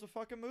a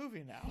fucking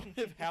movie now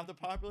if half the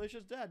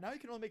population is dead? Now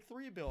you can only make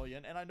 $3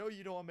 billion, and I know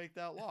you don't want to make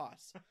that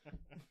loss.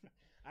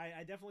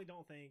 I definitely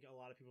don't think a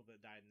lot of people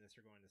that died in this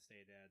are going to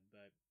stay dead,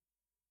 but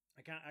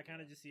I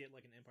kind of just see it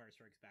like an Empire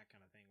Strikes Back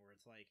kind of thing, where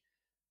it's like,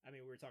 I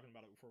mean, we were talking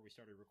about it before we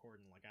started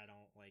recording. Like, I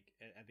don't like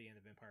at the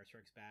end of Empire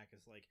Strikes Back,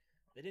 it's like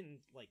they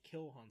didn't like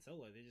kill Han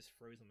Solo; they just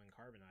froze him in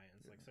carbonite, and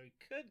it's like so he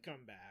could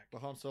come back.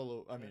 But Han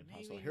Solo,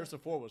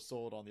 Harrison Ford was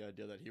sold on the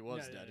idea that he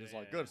was dead. He's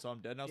like, good, so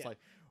I'm dead. And I was like,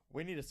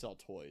 we need to sell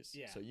toys,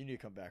 so you need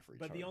to come back for each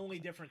other. But the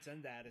only difference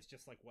in that is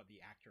just like what the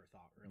actor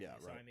thought, really.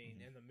 Yeah, right. So I mean,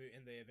 in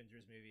the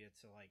Avengers movie,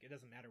 it's like it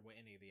doesn't matter what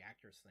any of the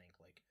actors think.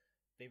 Like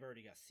they've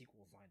already got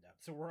sequels lined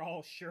up, so we're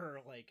all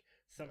sure like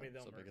some of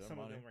them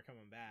are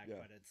coming back.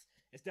 Yeah. But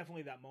it's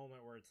definitely that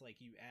moment where it's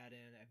like you add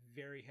in a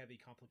very heavy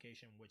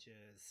complication, which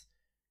is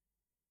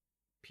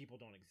people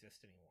don't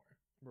exist anymore.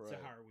 Right. So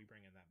how are we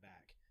bringing that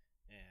back?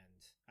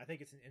 And I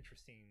think it's an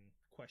interesting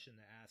question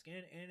to ask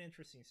and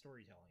interesting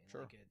storytelling.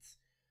 Sure. Like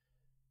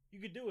you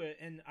could do it,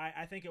 and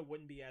I think it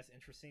wouldn't be as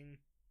interesting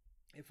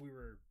if we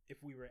were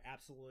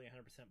absolutely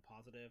 100%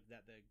 positive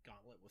that the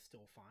Gauntlet was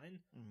still fine,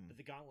 but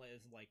the Gauntlet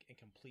is like in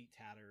complete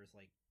tatters,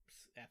 like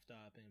effed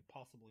up and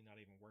possibly not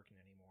even working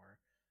anymore.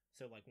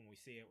 So like when we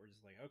see it, we're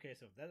just like, okay,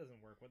 so if that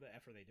doesn't work, what the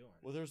F are they doing?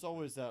 Well, there's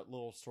always that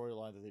little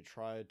storyline that they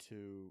tried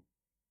to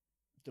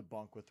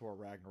debunk with Thor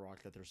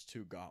Ragnarok, that there's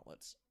 2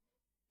 gauntlets.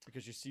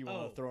 Because you see one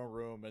in the throne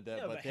room, and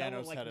but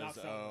Thanos had his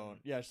own.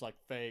 Yeah, it's like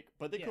fake.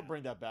 But they could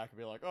bring that back and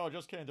be like, oh,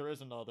 just kidding, there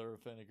is another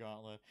Infinity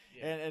Gauntlet.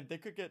 Yeah. And they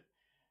could get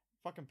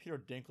fucking Peter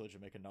Dinklage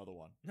and make another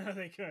one. No,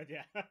 they could,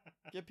 yeah.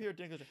 Get Peter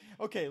Dinklage.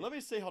 Okay, let me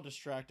see how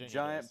distracting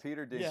Giant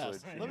Peter Dinklage.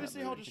 Yes, let me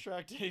see how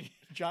distracting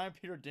Giant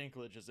Peter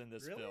Dinklage is in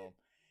this film.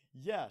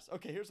 Yes.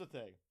 Okay, here's the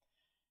thing.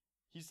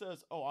 He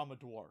says, oh, I'm a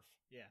dwarf.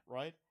 Yeah.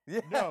 Right?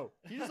 Yeah. No,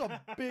 he's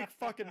a big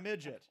fucking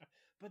midget.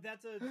 But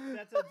that's a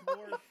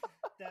dwarf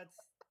that's,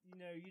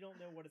 you don't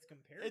know what it's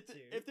compared to.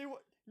 If they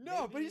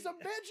but he's a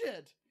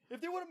midget. If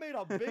they would have made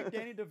a big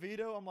Danny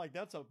DeVito, I'm like,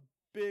 that's a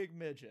big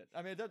midget.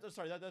 I mean, that's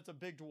a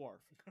big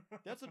dwarf.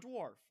 That's a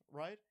dwarf,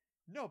 right?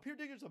 No, Peter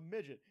Dinklage's a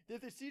midget.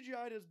 If they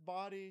CGI'd his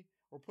body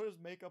or put his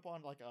makeup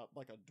on like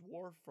a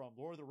dwarf from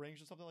Lord of the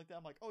Rings or something like that,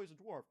 I'm like, oh, he's a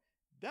dwarf.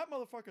 That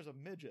motherfucker's a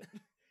midget.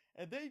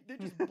 And they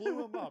just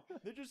blew him up.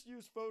 They just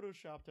used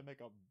Photoshop to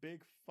make a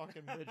big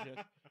fucking midget,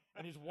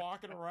 and he's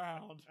walking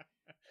around.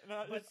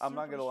 I'm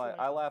not gonna lie,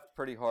 I laughed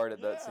pretty hard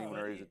at that scene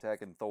where he's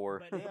attacking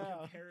Thor. But in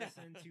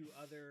comparison to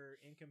other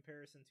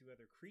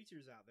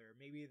creatures out there,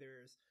 maybe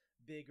there's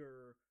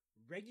bigger,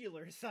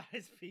 regular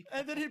sized people.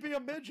 And then he'd be a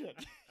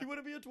midget. He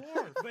wouldn't be a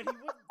dwarf. But he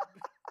wouldn't.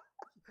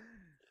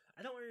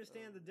 I don't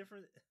understand the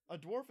difference. A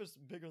dwarf is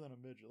bigger than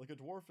a midget. Like a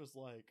dwarf is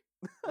like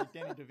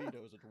Danny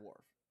DeVito is a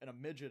dwarf. And a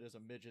midget is a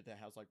midget that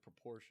has like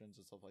proportions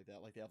and stuff like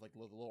that. Like they have like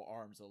little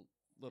arms,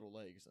 little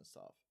legs and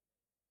stuff.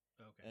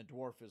 Okay. And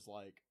dwarf is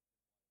like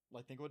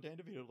think of what Danny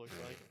DeVito looks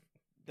like.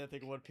 Then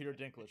think of what Peter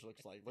Dinklage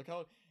looks like. Look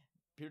how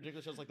Peter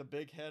Dinklage has like the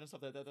big head and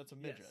stuff like that. That's a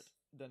midget. Yes.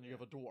 Then you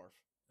have a dwarf.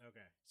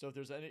 Okay. So if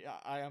there's any,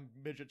 I am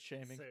midget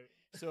shaming.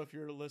 So if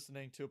you're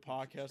listening to a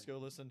podcast, go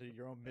listen to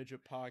your own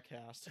midget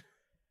podcast.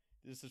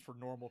 This is for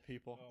normal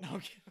people. Oh, no,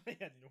 okay.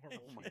 Yeah, normal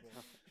people.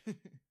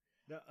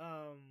 I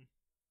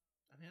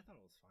mean, I thought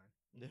it was fine.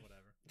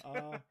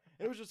 Whatever.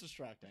 It was just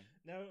distracting.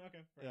 No,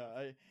 okay.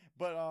 Yeah,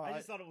 I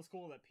just thought it was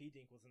cool that P.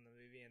 Dink was in the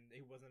movie and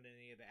he wasn't in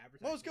any of the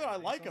advertising. Well, it's good. I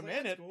like him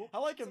in it. Cool. I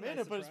like him in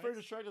it, but it's very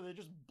distracting. They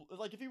just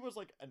like if he was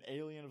like an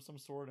alien of some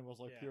sort and was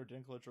like Peter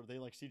Dinklage, or they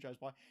like CGI's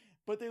body,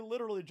 but they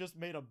literally just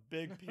made a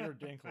big Peter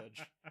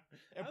Dinklage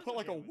and put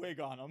like a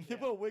wig on him. They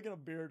put a wig and a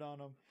beard on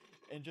him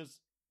and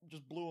just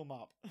blew him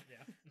up.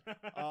 Yeah.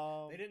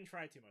 They didn't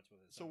try too much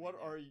with it. So what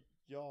are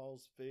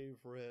y'all's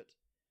favorite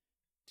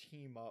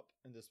team up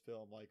in this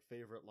film? Like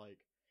favorite, like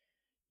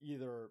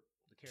either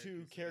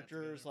two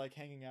characters like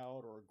hanging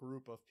out or a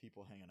group of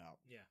people hanging out?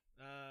 Yeah.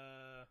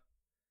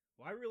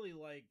 Well, I really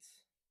liked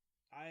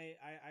I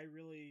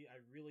really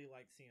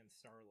liked seeing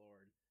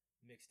Star-Lord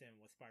mixed in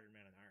with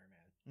Spider-Man and Iron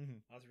Man. Mm-hmm.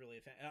 I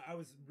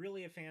was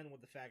really a fan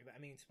with the fact that, I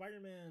mean,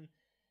 Spider-Man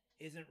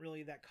isn't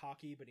really that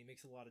cocky, but he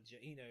makes a lot of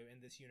in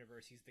this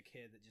universe he's the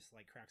kid that just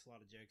like cracks a lot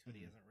of jokes, but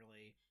he isn't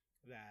really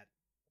that,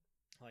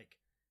 like,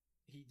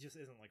 he just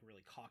isn't like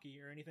really cocky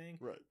or anything.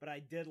 Right. But I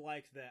did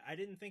like that. I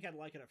didn't think I'd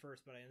like it at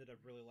first, but I ended up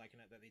really liking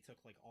it that they took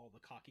like all the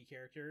cocky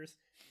characters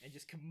and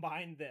just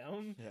combined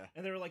them. Yeah.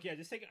 And they were like, yeah,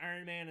 just take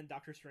Iron Man and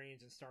Doctor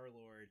Strange and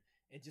Star-Lord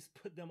and just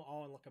put them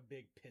all in like a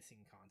big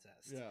pissing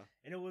contest. Yeah.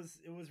 And it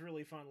was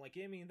really fun. Like,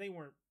 I mean, they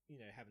weren't,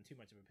 having too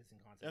much of a pissing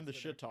contest. And the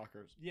shit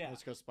talkers. Yeah.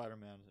 Let's go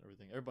Spider-Man and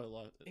everything. Everybody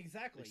loved it.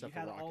 Exactly. You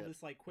had all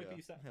this like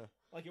quippy stuff. Yeah.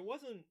 Like, it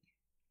wasn't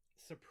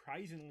as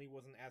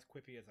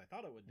quippy as I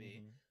thought it would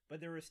be,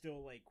 but there were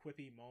still like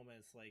quippy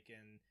moments, like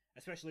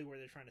especially where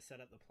they're trying to set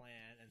up the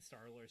plan, and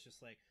Star-Lord's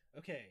just like,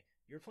 okay,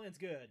 your plan's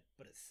good,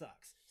 but it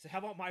sucks. So how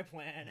about my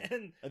plan?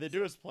 And they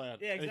do his plan.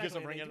 Yeah, exactly. And he gets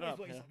to bring it up.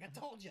 He's like, I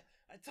told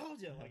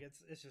you. Like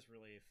it's just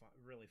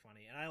really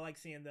funny, and I like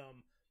seeing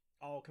them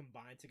all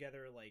combined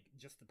together, like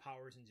just the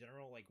powers in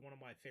general. Like one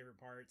of my favorite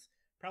parts,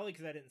 probably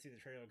because I didn't see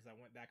the trailer, because I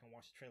went back and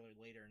watched the trailer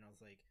later, and I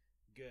was like,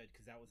 good,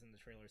 because that was in the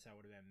trailer, so I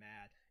would have been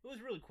mad. It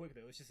was really quick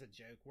though. It was just a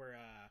joke where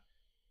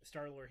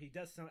Star-Lord, he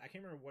does something, I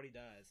can't remember what he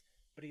does,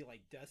 but he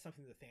like does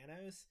something to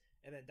Thanos,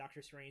 and then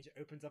Doctor Strange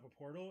opens up a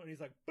portal and he's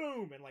like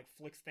boom, and like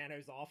flicks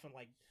Thanos off and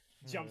like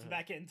jumps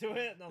back into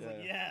it, and I was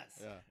like,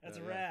 yes,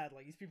 that's rad.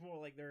 Like these people are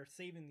like, they're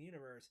saving the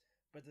universe,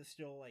 but they're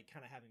still like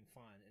kind of having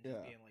fun and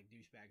just being like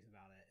douchebags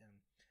about it. And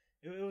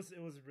it was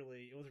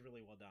really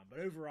well done.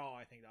 But overall,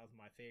 I think that was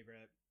my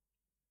favorite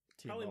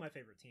my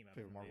favorite team up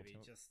in the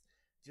movie.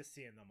 Just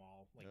seeing them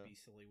all like be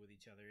silly with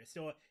each other.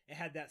 It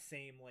had that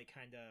same like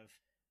kind of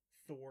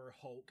Thor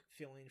Hulk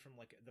feeling from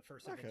like the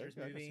first Avengers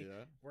movie,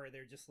 where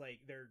they're just like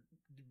they're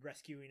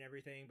rescuing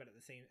everything, but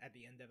at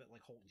the end of it,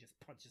 like Hulk just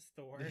punches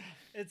Thor.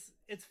 It's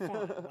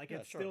fun. Like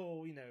it's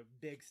still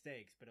big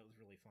stakes, but it was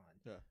really fun.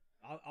 Yeah.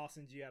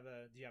 Austin, do you have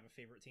a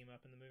favorite team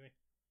up in the movie?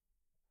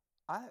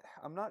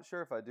 I'm not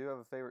sure if I do have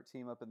a favorite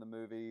team up in the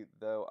movie,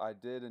 though. I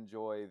did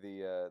enjoy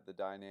the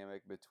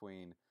dynamic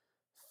between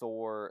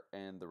Thor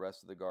and the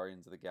rest of the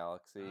Guardians of the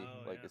Galaxy,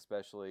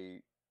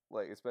 especially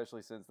like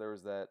especially since there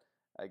was that,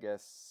 I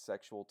guess,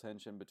 sexual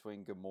tension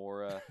between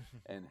Gamora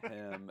and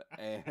him,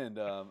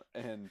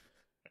 and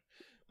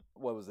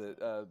what was it,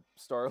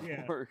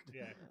 Star-Lord?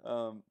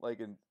 Like,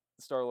 and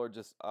Star-Lord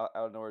just out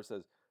of nowhere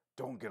says,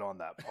 "Don't get on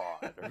that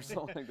pod," or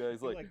something like that.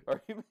 He's like,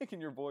 "Are you making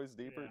your voice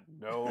deeper?"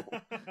 No.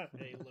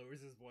 He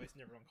lowers his voice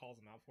and everyone calls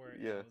him out for it.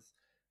 Yeah.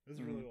 It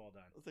was really well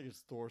done. I think it's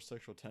Thor's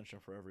sexual tension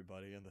for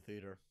everybody in the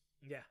theater.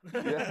 Yeah.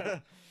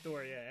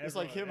 Thor, yeah. It's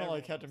like him and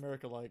like Captain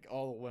America, like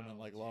all the women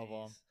like love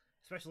him.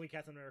 Especially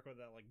Captain America with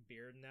that like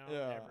beard now.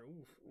 Yeah.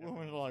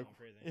 Women are like,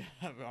 crazy.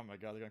 Yeah, oh my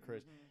god, they're going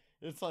crazy.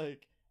 It's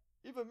like,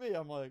 even me,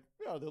 I'm like,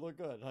 yeah, they look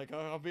good. Like,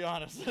 I'll be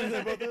honest, they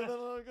look good. Yeah, I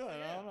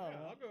don't know.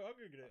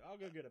 Yeah, I'll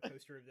go get a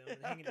poster of them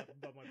and hang it up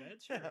above my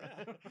bed. Sure.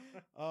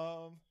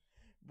 Yeah.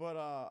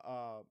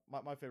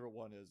 But my favorite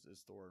one is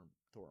Thor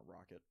and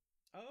Rocket.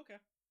 Oh, okay.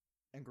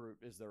 And Groot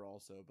is there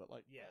also, but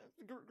like, yeah,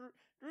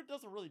 Groot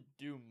doesn't really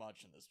do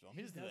much in this film.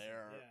 He's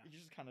there. Yeah.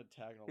 He's just kind of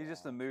tagging along. He's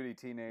just a moody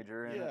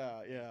teenager.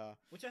 Yeah.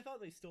 Which I thought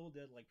they still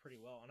did like pretty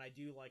well, and I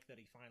do like that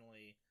he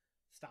finally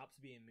stops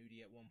being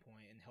moody at one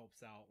point and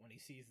helps out when he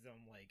sees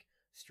them like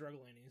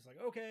struggling. He's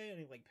like, okay, and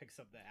he like picks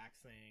up the axe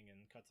thing and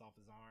cuts off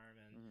his arm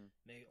and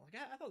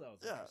I thought that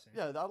was interesting.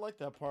 Yeah, I like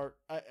that part.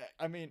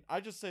 I mean, I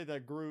just say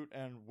that Groot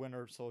and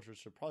Winter Soldier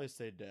should probably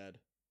stay dead.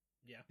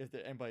 Yeah, if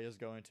anybody is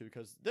going to,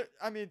 because they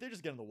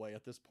just get in the way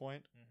at this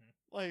point.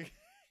 Like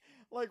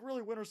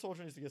really, Winter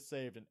Soldier needs to get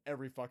saved in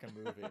every fucking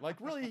movie. Like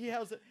really, he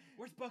has it.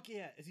 Where's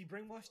Bucky at? Is he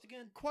brainwashed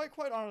again?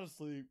 Quite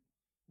honestly,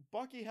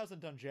 Bucky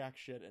hasn't done jack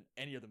shit in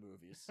any of the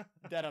movies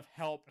that have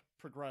helped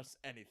progress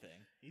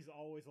anything. He's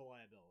always a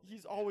liability.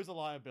 He's always a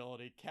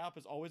liability. Cap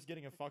is always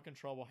getting in fucking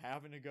trouble,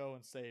 having to go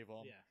and save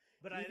him. Yeah,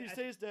 but if he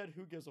stays dead,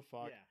 who gives a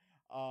fuck?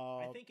 Yeah.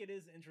 I think it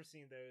is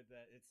interesting though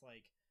that it's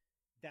like.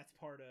 That's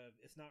part of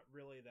it's not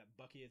really that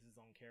Bucky is his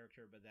own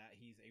character, but that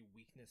he's a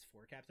weakness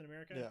for Captain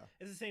America. Yeah.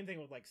 It's the same thing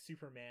with like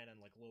Superman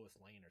and like Lois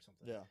Lane or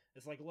something. Yeah.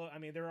 It's like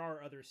I mean, there are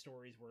other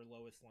stories where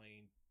Lois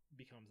Lane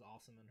becomes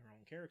awesome in her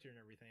own character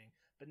and everything,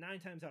 but 9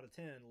 times out of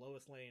 10,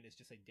 Lois Lane is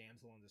just a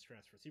damsel in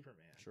distress for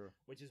Superman. Sure.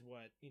 Which is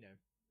what,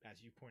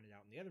 as you pointed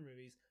out in the other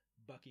movies,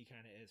 Bucky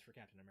kind of is for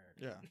Captain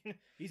America. Yeah.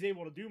 He's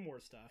able to do more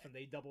stuff, and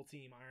they double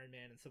team Iron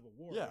Man in Civil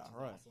War, which is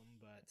awesome.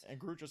 But and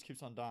Groot just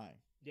keeps on dying.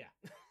 Yeah.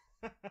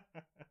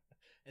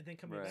 And then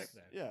coming back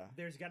though. Yeah.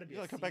 There's got to be.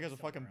 He's come back as a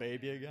fucking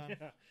baby again.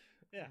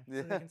 Yeah.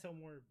 So they can sell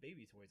more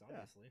baby toys,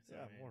 obviously.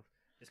 Yeah. So, More.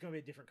 It's gonna be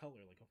a different color.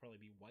 Like he'll probably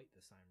be white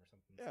this time or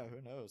something. Yeah.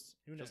 Who knows?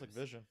 Just like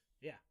Vision.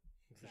 Yeah.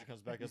 Exactly. She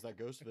comes back as that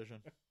ghost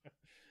Vision.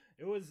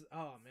 It was.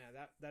 Oh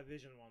man, that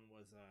Vision one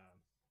was.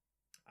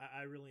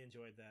 I really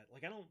enjoyed that.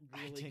 Like I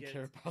didn't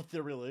care about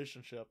their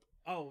relationship.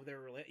 Oh,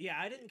 yeah,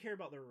 I didn't care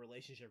about their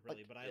relationship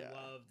really, but I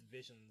loved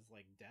Vision's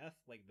like death,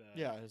 like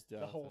his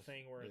death, the whole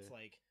thing where it's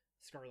like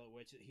Scarlet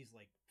Witch. He's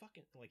like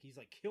fucking he's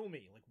like kill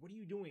me, like what are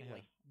you doing,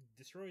 like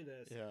destroy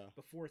this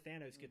before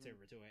Thanos gets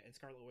over to it, and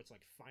Scarlet Witch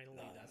like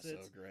finally does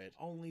it. So great.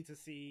 Only to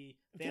see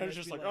Thanos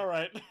just like all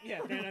right, yeah,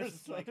 Thanos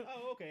is like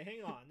oh okay,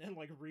 hang on, and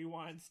like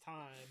rewinds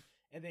time.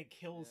 And then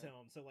kills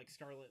him, so like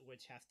Scarlet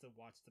Witch has to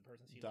watch the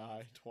person she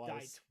die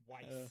twice.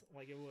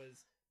 Like it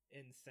was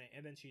insane,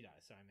 and then she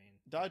dies. So I mean,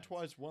 died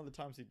twice. One of the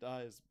times he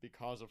dies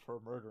because of her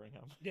murdering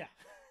him. Yeah,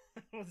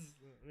 I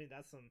mean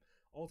that's some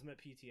ultimate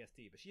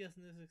PTSD. But she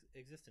doesn't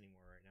exist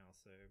anymore right now,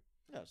 so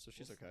yeah, so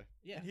she's okay.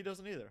 Yeah, and he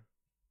doesn't either.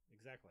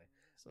 Exactly,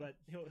 so. But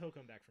he'll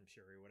come back from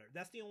Shuri or whatever.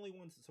 That's the only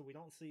ones. So we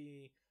don't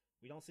see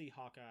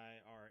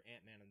Hawkeye or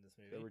Ant-Man in this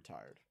movie. They're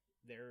retired.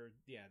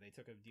 They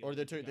took a deal, or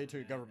they took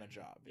a government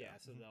job. Yeah,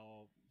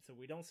 so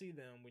we don't see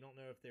them. We don't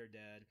know if they're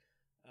dead.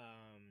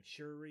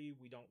 Shuri,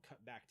 we don't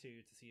cut back to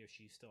see if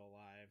she's still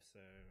alive. So,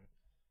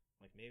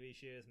 like maybe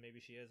she is, maybe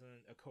she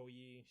isn't.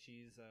 Okoye,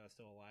 she's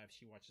still alive.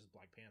 She watches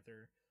Black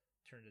Panther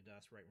turn to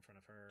dust right in front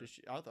of her. Did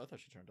she? I thought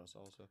she turned dust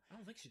also. I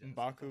don't think she does.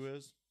 M'Baku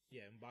is.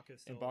 Yeah,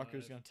 M'Baku's still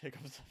M'Baku's gonna take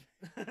up.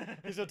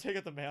 He's gonna take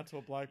up the mantle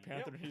of Black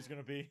Panther, and he's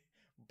gonna be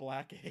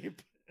Black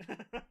Ape.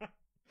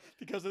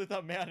 Because they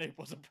thought Man Ape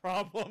was a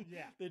problem.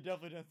 Yeah. They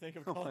definitely didn't think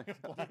of calling him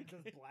Black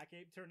Ape. Does Black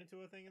Ape turn into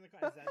a thing in the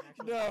car? Is that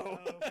actually no.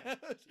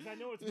 Because I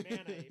know it's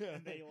Man Ape,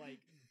 and they like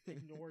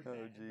ignored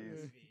that in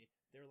the movie.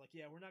 They were like,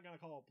 yeah, we're not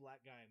gonna call a black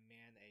guy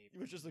Man Ape.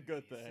 Which is a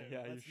good thing. So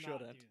yeah, you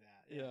shouldn't. Do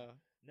that. Yeah.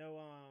 No.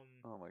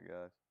 Oh my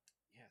god.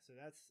 Yeah. So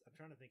that's. I'm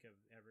trying to think of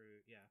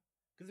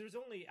because there's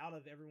only out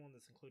of everyone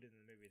that's included in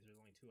the movie, there's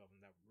only 2 of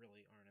them that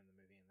really aren't in the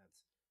movie, and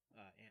that's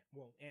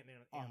Ant-Man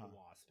and the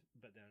Wasp,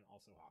 but then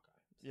also Hawkeye.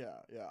 So.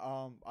 Yeah.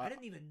 I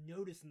didn't even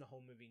notice in the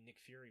whole movie Nick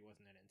Fury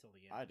wasn't in it until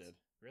the end. I did.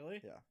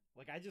 Really? Yeah.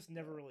 Like I just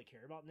never really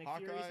cared about Nick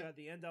Hawkeye, Fury, so at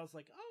the end I was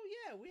like, oh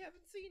yeah, we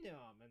haven't seen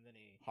him, and then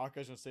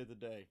Hawkeye's gonna save the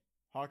day.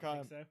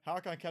 Hawkeye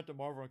and Captain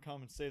Marvel will come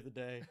and save the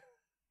day.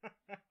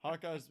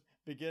 Hawkeye's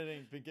been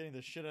getting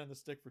the shit on the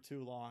stick for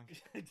too long.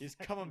 He's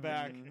coming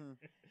back.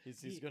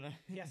 He's gonna.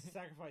 He has to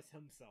sacrifice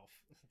himself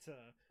to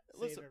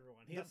save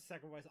everyone. He has to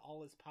sacrifice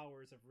all his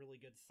powers of really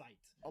good sight.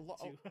 A lot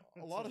to of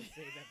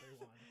save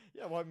everyone.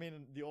 Yeah, well, I mean,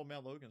 in the Old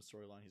Man Logan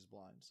storyline, he's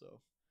blind, so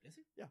Is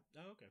he? Yeah.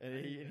 Oh, okay.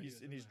 And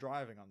he's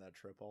driving on that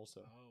trip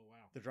also. Oh,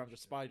 wow. They're driving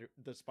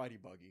the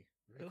Spidey buggy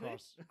really?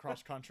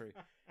 across country,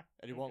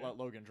 and he won't let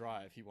Logan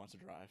drive. He wants to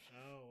drive.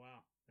 Oh,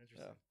 wow.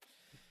 Interesting.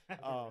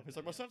 Yeah. He's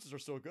like, my senses are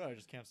still good. I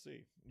just can't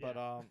see. Yeah.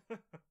 But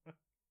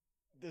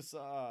this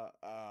I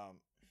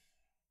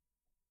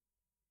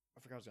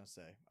forgot what I was gonna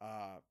say.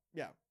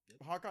 Yeah,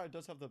 Hawkeye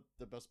does have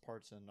the best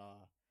parts in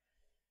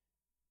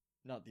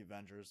not the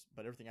Avengers,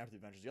 but everything after the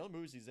Avengers. The other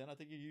movies he's in, I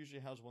think he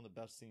usually has one of the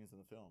best scenes in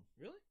the film.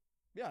 Really?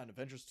 Yeah, in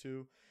Avengers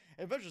 2.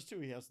 In Avengers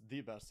 2, he has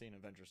the best scene in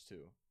Avengers 2.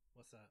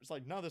 What's that? It's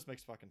like, none of this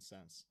makes fucking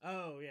sense.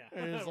 Oh, yeah.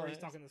 Where he's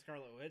talking to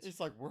Scarlet Witch. He's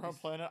like, we're on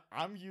planet.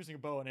 I'm using a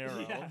bow and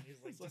arrow. Yeah,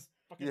 he's like, just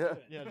fucking do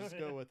it. Yeah, just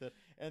go with it.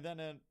 And then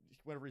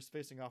whenever he's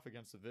facing off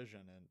against the Vision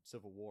in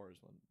Civil War is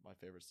one of my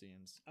favorite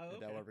scenes. Oh, okay.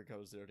 And that whenever he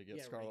goes there to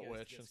get Scarlet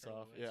Witch and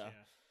stuff. Yeah.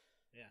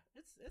 Yeah,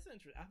 it's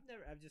interesting.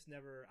 I've just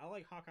never. I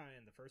like Hawkeye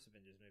in the first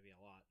Avengers movie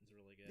a lot. It's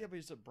really good. Yeah, but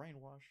he's a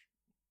brainwash.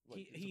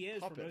 Like, he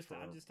is for most of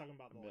I'm just talking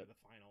about the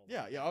final.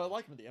 Yeah, I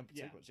like him in the end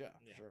sequence. Yeah,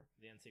 sure.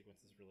 The end sequence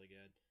is really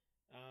good.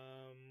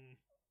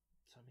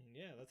 So I mean,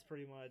 yeah, that's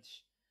pretty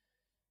much.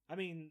 I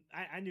mean,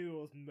 I knew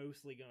it was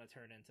mostly going to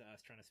turn into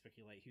us trying to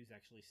speculate who's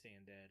actually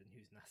staying dead and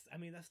who's not. I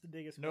mean, that's the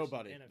biggest.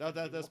 Nobody.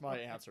 That's my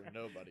answer.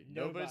 Nobody.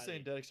 Nobody's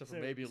staying dead except for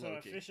maybe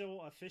Loki. So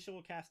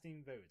official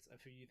casting votes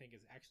of who you think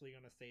is actually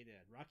going to stay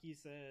dead. Rocky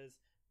says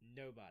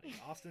nobody.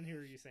 Austin, who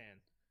are you saying?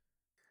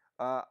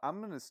 I'm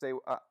going to stay.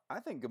 I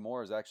think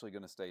Gamora is actually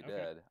going to stay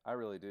dead. I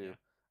really do.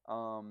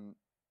 Yeah.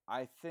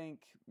 I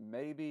think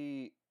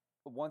maybe.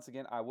 Once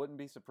again, I wouldn't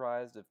be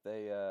surprised if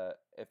they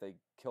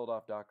killed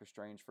off Doctor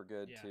Strange for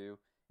good too.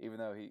 Even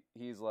though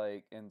he's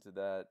like into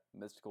that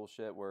mystical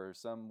shit, where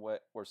some way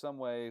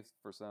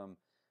for some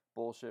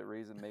bullshit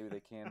reason maybe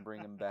they can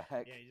bring him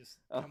back. Yeah, he just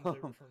comes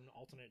over from an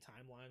alternate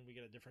timeline. We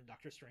get a different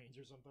Doctor Strange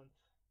or something.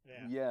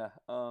 Yeah.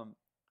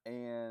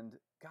 And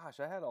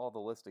gosh, I had all the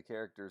list of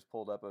characters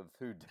pulled up of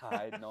who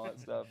died and all that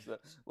stuff. So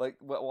like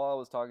while I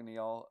was talking to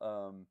y'all,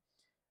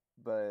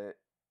 but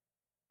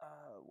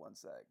one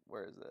sec,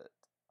 where is it?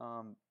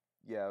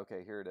 Yeah,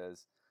 okay, here it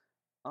is.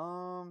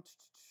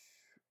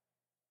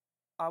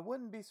 I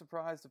wouldn't be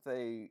surprised if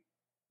they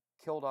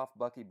killed off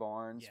Bucky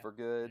Barnes for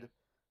good.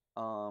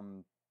 Yeah.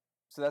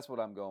 So that's what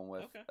I'm going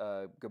with.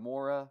 Okay.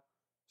 Gamora,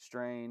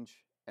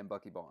 Strange, and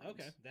Bucky Barnes.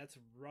 Okay, that's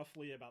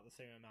roughly about the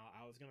same amount.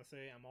 I was gonna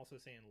say. I'm also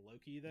saying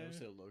Loki though. I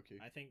say Loki.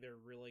 I think they're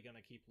really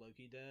gonna keep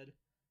Loki dead.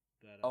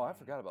 But, I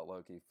forgot about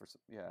Loki.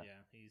 Yeah,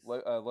 he's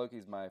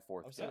Loki's my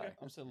fourth guy.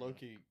 I'm saying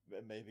Loki,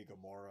 maybe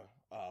Gamora,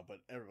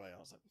 but everybody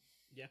else.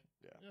 Yeah.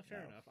 No,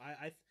 fair enough.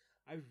 I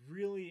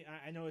really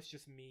I know it's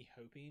just me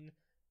hoping,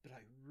 but I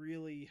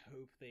really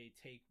hope they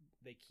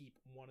keep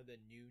one of the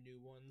new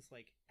ones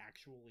like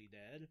actually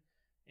dead,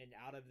 and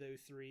out of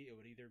those three, it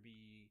would either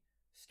be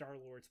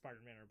Star-Lord,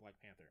 Spider-Man, or Black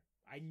Panther.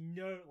 I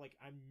know, like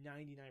I'm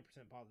 99%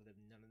 positive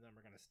none of them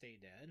are gonna stay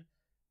dead,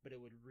 but it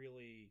would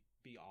really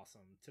be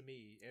awesome to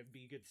me. It'd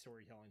be good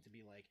storytelling to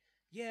be like,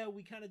 yeah,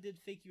 we kind of did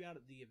fake you out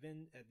at the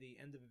end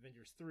of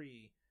Avengers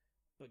 3.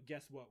 But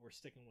guess what? We're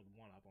sticking with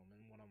one of them,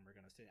 and one of them we're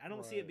going to stay. I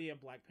don't see it being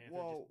Black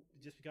Panther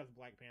just because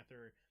Black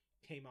Panther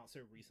came out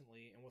so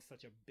recently and was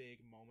such a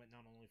big moment,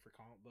 not only for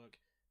comic book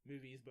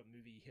movies, but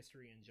movie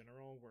history in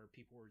general, where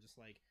people were just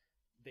like,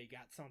 they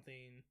got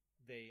something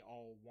they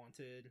all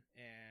wanted,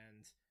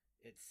 and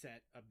it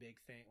set a big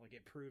thing. Like,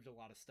 it proved a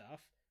lot of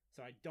stuff.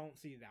 So I don't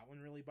see that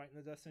one really biting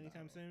the dust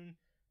anytime soon.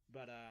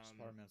 But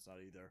Spider-Man's not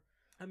either.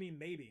 I mean,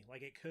 maybe.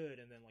 Like, it could,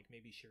 and then, like,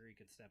 maybe Shuri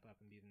could step up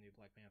and be the new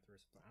Black Panther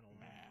or something. I don't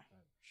know.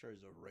 But...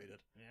 Shuri's overrated.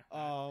 Yeah.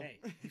 Hey,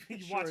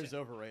 you watch Shuri's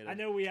overrated. I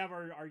know we have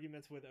our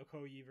arguments with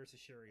Okoye versus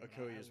Shuri.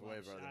 Okoye is way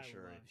better than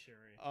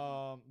Shuri. I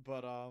love Shuri.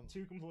 But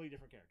two completely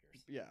different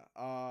characters. Yeah.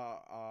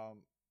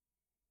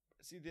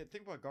 See, the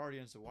thing about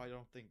Guardians and why I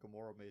don't think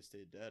Gamora may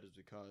stay dead is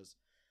because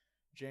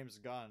James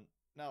Gunn...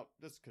 Now,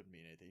 this could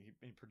mean anything.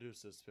 He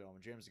produced this film,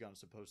 and James Gunn is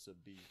supposed to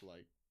be,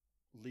 like,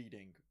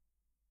 leading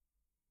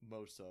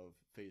most of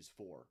Phase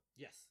 4.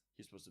 Yes.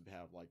 He's supposed to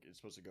have, like, it's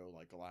supposed to go,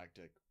 like,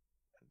 galactic,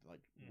 like,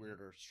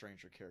 weirder,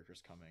 stranger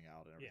characters coming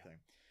out and everything.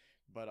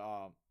 Yeah.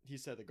 But he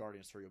said that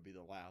Guardians 3 will be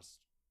the last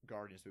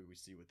Guardians movie we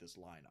see with this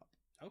lineup.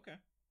 Okay.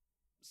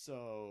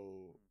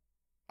 So,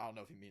 I don't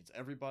know if he means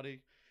everybody.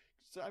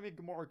 So, I mean,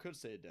 Gamora could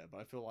stay dead, but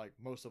I feel like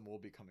most of them will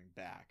be coming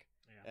back.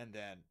 Yeah. And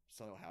then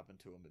something will happen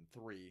to him in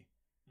 3.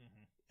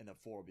 And then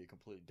 4 will be a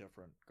completely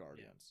different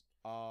Guardians.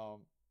 Yeah.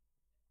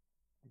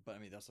 But I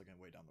mean, that's looking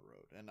way down the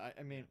road. And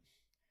I mean,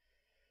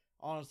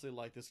 honestly,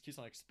 like, this keeps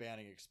on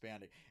expanding.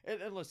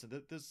 And listen,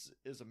 this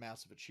is a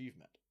massive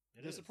achievement.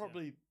 This is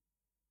probably,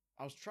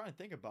 I was trying to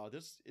think about it,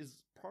 this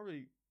is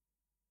probably,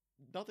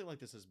 nothing like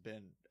this has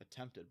been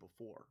attempted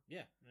before.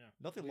 Yeah.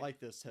 Nothing like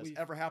this has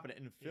ever happened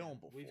in film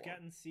before. We've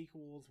gotten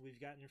sequels, we've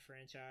gotten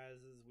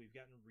franchises, we've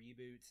gotten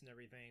reboots and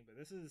everything, but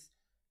this is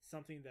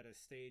something that has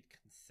stayed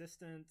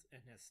consistent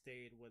and has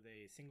stayed with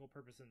a single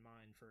purpose in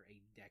mind for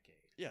a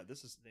decade. Yeah,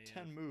 this is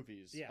 10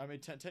 movies. Yeah. I mean,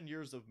 10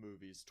 years of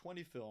movies,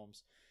 20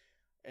 films,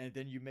 and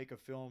then you make a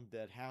film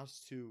that has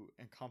to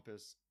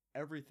encompass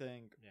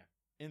everything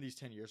in these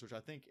 10 years, which I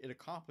think it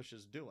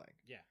accomplishes doing.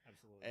 Yeah,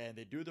 absolutely. And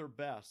they do their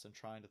best in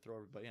trying to throw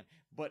everybody in.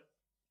 But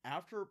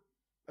after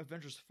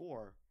Avengers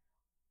 4,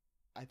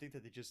 I think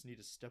that they just need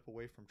to step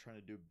away from trying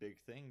to do big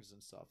things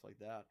and stuff like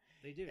that.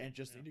 They do, and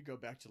just need to go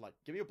back to like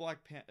give me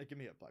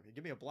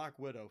a Black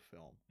Widow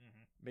film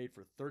made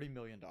for $30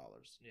 million.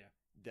 Yeah,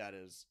 that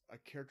is a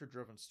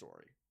character-driven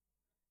story.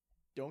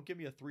 Don't give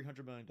me a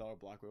 $300 million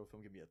Black Widow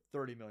film. Give me a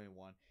 $30 million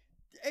one.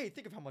 A,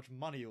 think of how much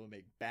money you would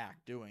make back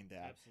doing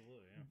that.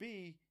 Absolutely. Yeah.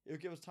 B, it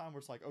would give us time where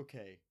it's like,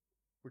 okay,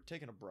 we're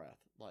taking a breath.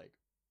 Like,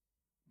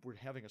 we're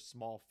having a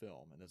small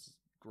film, and this is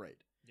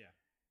great. Yeah.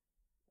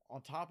 On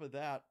top of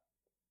that,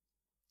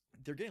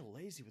 they're getting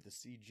lazy with the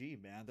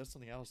CG, man. That's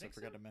something else I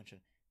forgot to mention.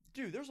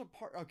 Dude, there's a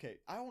part. Okay,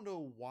 I don't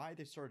know why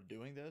they started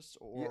doing this,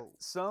 or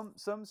some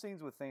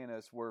scenes with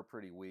Thanos were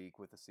pretty weak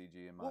with the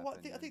CG in my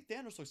opinion. I think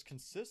Thanos looks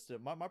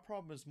consistent. My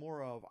problem is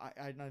more of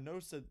I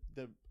noticed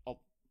that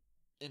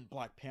in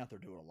Black Panther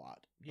do it a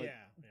lot. But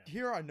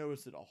here I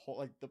noticed it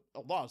a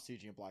lot of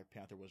CG in Black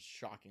Panther was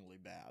shockingly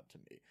bad to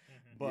me.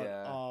 But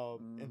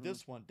in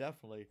this one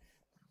definitely.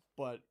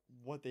 But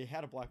what they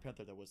had in Black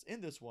Panther that was in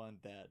this one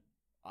that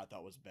I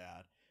thought was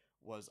bad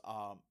was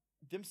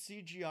them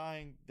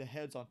CGIing the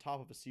heads on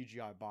top of a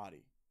CGI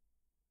body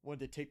when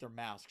they take their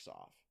masks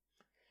off.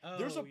 Oh,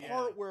 there's a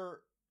part where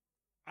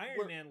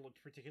Iron Man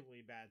looked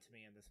particularly bad to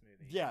me in this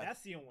movie. Yeah,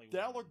 that's the only one.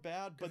 That looked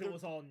bad, but it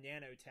was all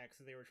nanotech,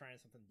 so they were trying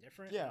something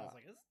different. Yeah, and I was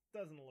like, this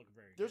doesn't look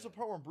very There's good. a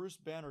part where Bruce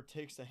Banner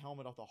takes the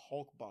helmet off the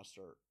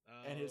Hulkbuster,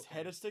 and his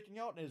head is sticking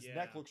out, and his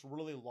neck looks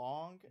really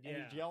long, and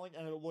he's yelling,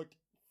 and it looked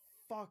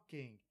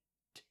fucking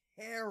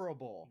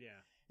terrible. Yeah.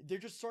 They're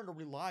just starting to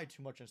rely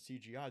too much on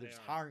CGI. They're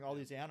just hiring all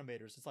these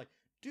animators. It's like,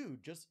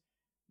 dude, just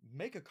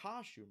make a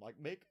costume.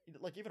 Make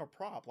even a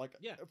prop.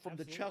 From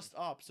the chest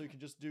up, so you can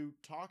just do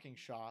talking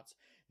shots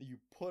that you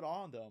put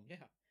on them. Yeah.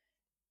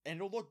 And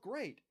it'll look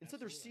great.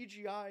 Instead they're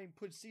CGI and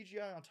put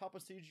CGI on top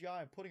of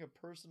CGI and putting a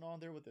person on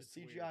there with a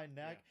CGI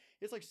neck.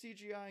 Yeah. It's like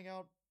CGIing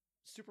out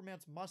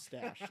Superman's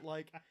mustache.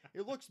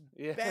 It looks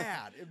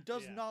bad. It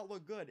does not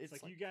look good. It's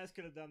like you guys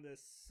could have done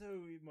this so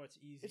much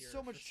easier. It's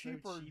so much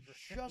cheaper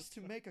just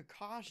to make a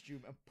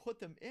costume and put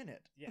them in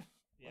it. Yeah.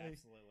 Yeah,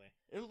 absolutely.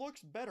 It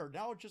looks better.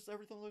 Now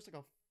everything looks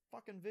like a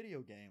fucking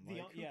video game. Who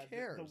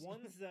cares? The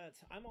ones that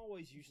I'm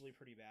always usually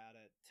pretty bad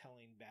at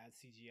telling bad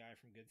CGI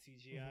from good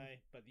CGI,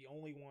 but the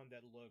only one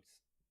that looked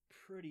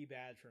pretty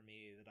bad for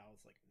me that I was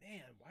like,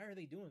 man, why are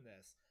they doing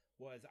this?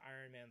 Was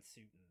Iron Man's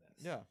suit in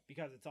this. Yeah.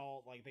 Because it's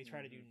all they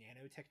try to do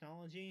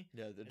nanotechnology.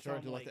 Yeah, they're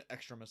trying to do the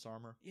extremis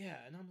armor. Yeah,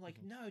 and I'm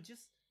like, no,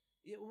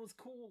 it was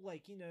cool,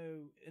 in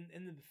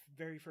the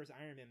very first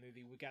Iron Man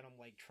movie, we got him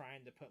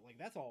trying to put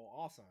that's all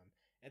awesome.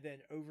 And then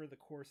over the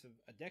course of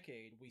a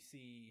decade, we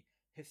see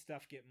his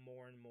stuff get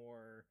more and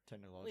more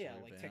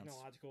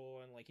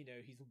technological, and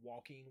he's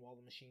walking while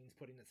the machine's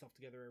putting itself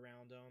together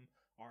around him,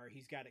 or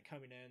he's got it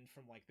coming in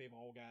from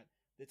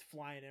it's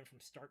flying in from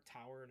Stark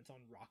Tower and it's on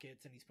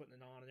rockets and he's putting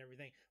it on and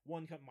everything.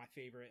 My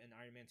favorite in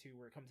Iron Man 2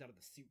 where it comes out of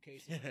the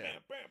suitcase and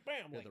bam,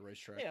 bam, bam. The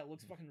racetrack. Yeah, it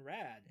looks fucking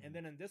rad. And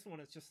then in this one,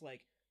 it's just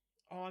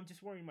I'm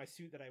just wearing my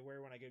suit that I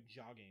wear when I go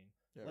jogging.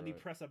 Let me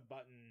press a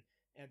button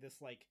and this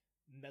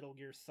Metal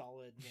Gear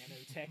Solid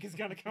nanotech is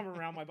gonna come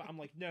around my body. I'm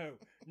like,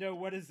 no,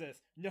 what is this?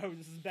 No,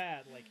 this is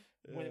bad.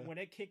 When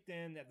it kicked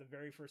in at the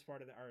very first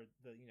part of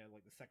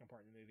the second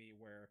part of the movie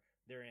where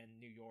they're in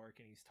New York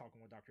and he's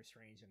talking with Doctor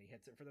Strange and he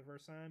hits it for the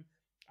first time,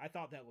 I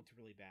thought that looked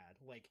really bad.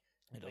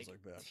 It does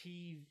look bad.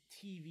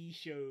 TV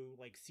show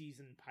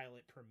season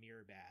pilot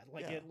premiere bad.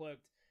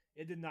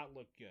 It did not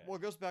look good. Well,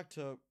 it goes back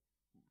to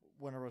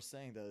when I was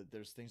saying that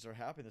there's things that are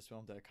happening in this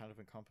film that kind of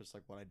encompass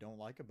what I don't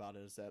like about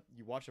it is that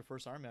you watch the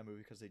first Iron Man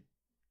movie because they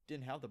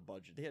didn't have the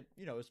budget. They had,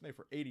 it's made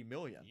for $80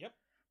 million. Yep.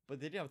 But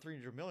they didn't have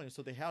 $300 million,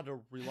 so they had to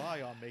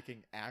rely on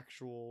making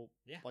actual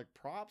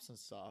props and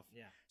stuff.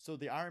 Yeah. So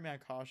the Iron Man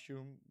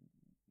costume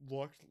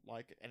looked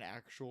like an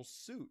actual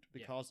suit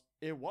because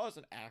it was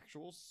an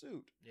actual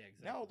suit. Yeah,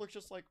 exactly. Now it looks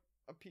just like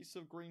a piece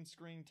of green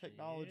screen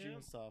technology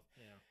and stuff.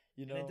 Yeah.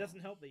 And it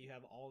doesn't help that you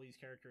have all these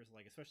characters,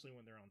 especially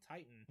when they're on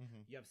Titan.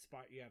 You have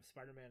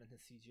Spider-Man in his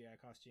CGI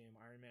costume,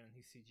 Iron Man in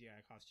his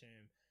CGI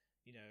costume,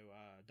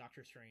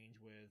 Doctor Strange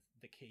with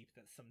the cape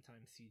that's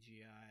sometimes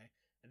CGI,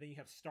 and then you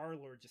have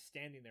Star-Lord just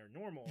standing there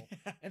normal,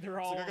 and they're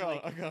all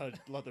I got a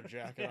leather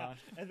jacket on,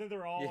 and then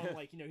they're all on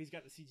he's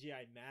got the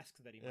CGI mask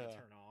that he might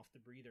turn off, the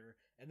breather,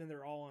 and then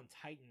they're all on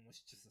Titan, which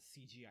is just a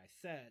CGI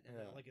set, and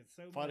it's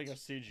so fighting a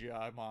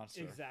CGI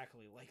monster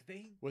exactly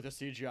with a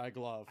CGI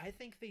glove. I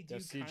think they do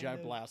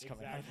CGI blast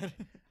coming out.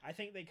 I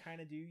think they kind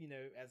of do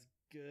as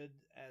good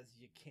as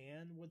you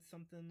can with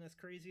something as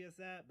crazy as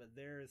that, but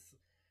there's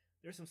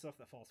some stuff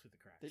that falls through the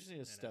cracks. They just need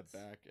to step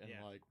back and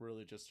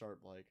really just start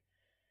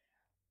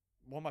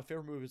one of my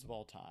favorite movies of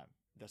all time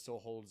that still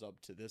holds up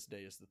to this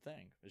day is The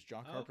Thing. Is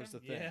John Carpenter's The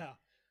Thing. Yeah.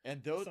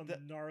 And those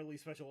gnarly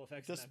special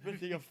effects.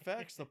 The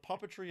effects, the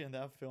puppetry in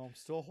that film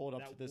still hold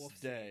up to this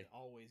day.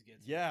 Always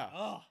gets me.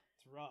 Oh,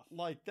 it's rough.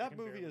 That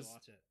movie is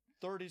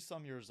 30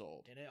 some years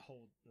old. And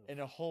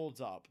it holds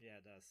up. Yeah,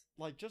 it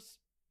does. Just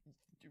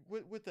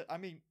with the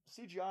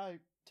CGI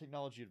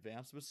technology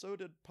advanced, but so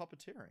did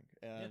puppeteering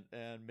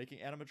and making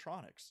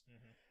animatronics.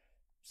 Mm-hmm.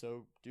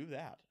 So do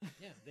that.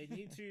 Yeah, they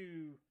need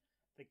to.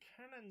 They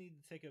kind of need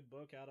to take a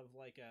book out of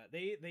like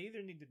they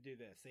either need to do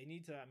this. They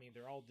need to. I mean,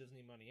 they're all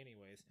Disney money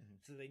anyways,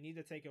 so they need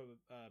to take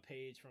a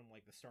page from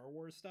like the Star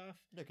Wars stuff.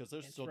 Yeah, because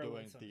they're still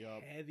doing the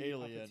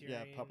alien,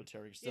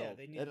 puppeteering still.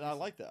 Yeah, and I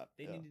like that.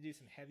 They need to do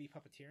some heavy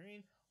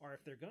puppeteering, or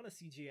if they're gonna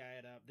CGI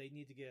it up, they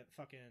need to get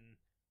fucking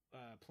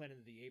Planet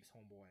of the Apes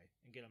homeboy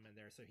and get him in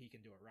there so he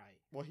can do it right.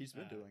 Well, he's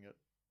been doing it.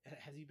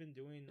 Has he been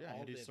doing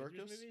all the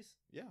Avengers movies?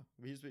 Yeah,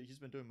 he's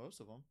been doing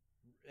most of them.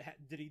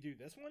 Did he do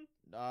this one?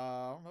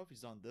 I don't know if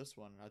he's done this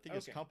one. I think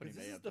his company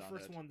may have done it. This is the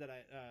first one that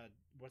I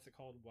what's it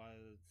called?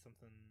 Was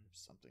something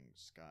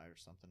Sky or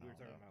something? We were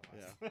talking about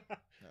last.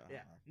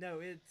 Yeah.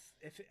 No,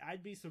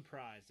 I'd be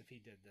surprised if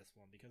he did this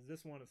one, because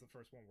this one is the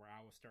first one where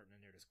I was starting to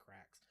notice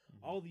cracks.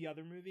 Mm-hmm. All the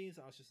other movies,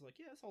 I was just like,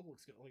 yeah, this all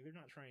looks good. Like, they're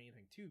not trying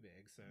anything too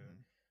big, so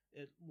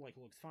it like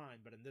looks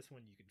fine. But in this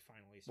one, you could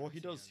finally. He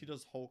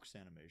does Hulk's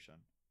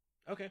animation.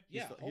 Okay,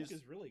 Hulk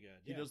is really good.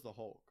 He does the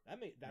Hulk. That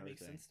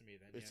makes sense to me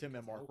then. It's him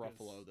and Mark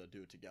Ruffalo that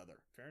do it together.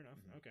 Fair enough.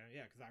 Mm-hmm. Okay,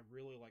 yeah, because I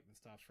really like the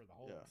stuff for the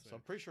Hulk. Yeah, so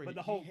I'm pretty sure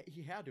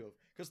he had to have,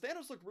 because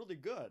Thanos looked really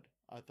good.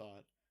 I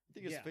thought. I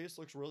think his face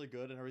looks really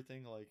good and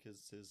everything, like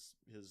his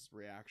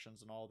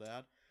reactions and all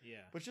that.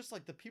 Yeah. But just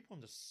like the people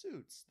in the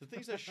suits, the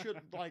things that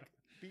should like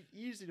be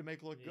easy to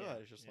make look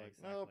good, it's just like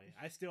nope.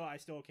 I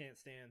still can't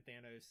stand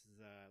Thanos.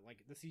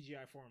 Like the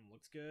CGI for him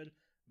looks good.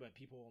 But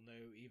people will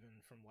know even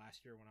from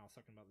last year when I was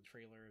talking about the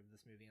trailer of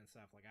this movie and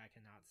stuff, like I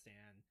cannot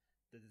stand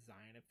the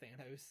design of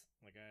Thanos.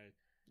 Like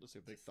looks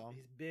like a big thumb.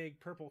 His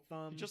big purple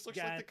thumb. He just looks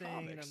like the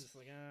comics. And I'm just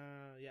like,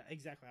 yeah,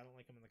 exactly. I don't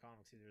like him in the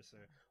comics either. So,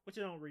 which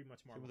I don't read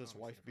much more. Him with his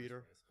wife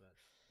beater. But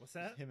what's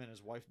that? Him and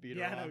his wife beater.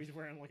 Yeah, I know he's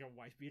wearing like a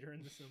wife beater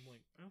in this. I'm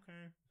like,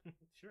 okay,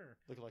 sure.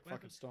 Looking like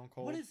fucking Stone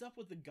Cold. What is up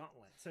with the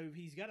gauntlet? So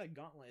he's got a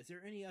gauntlet. Is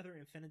there any other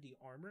Infinity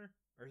armor,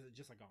 or is it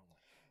just a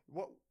gauntlet?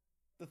 What?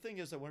 The thing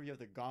is that whenever you have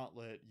the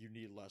gauntlet, you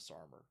need less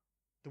armor.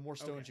 The more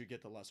stones you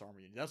get, the less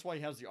armor you need. That's why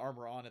he has the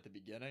armor on at the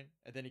beginning,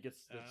 and then he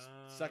gets the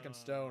second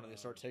stone, and they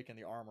start taking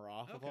the armor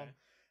off of him,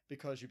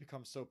 because you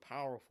become so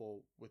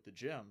powerful with the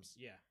gems.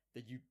 Yeah.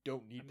 That you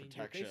don't need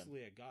protection. You're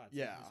basically a god. So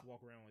you just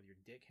walk around with your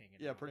dick hanging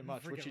out. Yeah, pretty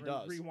much, which he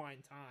does.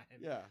 Rewind time.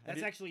 Yeah.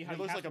 That's actually how he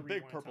looks like a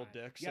big purple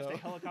dick. You have to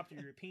helicopter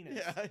your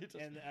penis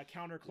and a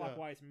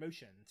counterclockwise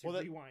motion to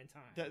rewind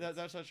time. That's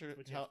actually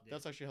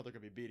how they're going to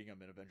be beating him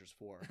in Avengers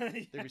 4.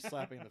 They'll be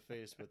slapping in the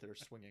face with their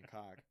swinging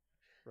cock.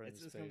 Right in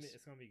his face.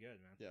 It's gonna be good,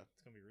 man. Yeah,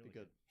 it's gonna be really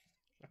good.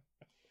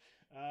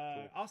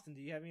 Cool. Austin,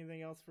 do you have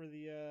anything else for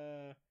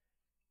the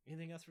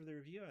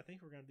review? I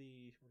think we're gonna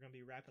be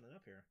wrapping it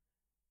up here.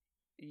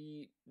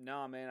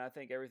 No, man. I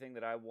think everything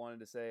that I wanted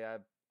to say,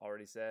 I've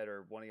already said,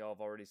 or one of y'all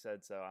have already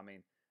said. So, I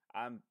mean,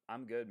 I'm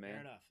good, man.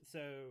 Fair enough.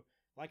 So,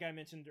 like I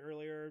mentioned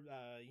earlier,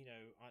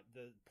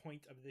 the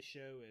point of this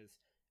show is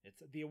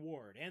it's the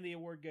award, and the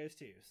award goes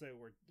to. So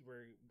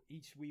we're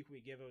each week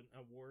we give an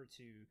award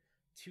to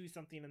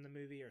something in the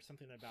movie or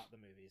something about the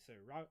movie. So,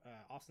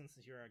 Austin,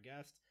 since you're our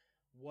guest,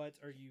 what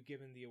are you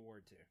giving the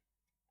award to?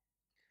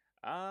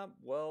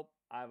 Well,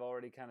 I've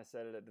already kind of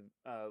said it at the.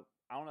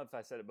 I don't know if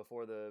I said it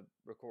before the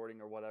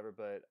recording or whatever,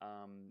 but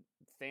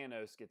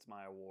Thanos gets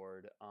my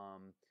award.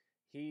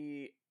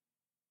 He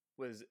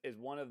is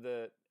one of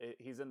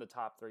he's in the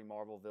top 3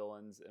 Marvel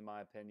villains in my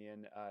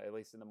opinion, at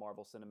least in the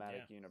Marvel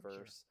Cinematic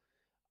Universe.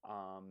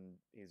 Sure.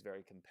 He's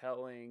very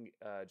compelling.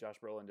 Josh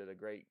Brolin did a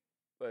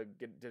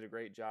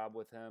great job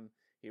with him.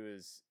 He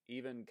was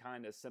even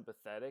kind of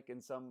sympathetic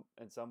in some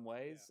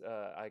ways.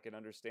 Yeah. I can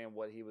understand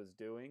what he was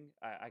doing.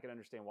 I can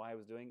understand why he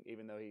was doing,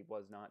 even though he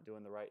was not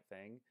doing the right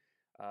thing.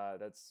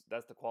 That's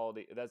the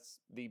quality. That's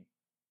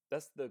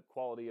the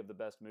quality of the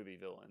best movie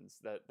villains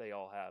that they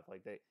all have.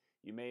 Like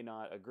you may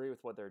not agree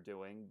with what they're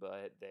doing,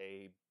 but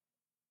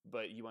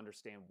you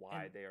understand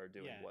why they are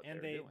doing what they're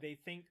doing. And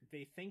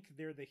they think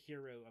they're the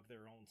hero of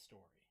their own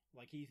story.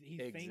 Like he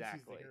thinks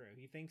he's the hero.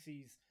 He thinks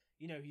he's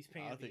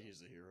paying. I think he's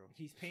the hero.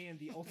 He's paying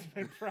the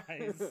ultimate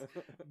price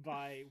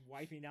by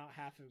wiping out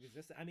half of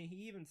existence. I mean,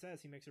 he even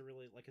says, he makes a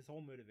really, like, his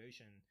whole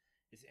motivation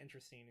is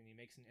interesting, and he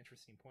makes an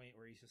interesting point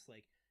where he's just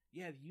like,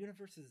 yeah, the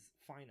universe is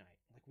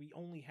finite. Like, we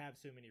only have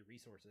so many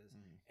resources,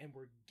 and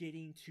we're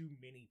getting too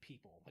many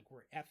people. Like,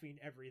 we're effing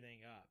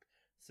everything up.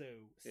 So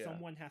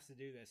someone has to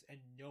do this,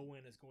 and no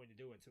one is going to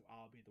do it, so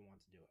I'll be the one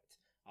to do it.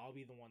 I'll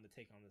be the one to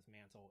take on this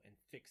mantle and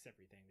fix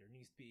everything. There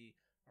needs to be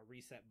a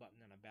reset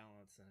button and a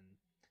balance, and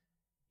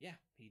yeah,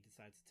 he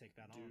decides to take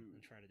that on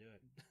and try to do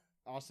it.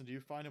 Austin, do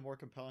you find it more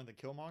compelling than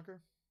Killmonger?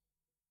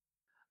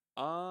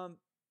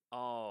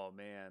 Oh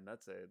man,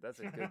 that's a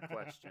good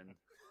question.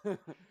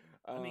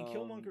 I mean,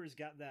 Killmonger's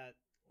got that,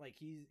 like,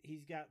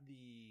 he's got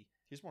the...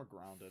 He's more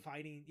grounded.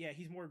 Fighting, yeah,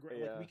 he's more...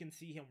 Like, we can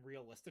see him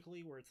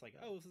realistically, where it's like,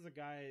 oh, this is a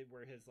guy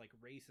where his, like,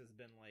 race has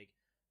been, like,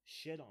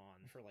 shit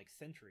on for, like,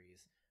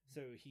 centuries.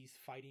 So he's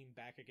fighting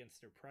back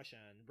against oppression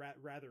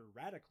rather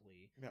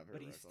radically,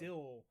 but he's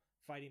still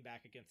fighting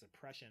back against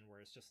oppression, where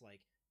it's just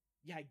like,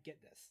 yeah, I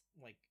get this.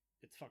 Like,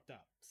 it's fucked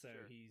up. So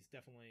he's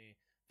definitely...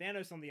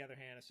 Thanos, on the other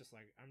hand, is just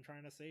like, I'm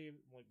trying to save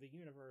like the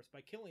universe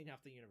by killing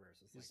half the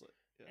universe. It's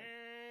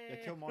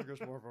like,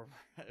 Killmonger's more of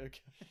a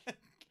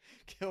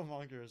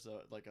Killmonger's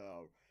like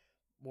a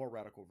more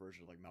radical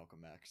version of like Malcolm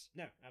X.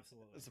 No,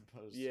 absolutely. As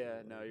opposed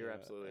no, you're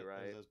absolutely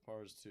right. As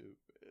opposed to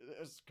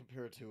as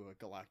compared to a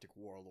galactic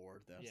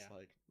warlord that's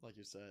like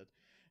you said,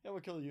 we'll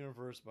kill the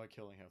universe by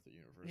killing half the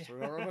universe,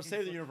 or we'll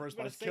save the universe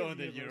by killing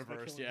the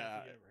universe.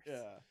 Yeah.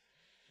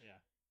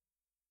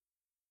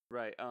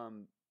 Right.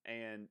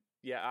 And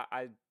yeah,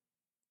 I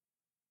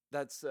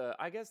that's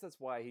I guess that's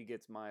why he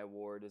gets my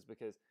award, is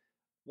because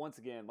once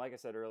again, like I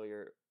said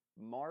earlier,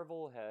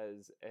 Marvel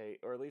has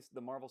or at least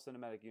the Marvel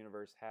Cinematic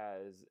Universe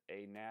has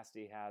a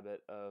nasty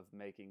habit of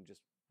making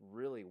just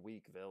really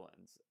weak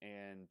villains,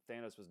 and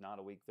Thanos was not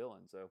a weak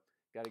villain, so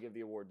got to give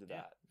the award to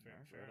that.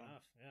 Fair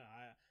enough. Yeah,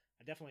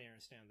 I definitely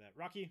understand that.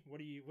 Rocky, what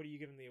are you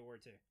giving the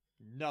award to?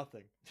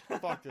 Nothing.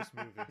 Fuck this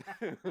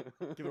movie.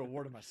 Give it an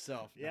award to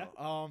myself. Yeah.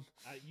 No.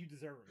 You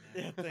deserve it,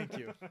 man. Yeah, thank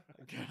you.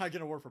 I get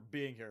an award for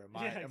being here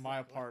in my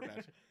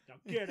apartment. Now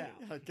get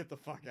out. Get the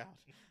fuck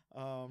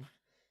out.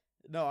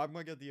 No, I'm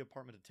gonna give the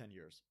apartment to 10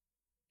 years.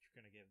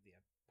 You're gonna give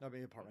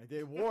the apartment.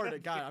 The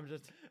award. God, I'm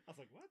just. I was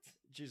like, what?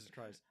 Jesus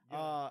Christ.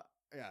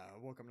 Yeah, I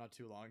woke up not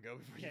too long ago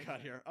before you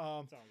got here. It's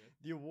all good.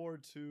 The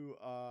award to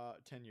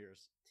 10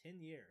 years. 10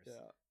 years. Yeah.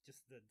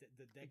 Just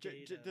the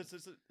decade. This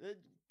is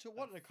to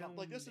what an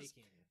like this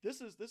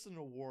is an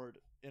award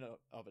in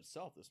of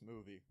itself. This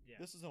movie. Yeah.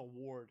 This is an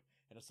award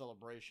and a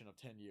celebration of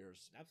 10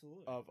 years.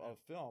 Absolutely. Of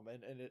film,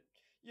 and it,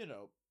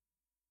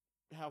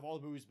 have all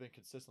the movies been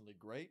consistently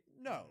great?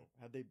 No.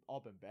 Have they all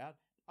been bad?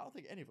 I don't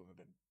think any of them have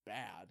been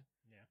bad.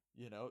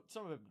 Yeah.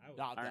 Some of them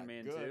not Iron that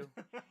Man good.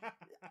 2.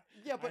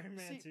 Yeah, but Iron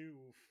Man 2.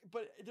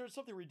 But there's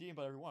something redeemed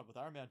by everyone. With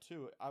Iron Man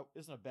 2,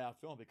 isn't a bad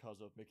film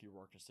because of Mickey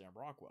Rourke and Sam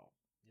Rockwell.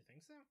 You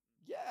think so?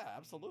 Yeah,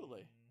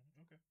 absolutely.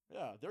 Okay.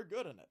 Yeah, they're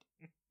good in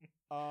it.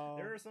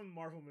 There are some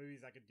Marvel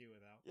movies I could do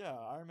without. Yeah,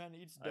 Iron Man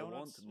eats donuts. I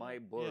want my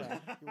bud.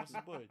 Yeah, he wants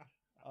his bud.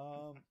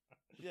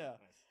 Yeah.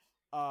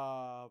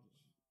 Nice.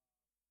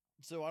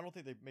 So I don't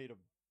think they've made a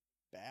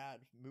bad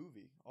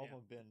movie. All of them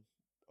have been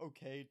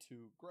okay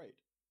to great.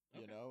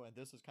 You know, and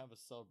this is kind of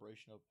a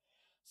celebration of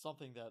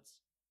something that's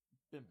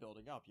been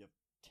building up. You have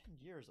 10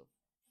 years of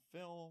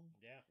film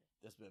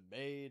that's been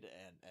made,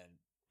 and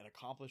an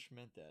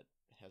accomplishment that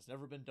has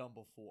never been done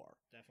before.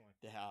 Definitely.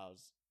 That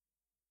has,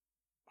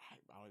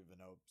 I don't even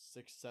know,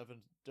 6, 7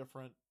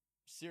 different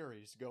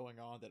series going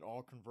on that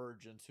all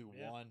converge into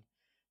one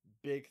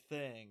big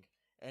thing,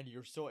 and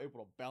you're still able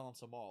to balance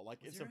them all. Like,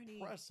 it's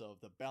impressive,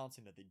 the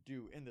balancing that they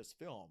do in this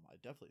film. I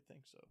definitely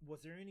think so.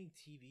 Was there any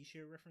TV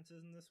show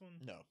references in this one?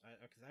 No.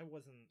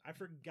 Because I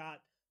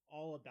forgot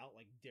all about,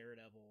 like,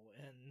 Daredevil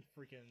and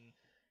freaking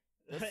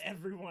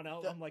everyone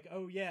else. I'm like,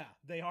 oh yeah,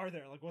 they are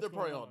there. Like, what's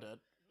going on? They're probably all dead.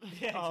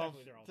 Yeah,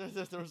 exactly. They're all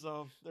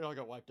dead. They all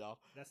got wiped out.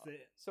 That's the.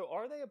 So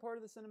are they a part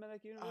of the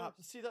cinematic universe?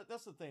 See,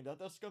 that's the thing.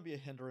 That's going to be a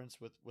hindrance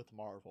with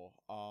Marvel.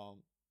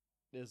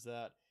 Is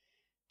that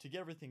to get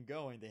everything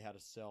going, they had to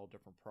sell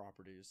different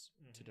properties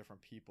to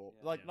different people.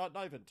 Yeah,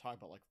 not even talking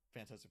about like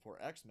Fantastic Four,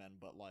 X-Men,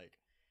 but like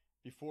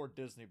before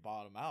Disney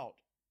bought them out,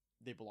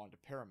 they belonged to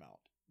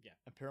Paramount. Yeah.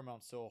 And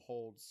Paramount still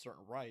holds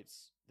certain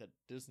rights that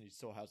Disney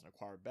still hasn't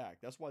acquired back.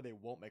 That's why they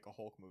won't make a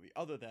Hulk movie.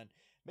 Other than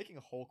making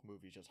a Hulk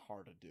movie is just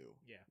hard to do.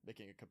 Yeah.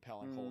 Making a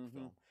compelling Hulk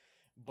film.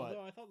 But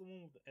although I thought the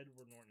one with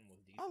Edward Norton was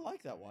decent. I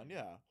like that one,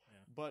 yeah.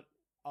 But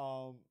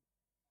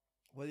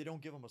why they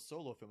don't give him a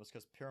solo film is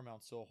because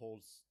Paramount still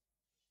holds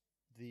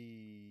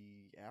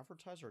the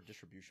advertiser or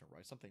distribution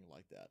rights, something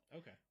like that.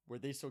 Okay. Where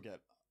they still get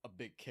a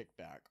big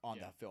kickback on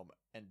that film,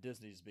 and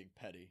Disney's being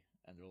petty,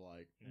 and they're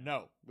like,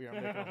 no, we are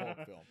making a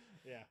Hulk film.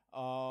 Yeah.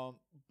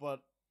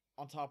 But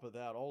on top of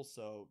that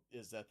also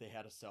is that they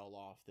had to sell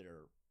off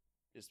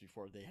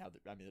before they had,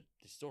 they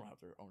still don't have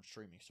their own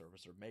streaming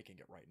service. They're making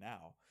it right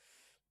now.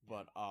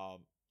 But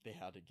they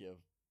had to give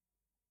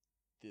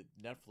the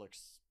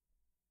Netflix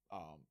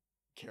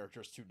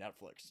characters to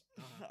Netflix.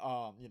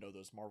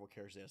 Those Marvel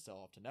characters they had to sell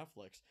off to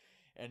Netflix.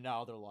 And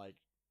now they're like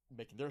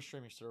making their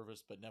streaming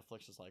service, but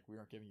Netflix is like, we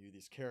aren't giving you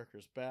these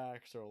characters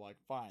back. So like,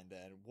 fine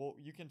then. Well,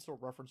 you can still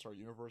reference our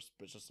universe,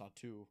 but it's just not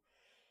too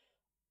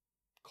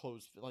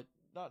close, like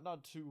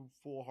not too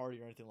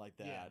foolhardy or anything like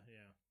that.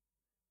 Yeah.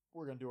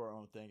 We're gonna do our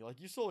own thing.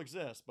 Like, you still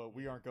exist, but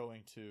we aren't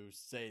going to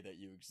say that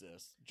you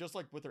exist. Just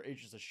like with their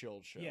Agents of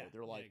S.H.I.E.L.D. show.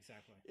 They're like,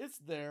 exactly. It's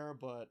there,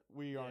 but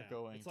we aren't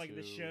going to. It's like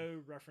the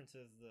show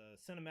references the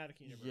cinematic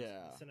universe.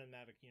 Yeah. The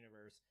cinematic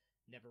universe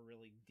never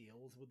really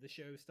deals with the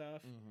show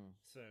stuff. Mm-hmm.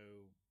 So,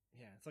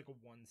 yeah, it's like a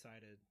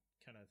one-sided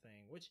kind of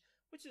thing, which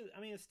is,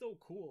 it's still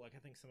cool. Like, I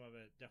think some of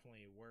it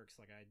definitely works.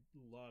 Like, I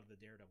love the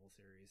Daredevil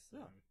series. So.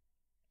 Yeah.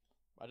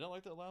 I didn't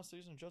like that last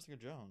season of Jessica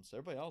Jones.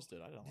 Everybody else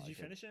did. I didn't like it. Did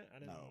you finish it? I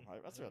didn't. No,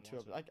 I still got 2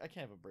 episodes. I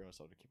can't even bring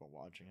myself to keep on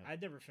watching it.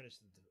 I'd never finished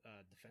the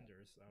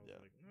Defenders. I was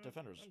like, no,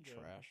 Defenders was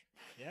trash.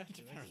 Yeah,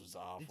 Defenders was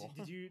awful.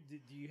 Do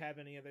you have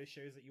any of those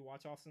shows that you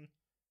watch, Austin?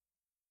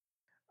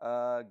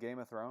 Game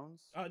of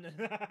Thrones. Oh no.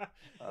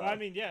 Well, I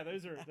mean, yeah,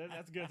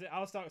 that's good. I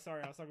was talking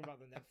about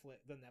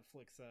the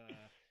Netflix.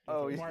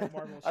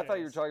 Marvel shows. I thought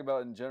you were talking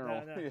about in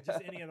general. No,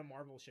 just any of the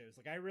Marvel shows.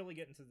 Like I really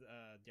get into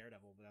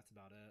Daredevil, but that's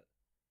about it.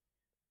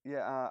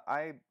 Yeah,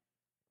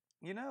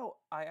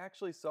 I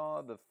actually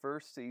saw the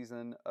first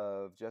season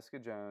of Jessica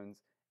Jones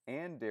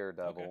and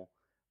Daredevil,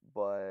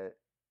 but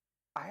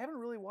I haven't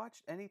really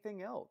watched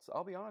anything else.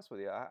 I'll be honest with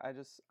you. I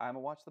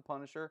haven't watched The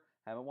Punisher,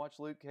 haven't watched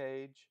Luke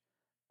Cage.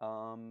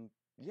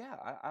 Yeah,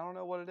 I don't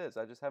know what it is.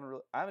 I just haven't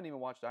really. I haven't even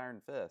watched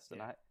Iron Fist,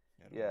 and I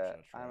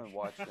haven't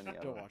watched any of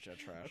it. Don't watch that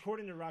trash.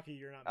 According to Rocky,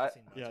 you're not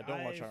missing much. Yeah,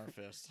 don't watch Iron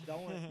Fist.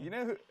 You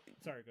know who?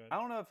 Sorry, go ahead. I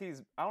don't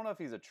know if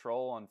he's a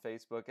troll on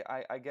Facebook.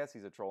 I guess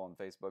he's a troll on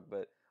Facebook,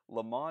 but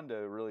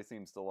Lamondo really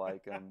seems to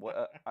like him.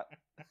 Oh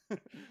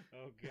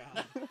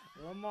God,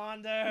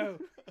 Lamondo.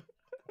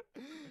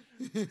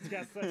 He's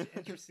got such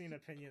interesting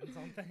opinions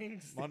on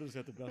things. Mondo's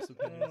got the best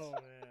opinions. Oh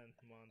man,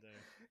 Mondo.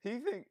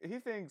 He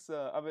thinks.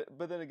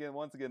 But then again,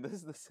 once again, this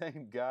is the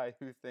same guy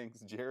who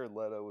thinks Jared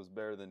Leto was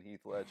better than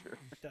Heath Ledger.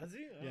 Does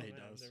he? Oh, yeah, he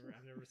man, does.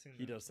 I've never seen.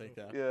 He does think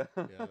that. Yeah,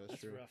 yeah, that's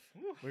true. Rough.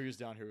 When he was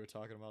down here, we were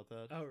talking about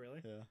that. Oh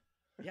really? Yeah.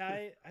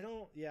 Yeah, I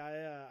don't.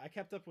 Yeah, I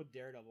kept up with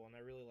Daredevil, and I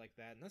really like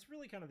that. And that's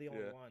really kind of the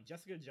only one.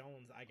 Jessica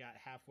Jones, I got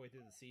halfway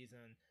through the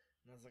season,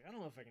 and I was like, I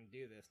don't know if I can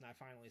do this. And I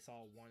finally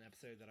saw one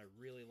episode that I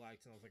really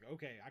liked, and I was like,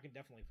 okay, I can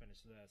definitely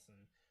finish this.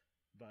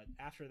 But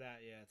after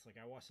that, yeah, it's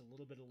like I watched a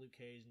little bit of Luke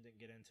Cage and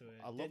didn't get into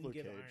it. I love Luke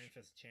Cage. Cage. Iron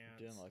Fist a chance.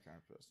 Didn't like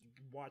Iron Fist.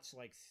 Watched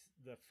like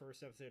the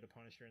first episode of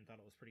Punisher and thought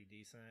it was pretty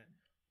decent.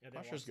 And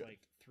then Punisher's watched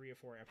like 3 or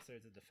 4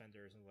 episodes of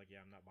Defenders and was like,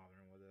 yeah, I'm not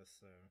bothering with this.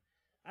 So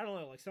I don't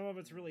know. Like some of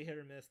it's really hit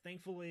or miss.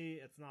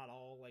 Thankfully, it's not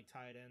all like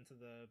tied into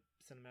the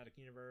cinematic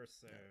universe.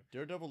 So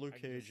Daredevil, Luke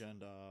Cage,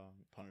 and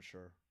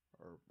Punisher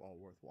are all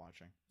worth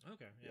watching.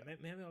 Okay, yeah.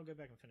 Maybe I'll go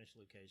back and finish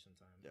Luke Cage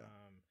sometime. Yeah.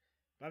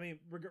 But I mean,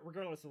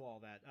 regardless of all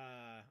that,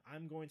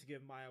 I'm going to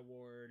give my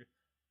award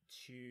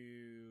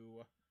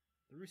to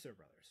the Russo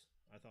brothers.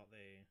 I thought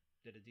they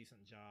did a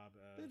decent job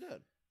of They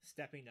did.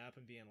 stepping up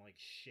and being like,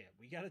 shit,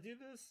 we got to do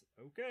this?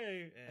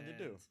 Okay. And they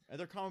do. And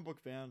they're comic book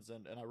fans,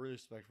 and I really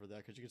respect for that,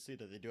 because you can see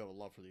that they do have a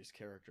love for these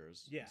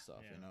characters and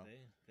stuff, you know?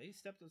 They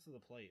stepped up to the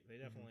plate. They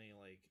definitely,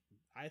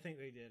 I think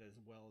they did as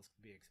well as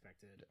could be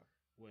expected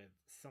with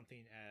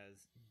something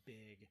as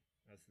big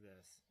as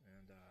this.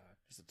 And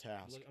it's a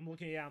task. I'm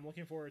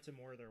looking forward to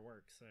more of their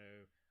work. So,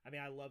 I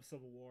mean, I love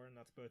Civil War, and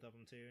that's both of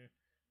them too.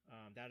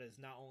 That is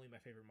not only my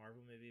favorite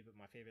Marvel movie, but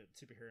my favorite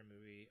superhero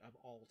movie of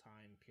all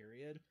time,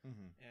 period.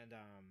 And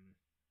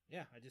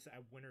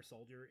Winter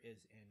Soldier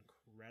is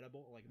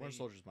incredible. Like Winter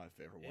Soldier is my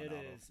favorite one. It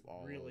is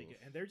really good,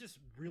 and they're just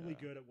really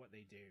good at what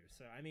they do.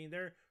 So I mean,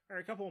 there are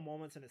a couple of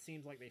moments, and it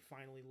seems like they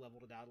finally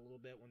leveled it out a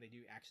little bit when they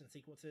do action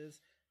sequences.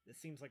 It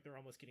seems like they're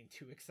almost getting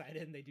too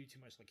excited, and they do too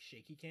much like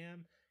shaky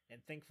cam.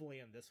 And thankfully,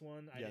 on this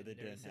one, they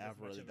didn't have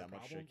really that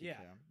much shaky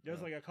cam. There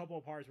was like a couple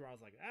of parts where I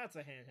was like, "That's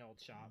a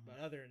handheld shot," but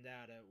other than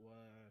that, it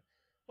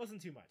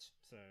wasn't too much.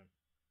 So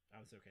I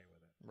was okay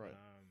with it. Right.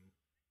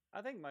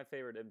 I think my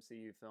favorite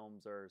MCU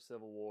films are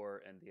Civil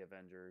War and The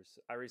Avengers.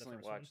 I recently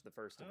watched the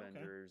first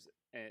Avengers,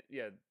 and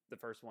the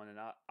first one, and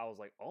I was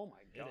like, "Oh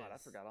my god, I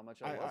forgot how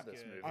much I love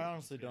this movie." I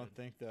honestly don't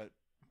think that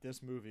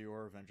this movie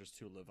or Avengers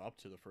 2 live up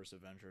to the first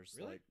Avengers.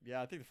 Really?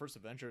 I think the first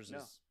Avengers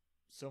is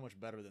so much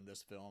better than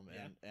this film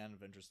and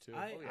Avengers 2.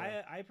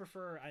 I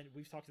prefer.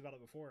 We've talked about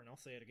it before, and I'll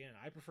say it again.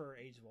 I prefer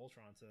Age of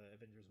Ultron to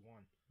Avengers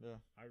 1. Yeah,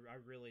 I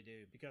really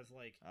do, because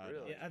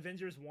really?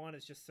 Avengers 1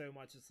 is just so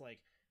much. It's like,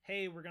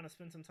 hey, we're gonna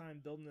spend some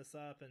time building this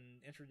up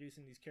and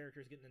introducing these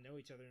characters, getting to know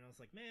each other. And I was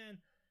like, man,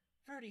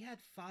 I've already had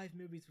 5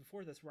 movies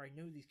before this where I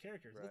know these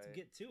characters. Let's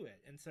get to it.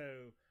 And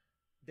so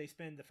they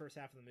spend the first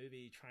half of the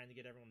movie trying to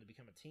get everyone to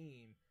become a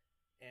team.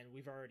 And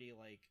we've already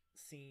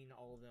seen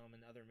all of them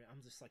and other.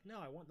 I'm just like, no,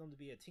 I want them to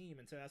be a team,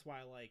 and so that's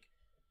why I like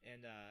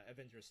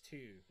Avengers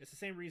 2. It's the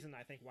same reason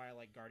I think why I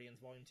like Guardians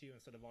Volume 2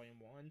 instead of Volume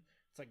 1.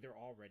 It's like they're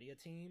already a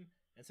team,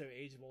 and so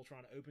Age of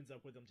Ultron opens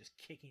up with them just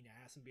kicking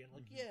ass and being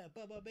like, yeah,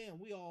 bam,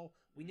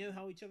 we know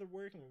how each other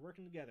work and we're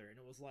working together. And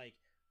it was like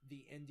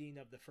the ending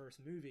of the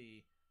first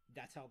movie.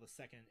 That's how the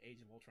second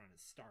Age of Ultron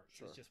starts.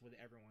 Sure. It's just with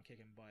everyone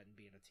kicking butt and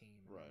being a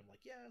team. And I'm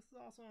like, yeah, this is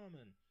awesome.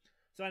 And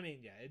so, I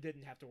mean, it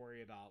didn't have to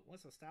worry about,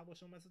 let's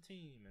establish them as a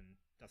team, and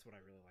that's what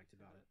I really liked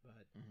about it.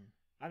 But,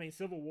 I mean,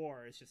 Civil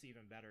War is just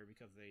even better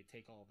because they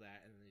take all of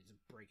that and then they just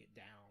break it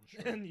down,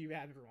 and you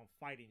have everyone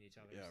fighting each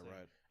other. Yeah, so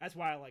right. That's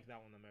why I like that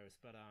one the most.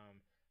 But,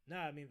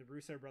 no, I mean, the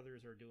Russo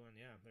brothers are doing,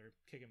 they're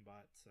kicking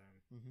butt, so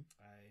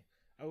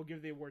I will give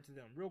the award to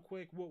them. Real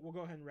quick, we'll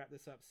go ahead and wrap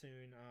this up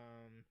soon.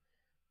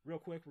 Real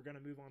quick, we're going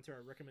to move on to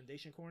our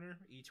recommendation corner.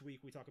 Each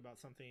week we talk about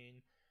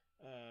something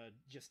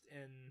just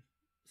in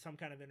some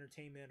kind of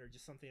entertainment or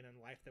just something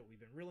in life that we've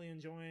been really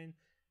enjoying,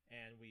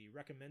 and we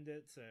recommend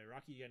it. So,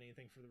 Rocky, you got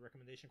anything for the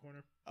recommendation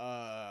corner?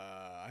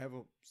 I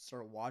haven't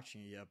started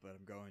watching it yet, but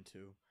I'm going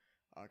to,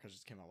 because it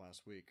just came out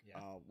last week.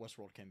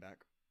 Westworld came back.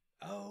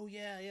 Oh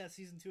yeah,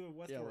 season 2 of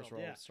Westworld. Yeah,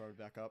 Westworld started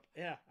back up.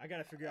 Yeah, I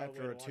gotta figure out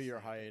after a 2-year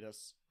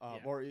hiatus,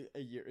 or a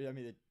year. I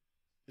mean,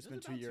 it's been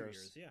 2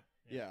 years. 2 years.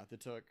 Yeah, they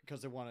took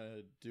because they want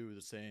to do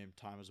the same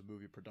time as a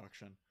movie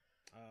production.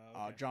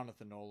 Okay.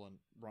 Jonathan Nolan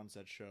runs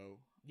that show.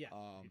 Yeah,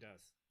 he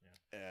does.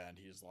 Yeah, and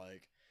he's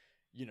like,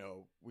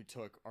 we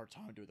took our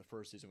time doing the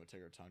first season. We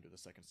take our time doing the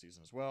second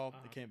season as well.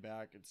 They came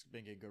back. It's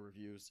been getting good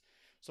reviews.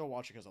 So I'll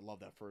watch it because I love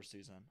that first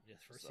season. Yes,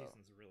 first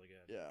season's really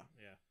good. Yeah.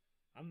 Yeah.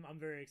 I'm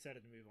very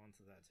excited to move on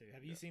to that too.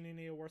 Have you seen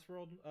any of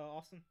Westworld,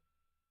 Austin?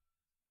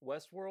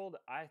 Westworld,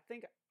 I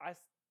think I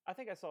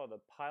saw the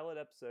pilot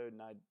episode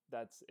and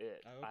that's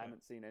it. Oh, okay. I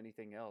haven't seen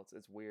anything else.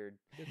 It's weird.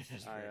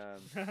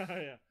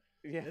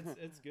 Yeah,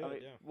 it's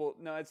good. Well,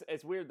 no,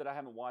 it's weird that I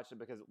haven't watched it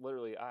because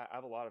literally I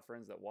have a lot of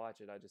friends that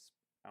watch it. I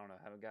don't know,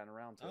 haven't gotten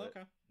around to it.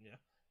 Okay, yeah,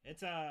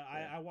 it's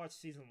I watched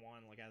season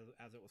 1 like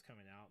as it was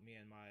coming out. Me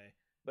and my.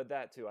 But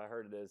that too, I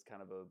heard it is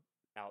kind of a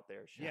out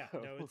there show. Yeah,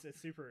 no, it's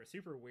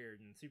super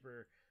weird and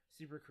super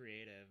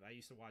creative. I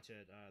used to watch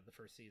it the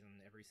first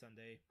season every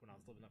Sunday when I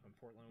was living up in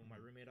Portland with my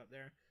roommate up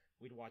there.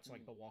 We'd watch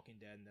like The Walking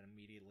Dead, and then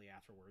immediately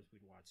afterwards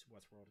we'd watch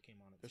Westworld. It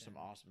came on. There's 10.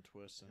 Some awesome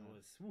twists. And it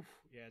was,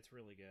 yeah, it's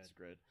really good. It's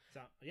great.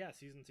 So, yeah,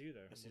 season 2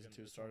 though. Season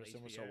 2 started. So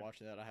we're still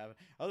watching that. I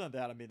haven't. Other than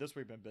that, I mean, this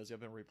week I've been busy.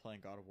 I've been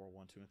replaying God of War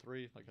 1, 2, and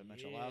 3, like I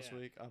mentioned last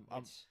week.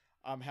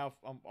 I'm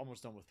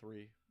almost done with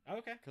 3.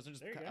 Okay. Because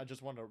I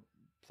just wanted to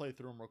play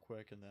through them real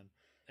quick and then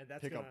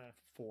pick up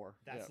 4.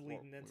 That's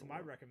leading into my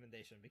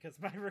recommendation because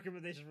my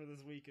recommendation for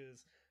this week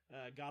is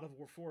God of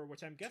War 4,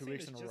 which I'm guessing 2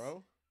 weeks in a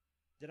row.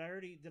 Did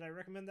I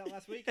recommend that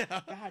last week?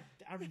 God,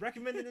 I'm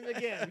recommending it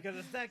again because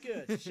it's that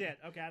good. Shit.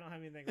 Okay, I don't have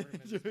anything to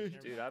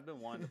recommend. Dude, I've been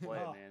wanting to play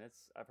it, man.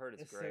 I've heard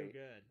it's great. So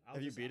good.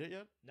 Have you beat it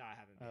yet? No, I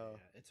haven't beat it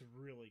yet. It's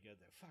really good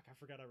though. Fuck, I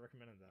forgot I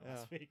recommended that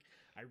last week.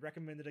 I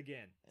recommend it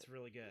again. It's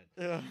really good.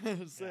 Yeah,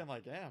 I'm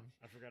like, damn.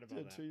 I forgot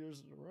about that. 2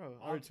 years in a row.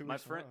 Or 2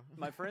 weeks in a row.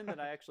 My friend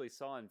that I actually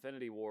saw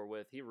Infinity War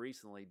with, he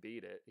recently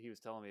beat it. He was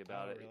telling me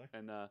about it, really?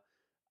 and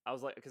I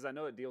was like, because I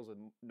know it deals with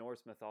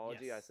Norse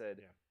mythology. Yes. I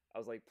said, I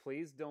was like,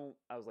 please don't.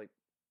 I was like.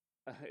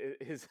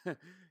 His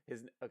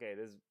okay,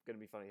 this is gonna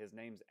be funny. His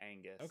name's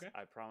Angus. Okay.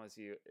 I promise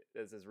you,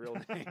 that's his real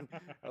name.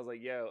 I was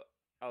like, yo,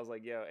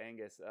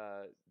 Angus,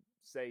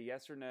 say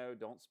yes or no.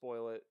 Don't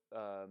spoil it.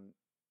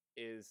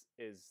 Is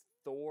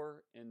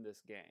Thor in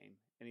this game?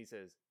 And he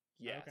says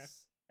yes. Okay.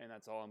 And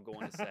that's all I'm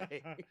going to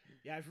say.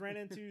 Yeah, I've ran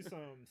into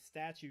some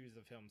statues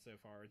of him so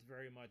far. It's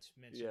very much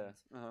mentioned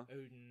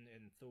Odin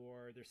and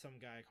Thor. There's some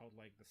guy called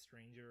like the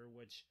Stranger,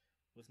 which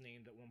was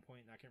named at one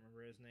point, and I can't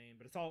remember his name,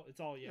 but it's all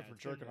for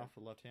jerking off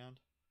with left hand.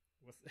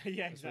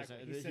 Yeah, exactly.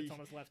 He sits on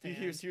his left hand.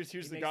 He was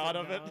the god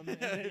of it.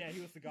 Yeah,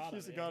 he was the god. He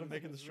was the god of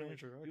making the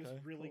Stranger. He was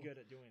really good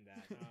at doing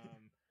that.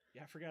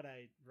 Yeah, I forgot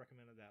I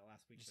recommended that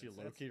last week. Did you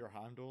see Loki or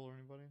Heimdall or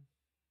anybody?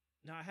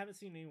 No, I haven't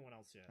seen anyone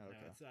else yet. Okay.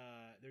 No, it's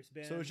there's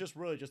been. So it's just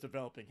really just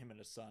developing him and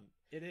his son.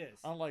 It is.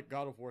 Unlike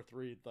God of War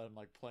 3 that I'm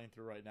like playing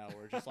through right now,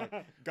 where it's just like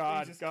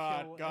God,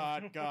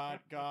 Titan,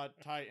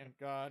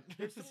 God.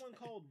 There's someone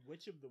called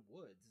Witch of the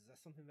Woods. Is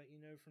that something that you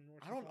know from Norse?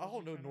 I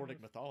don't know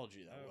Nordic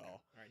mythology that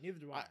well. All right, neither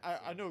do I.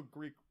 I know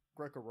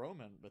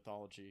Greco-Roman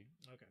mythology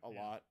a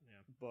lot,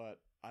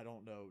 but I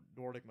don't know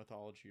Nordic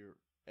mythology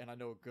and I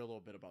know a good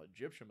little bit about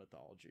Egyptian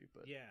mythology,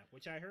 but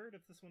which I heard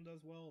if this one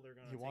does well, they're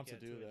gonna. He wants to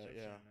do that,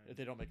 if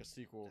they don't make a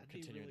sequel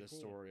continuing this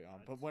story.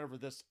 But whenever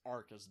this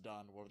arc is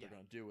done, what they're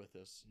gonna do with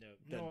this?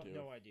 No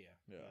idea.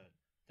 Yeah. But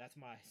that's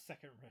my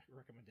second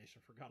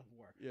recommendation for God of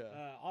War.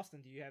 Yeah.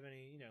 Austin, do you have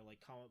any like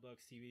comic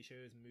books, TV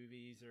shows,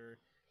 movies, or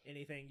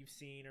anything you've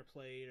seen or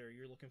played, or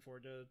you're looking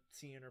forward to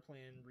seeing or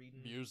playing,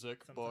 reading?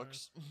 Music,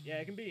 books. Yeah,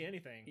 it can be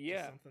anything.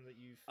 Yeah, just something that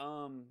you've.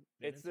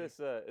 It's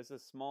into. It's a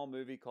small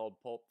movie called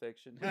Pulp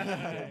Fiction.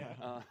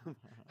 I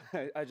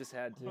just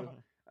had to.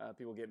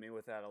 People get me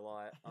with that a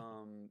lot.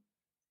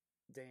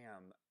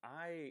 Damn,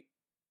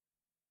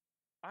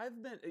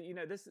 I've been.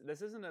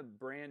 This isn't a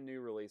brand new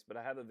release, but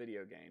I have a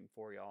video game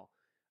for y'all.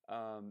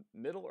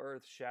 Middle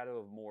Earth: Shadow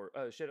of War.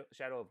 The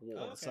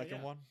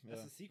second one.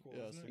 That's a sequel.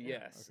 Isn't it?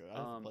 Yes.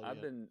 Okay,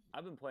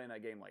 I've been playing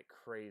that game like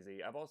crazy.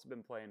 I've also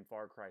been playing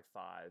Far Cry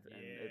 5, and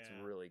it's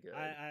really good.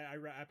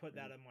 I put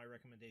that in my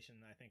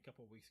recommendation. I think a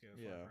couple of weeks ago.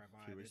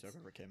 A few weeks ago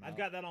it came out. I've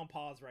got that on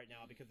pause right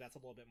now because that's a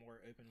little bit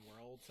more open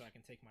world, so I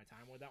can take my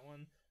time with that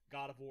one.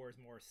 God of War is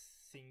more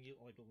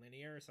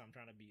linear, so I'm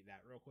trying to beat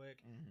that real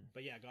quick. Mm-hmm.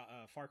 But yeah,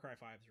 Far Cry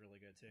 5 is really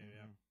good too.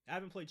 Mm-hmm. Yeah, I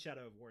haven't played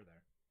Shadow of War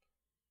though.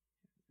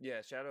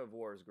 Yeah, Shadow of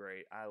War is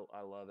great. I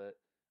love it.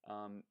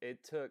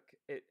 It took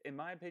it, in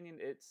my opinion,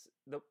 it's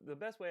the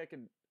best way I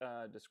can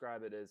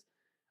describe it is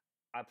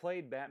I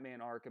played Batman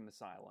Arkham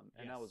Asylum,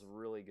 and that was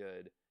really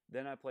good.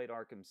 Then I played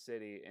Arkham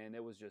City, and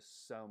it was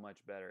just so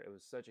much better. It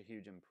was such a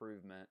huge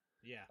improvement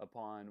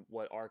upon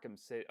what Arkham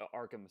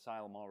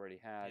Asylum already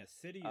had. Yeah,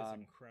 City is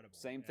incredible.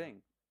 Same thing.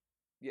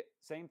 Yeah,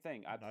 same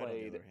thing. I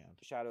played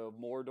Shadow of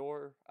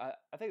Mordor. I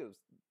think it was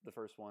the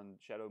first one,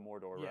 Shadow of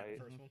Mordor, right?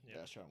 The first one.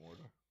 Yeah, Shadow of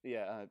Mordor.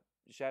 Yeah,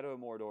 Shadow of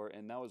Mordor,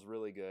 and that was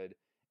really good.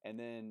 And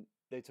then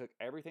they took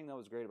everything that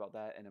was great about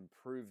that and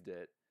improved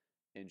it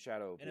in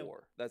Shadow of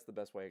War. That's the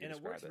best way I can describe it.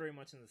 And it works very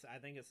much in this. I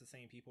think it's the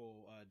same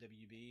people,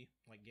 WB,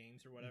 like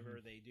games or whatever.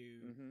 Mm-hmm. They do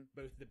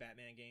both the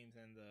Batman games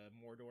and the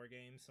Mordor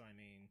games. So, I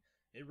mean,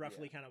 it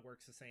roughly kind of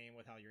works the same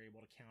with how you're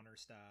able to counter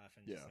stuff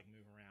and just like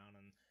move around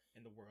and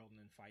in the world and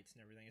in fights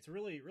and everything. It's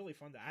really, really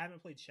fun. I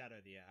haven't played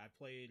Shadow yet. I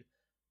played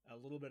a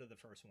little bit of the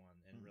first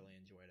one and really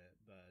enjoyed it.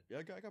 But yeah,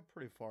 I got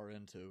pretty far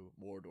into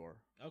Mordor.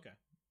 Okay,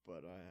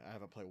 but I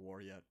haven't played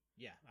War yet.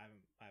 Yeah, I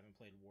haven't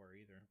played War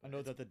either. I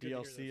know that the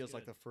DLC is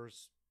like the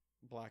first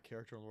black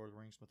character in Lord of the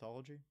Rings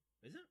mythology.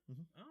 Is it?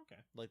 Mm-hmm. Oh, okay.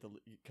 Like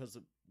because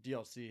the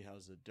DLC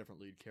has a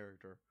different lead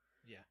character.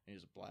 Yeah, and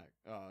he's a black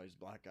guy.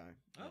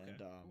 Okay, and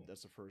cool.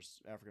 That's the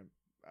first African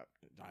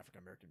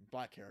American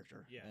black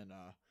character. Yeah. in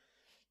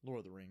Lord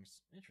of the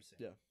Rings. Interesting.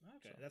 Yeah.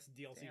 Okay, so. That's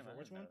DLC for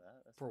which one?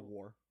 For cool.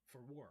 War.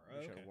 For War. Oh,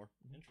 okay. War.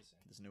 Interesting.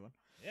 This new one.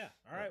 Yeah.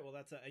 All right. Well,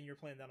 that's and you're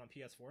playing that on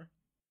PS4.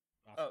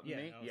 Awesome. Oh, yeah.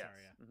 Me? Oh, yes.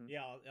 Sorry.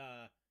 Yeah.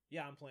 Mm-hmm.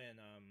 Yeah. I'm playing.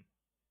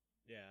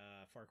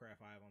 Far Cry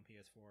 5 on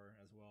PS4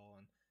 as well,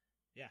 and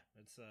yeah,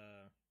 it's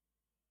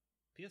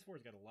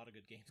PS4's got a lot of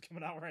good games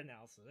coming out right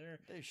now, so they're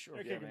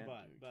kicking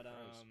butt. But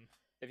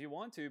if you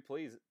want to,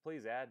 please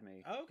add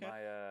me. Oh,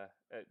 okay.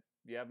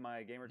 You have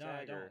my gamer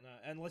tag? No, I don't.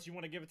 Unless you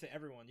want to give it to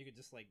everyone, you could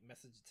just like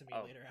message it to me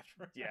later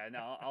after. Yeah,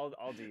 no,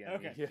 I'll DM you.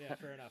 Okay, yeah,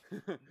 fair enough.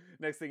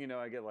 Next thing you know,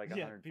 I get like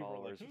 100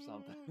 followers or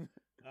something.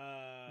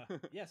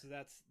 Yeah, so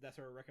that's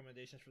our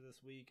recommendations for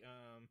this week.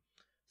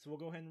 So we'll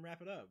go ahead and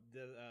wrap it up.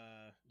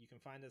 You can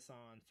find us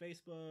on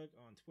Facebook,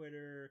 on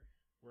Twitter.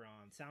 We're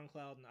on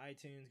SoundCloud and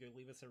iTunes. Go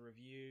leave us a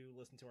review.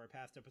 Listen to our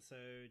past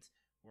episodes.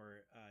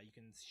 Or you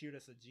can shoot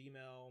us a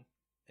Gmail.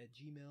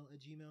 Email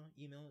at Gmail.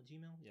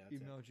 Yeah,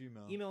 email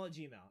at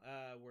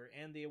Gmail. We're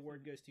and the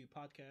award goes to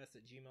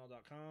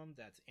podcast@gmail.com.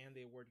 That's and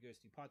the award goes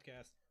to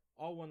podcast,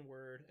 all one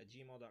word, at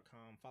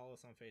gmail.com. Follow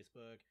us on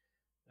Facebook.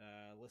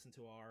 Listen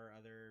to our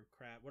other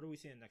crap. What are we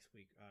seeing next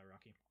week,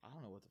 Rocky? I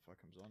don't know what the fuck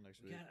comes on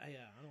next week. Yeah,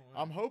 I don't know.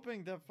 I'm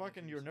hoping that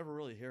fucking You're Never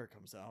Really Here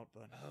comes out,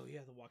 but oh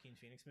yeah, the Joaquin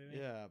Phoenix movie.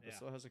 Yeah, but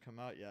so it hasn't come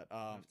out yet.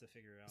 I'll have to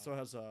figure it out. So it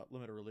has a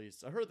limited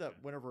release. I heard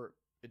that whenever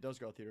it does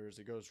go to theaters,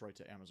 it goes right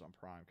to Amazon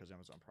Prime because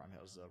Amazon Prime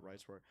has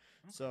rights for it.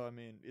 Okay. So I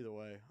mean, either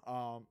way.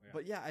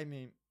 But yeah, I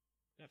mean.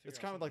 It's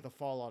kind of like the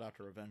fallout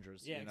after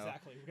Avengers, yeah, you know?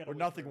 Exactly. Where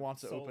nothing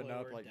wants to open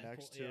up like Deadpool,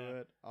 next to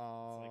it. It's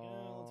like,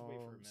 let's wait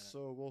for a minute.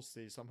 So we'll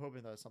see. So I'm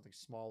hoping that something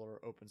smaller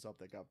opens up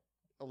that got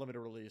a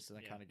limited release and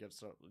it kind of gives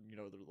the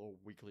little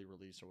weekly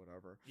release or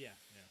whatever. Yeah.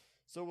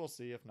 So we'll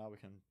see. If not, we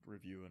can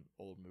review an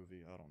old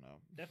movie. I don't know.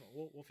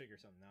 Definitely, we'll figure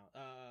something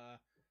out.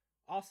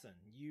 Austin,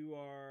 you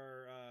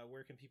are.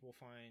 Where can people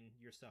find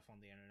your stuff on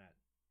the internet?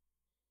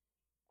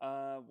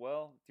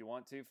 Well, if you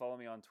want to follow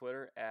me on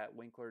Twitter at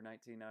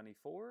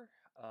Winkler1994.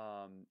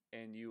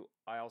 And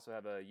I also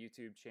have a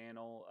YouTube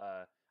channel.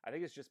 I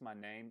think it's just my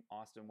name,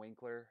 Austin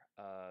Winkler.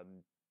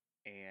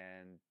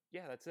 And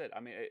yeah, that's it.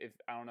 I mean,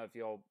 I don't know if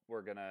y'all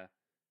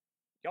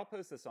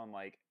post this on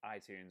like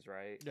iTunes,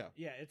 right?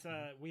 Yeah. It's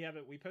we have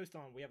a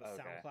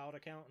SoundCloud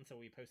account, and so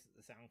we post it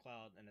to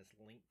SoundCloud, and it's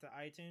linked to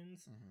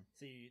iTunes. Mm-hmm.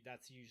 So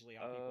that's usually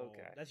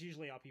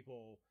how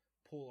people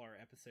pull our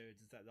episodes,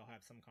 is that they'll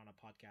have some kind of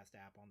podcast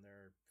app on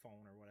their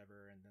phone or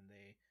whatever, and then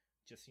they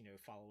just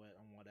follow it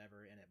on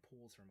whatever, and it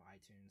pulls from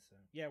iTunes. So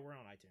yeah, we're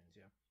on iTunes.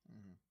 Yeah.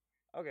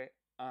 Mm-hmm. Okay.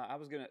 I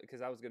was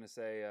gonna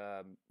say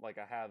like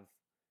I have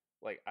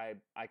like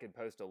I could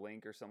post a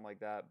link or something like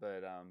that,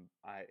 but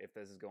if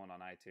this is going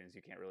on iTunes,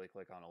 you can't really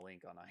click on a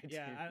link on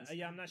iTunes.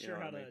 Yeah, I'm not sure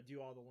how to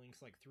do all the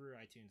links like through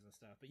iTunes and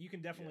stuff, but you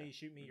can definitely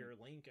shoot me your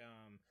link.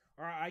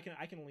 Or I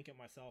can link it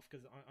myself,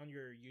 because on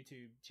your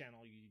YouTube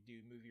channel you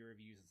do movie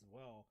reviews as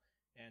well,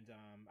 and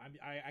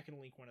I can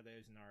link one of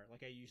those in our,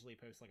 like, I usually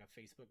post like a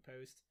Facebook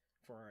post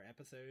for our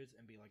episodes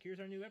and be like,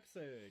 here's our new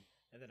episode,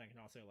 and then I can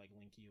also like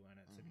link you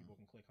in it so people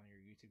can click on your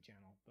YouTube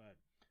channel. But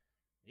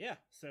yeah,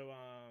 so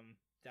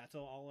that's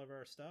all of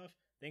our stuff.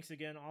 Thanks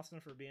again, Austin,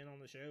 for being on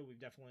the show.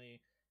 We've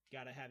definitely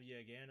got to have you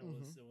again. It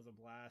was a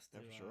blast to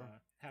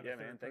have a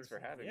third person. Thanks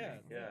for having me.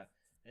 Yeah.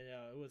 And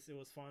it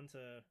was fun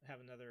to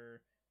have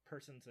another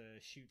person to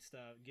shoot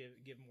stuff,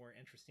 give more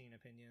interesting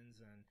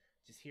opinions, and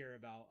just hear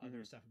about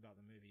other stuff about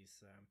the movies.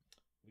 So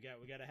we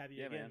got to have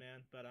you again,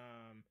 man. But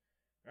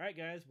all right,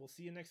 guys, we'll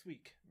see you next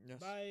week. Yes.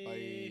 Bye.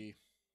 Bye.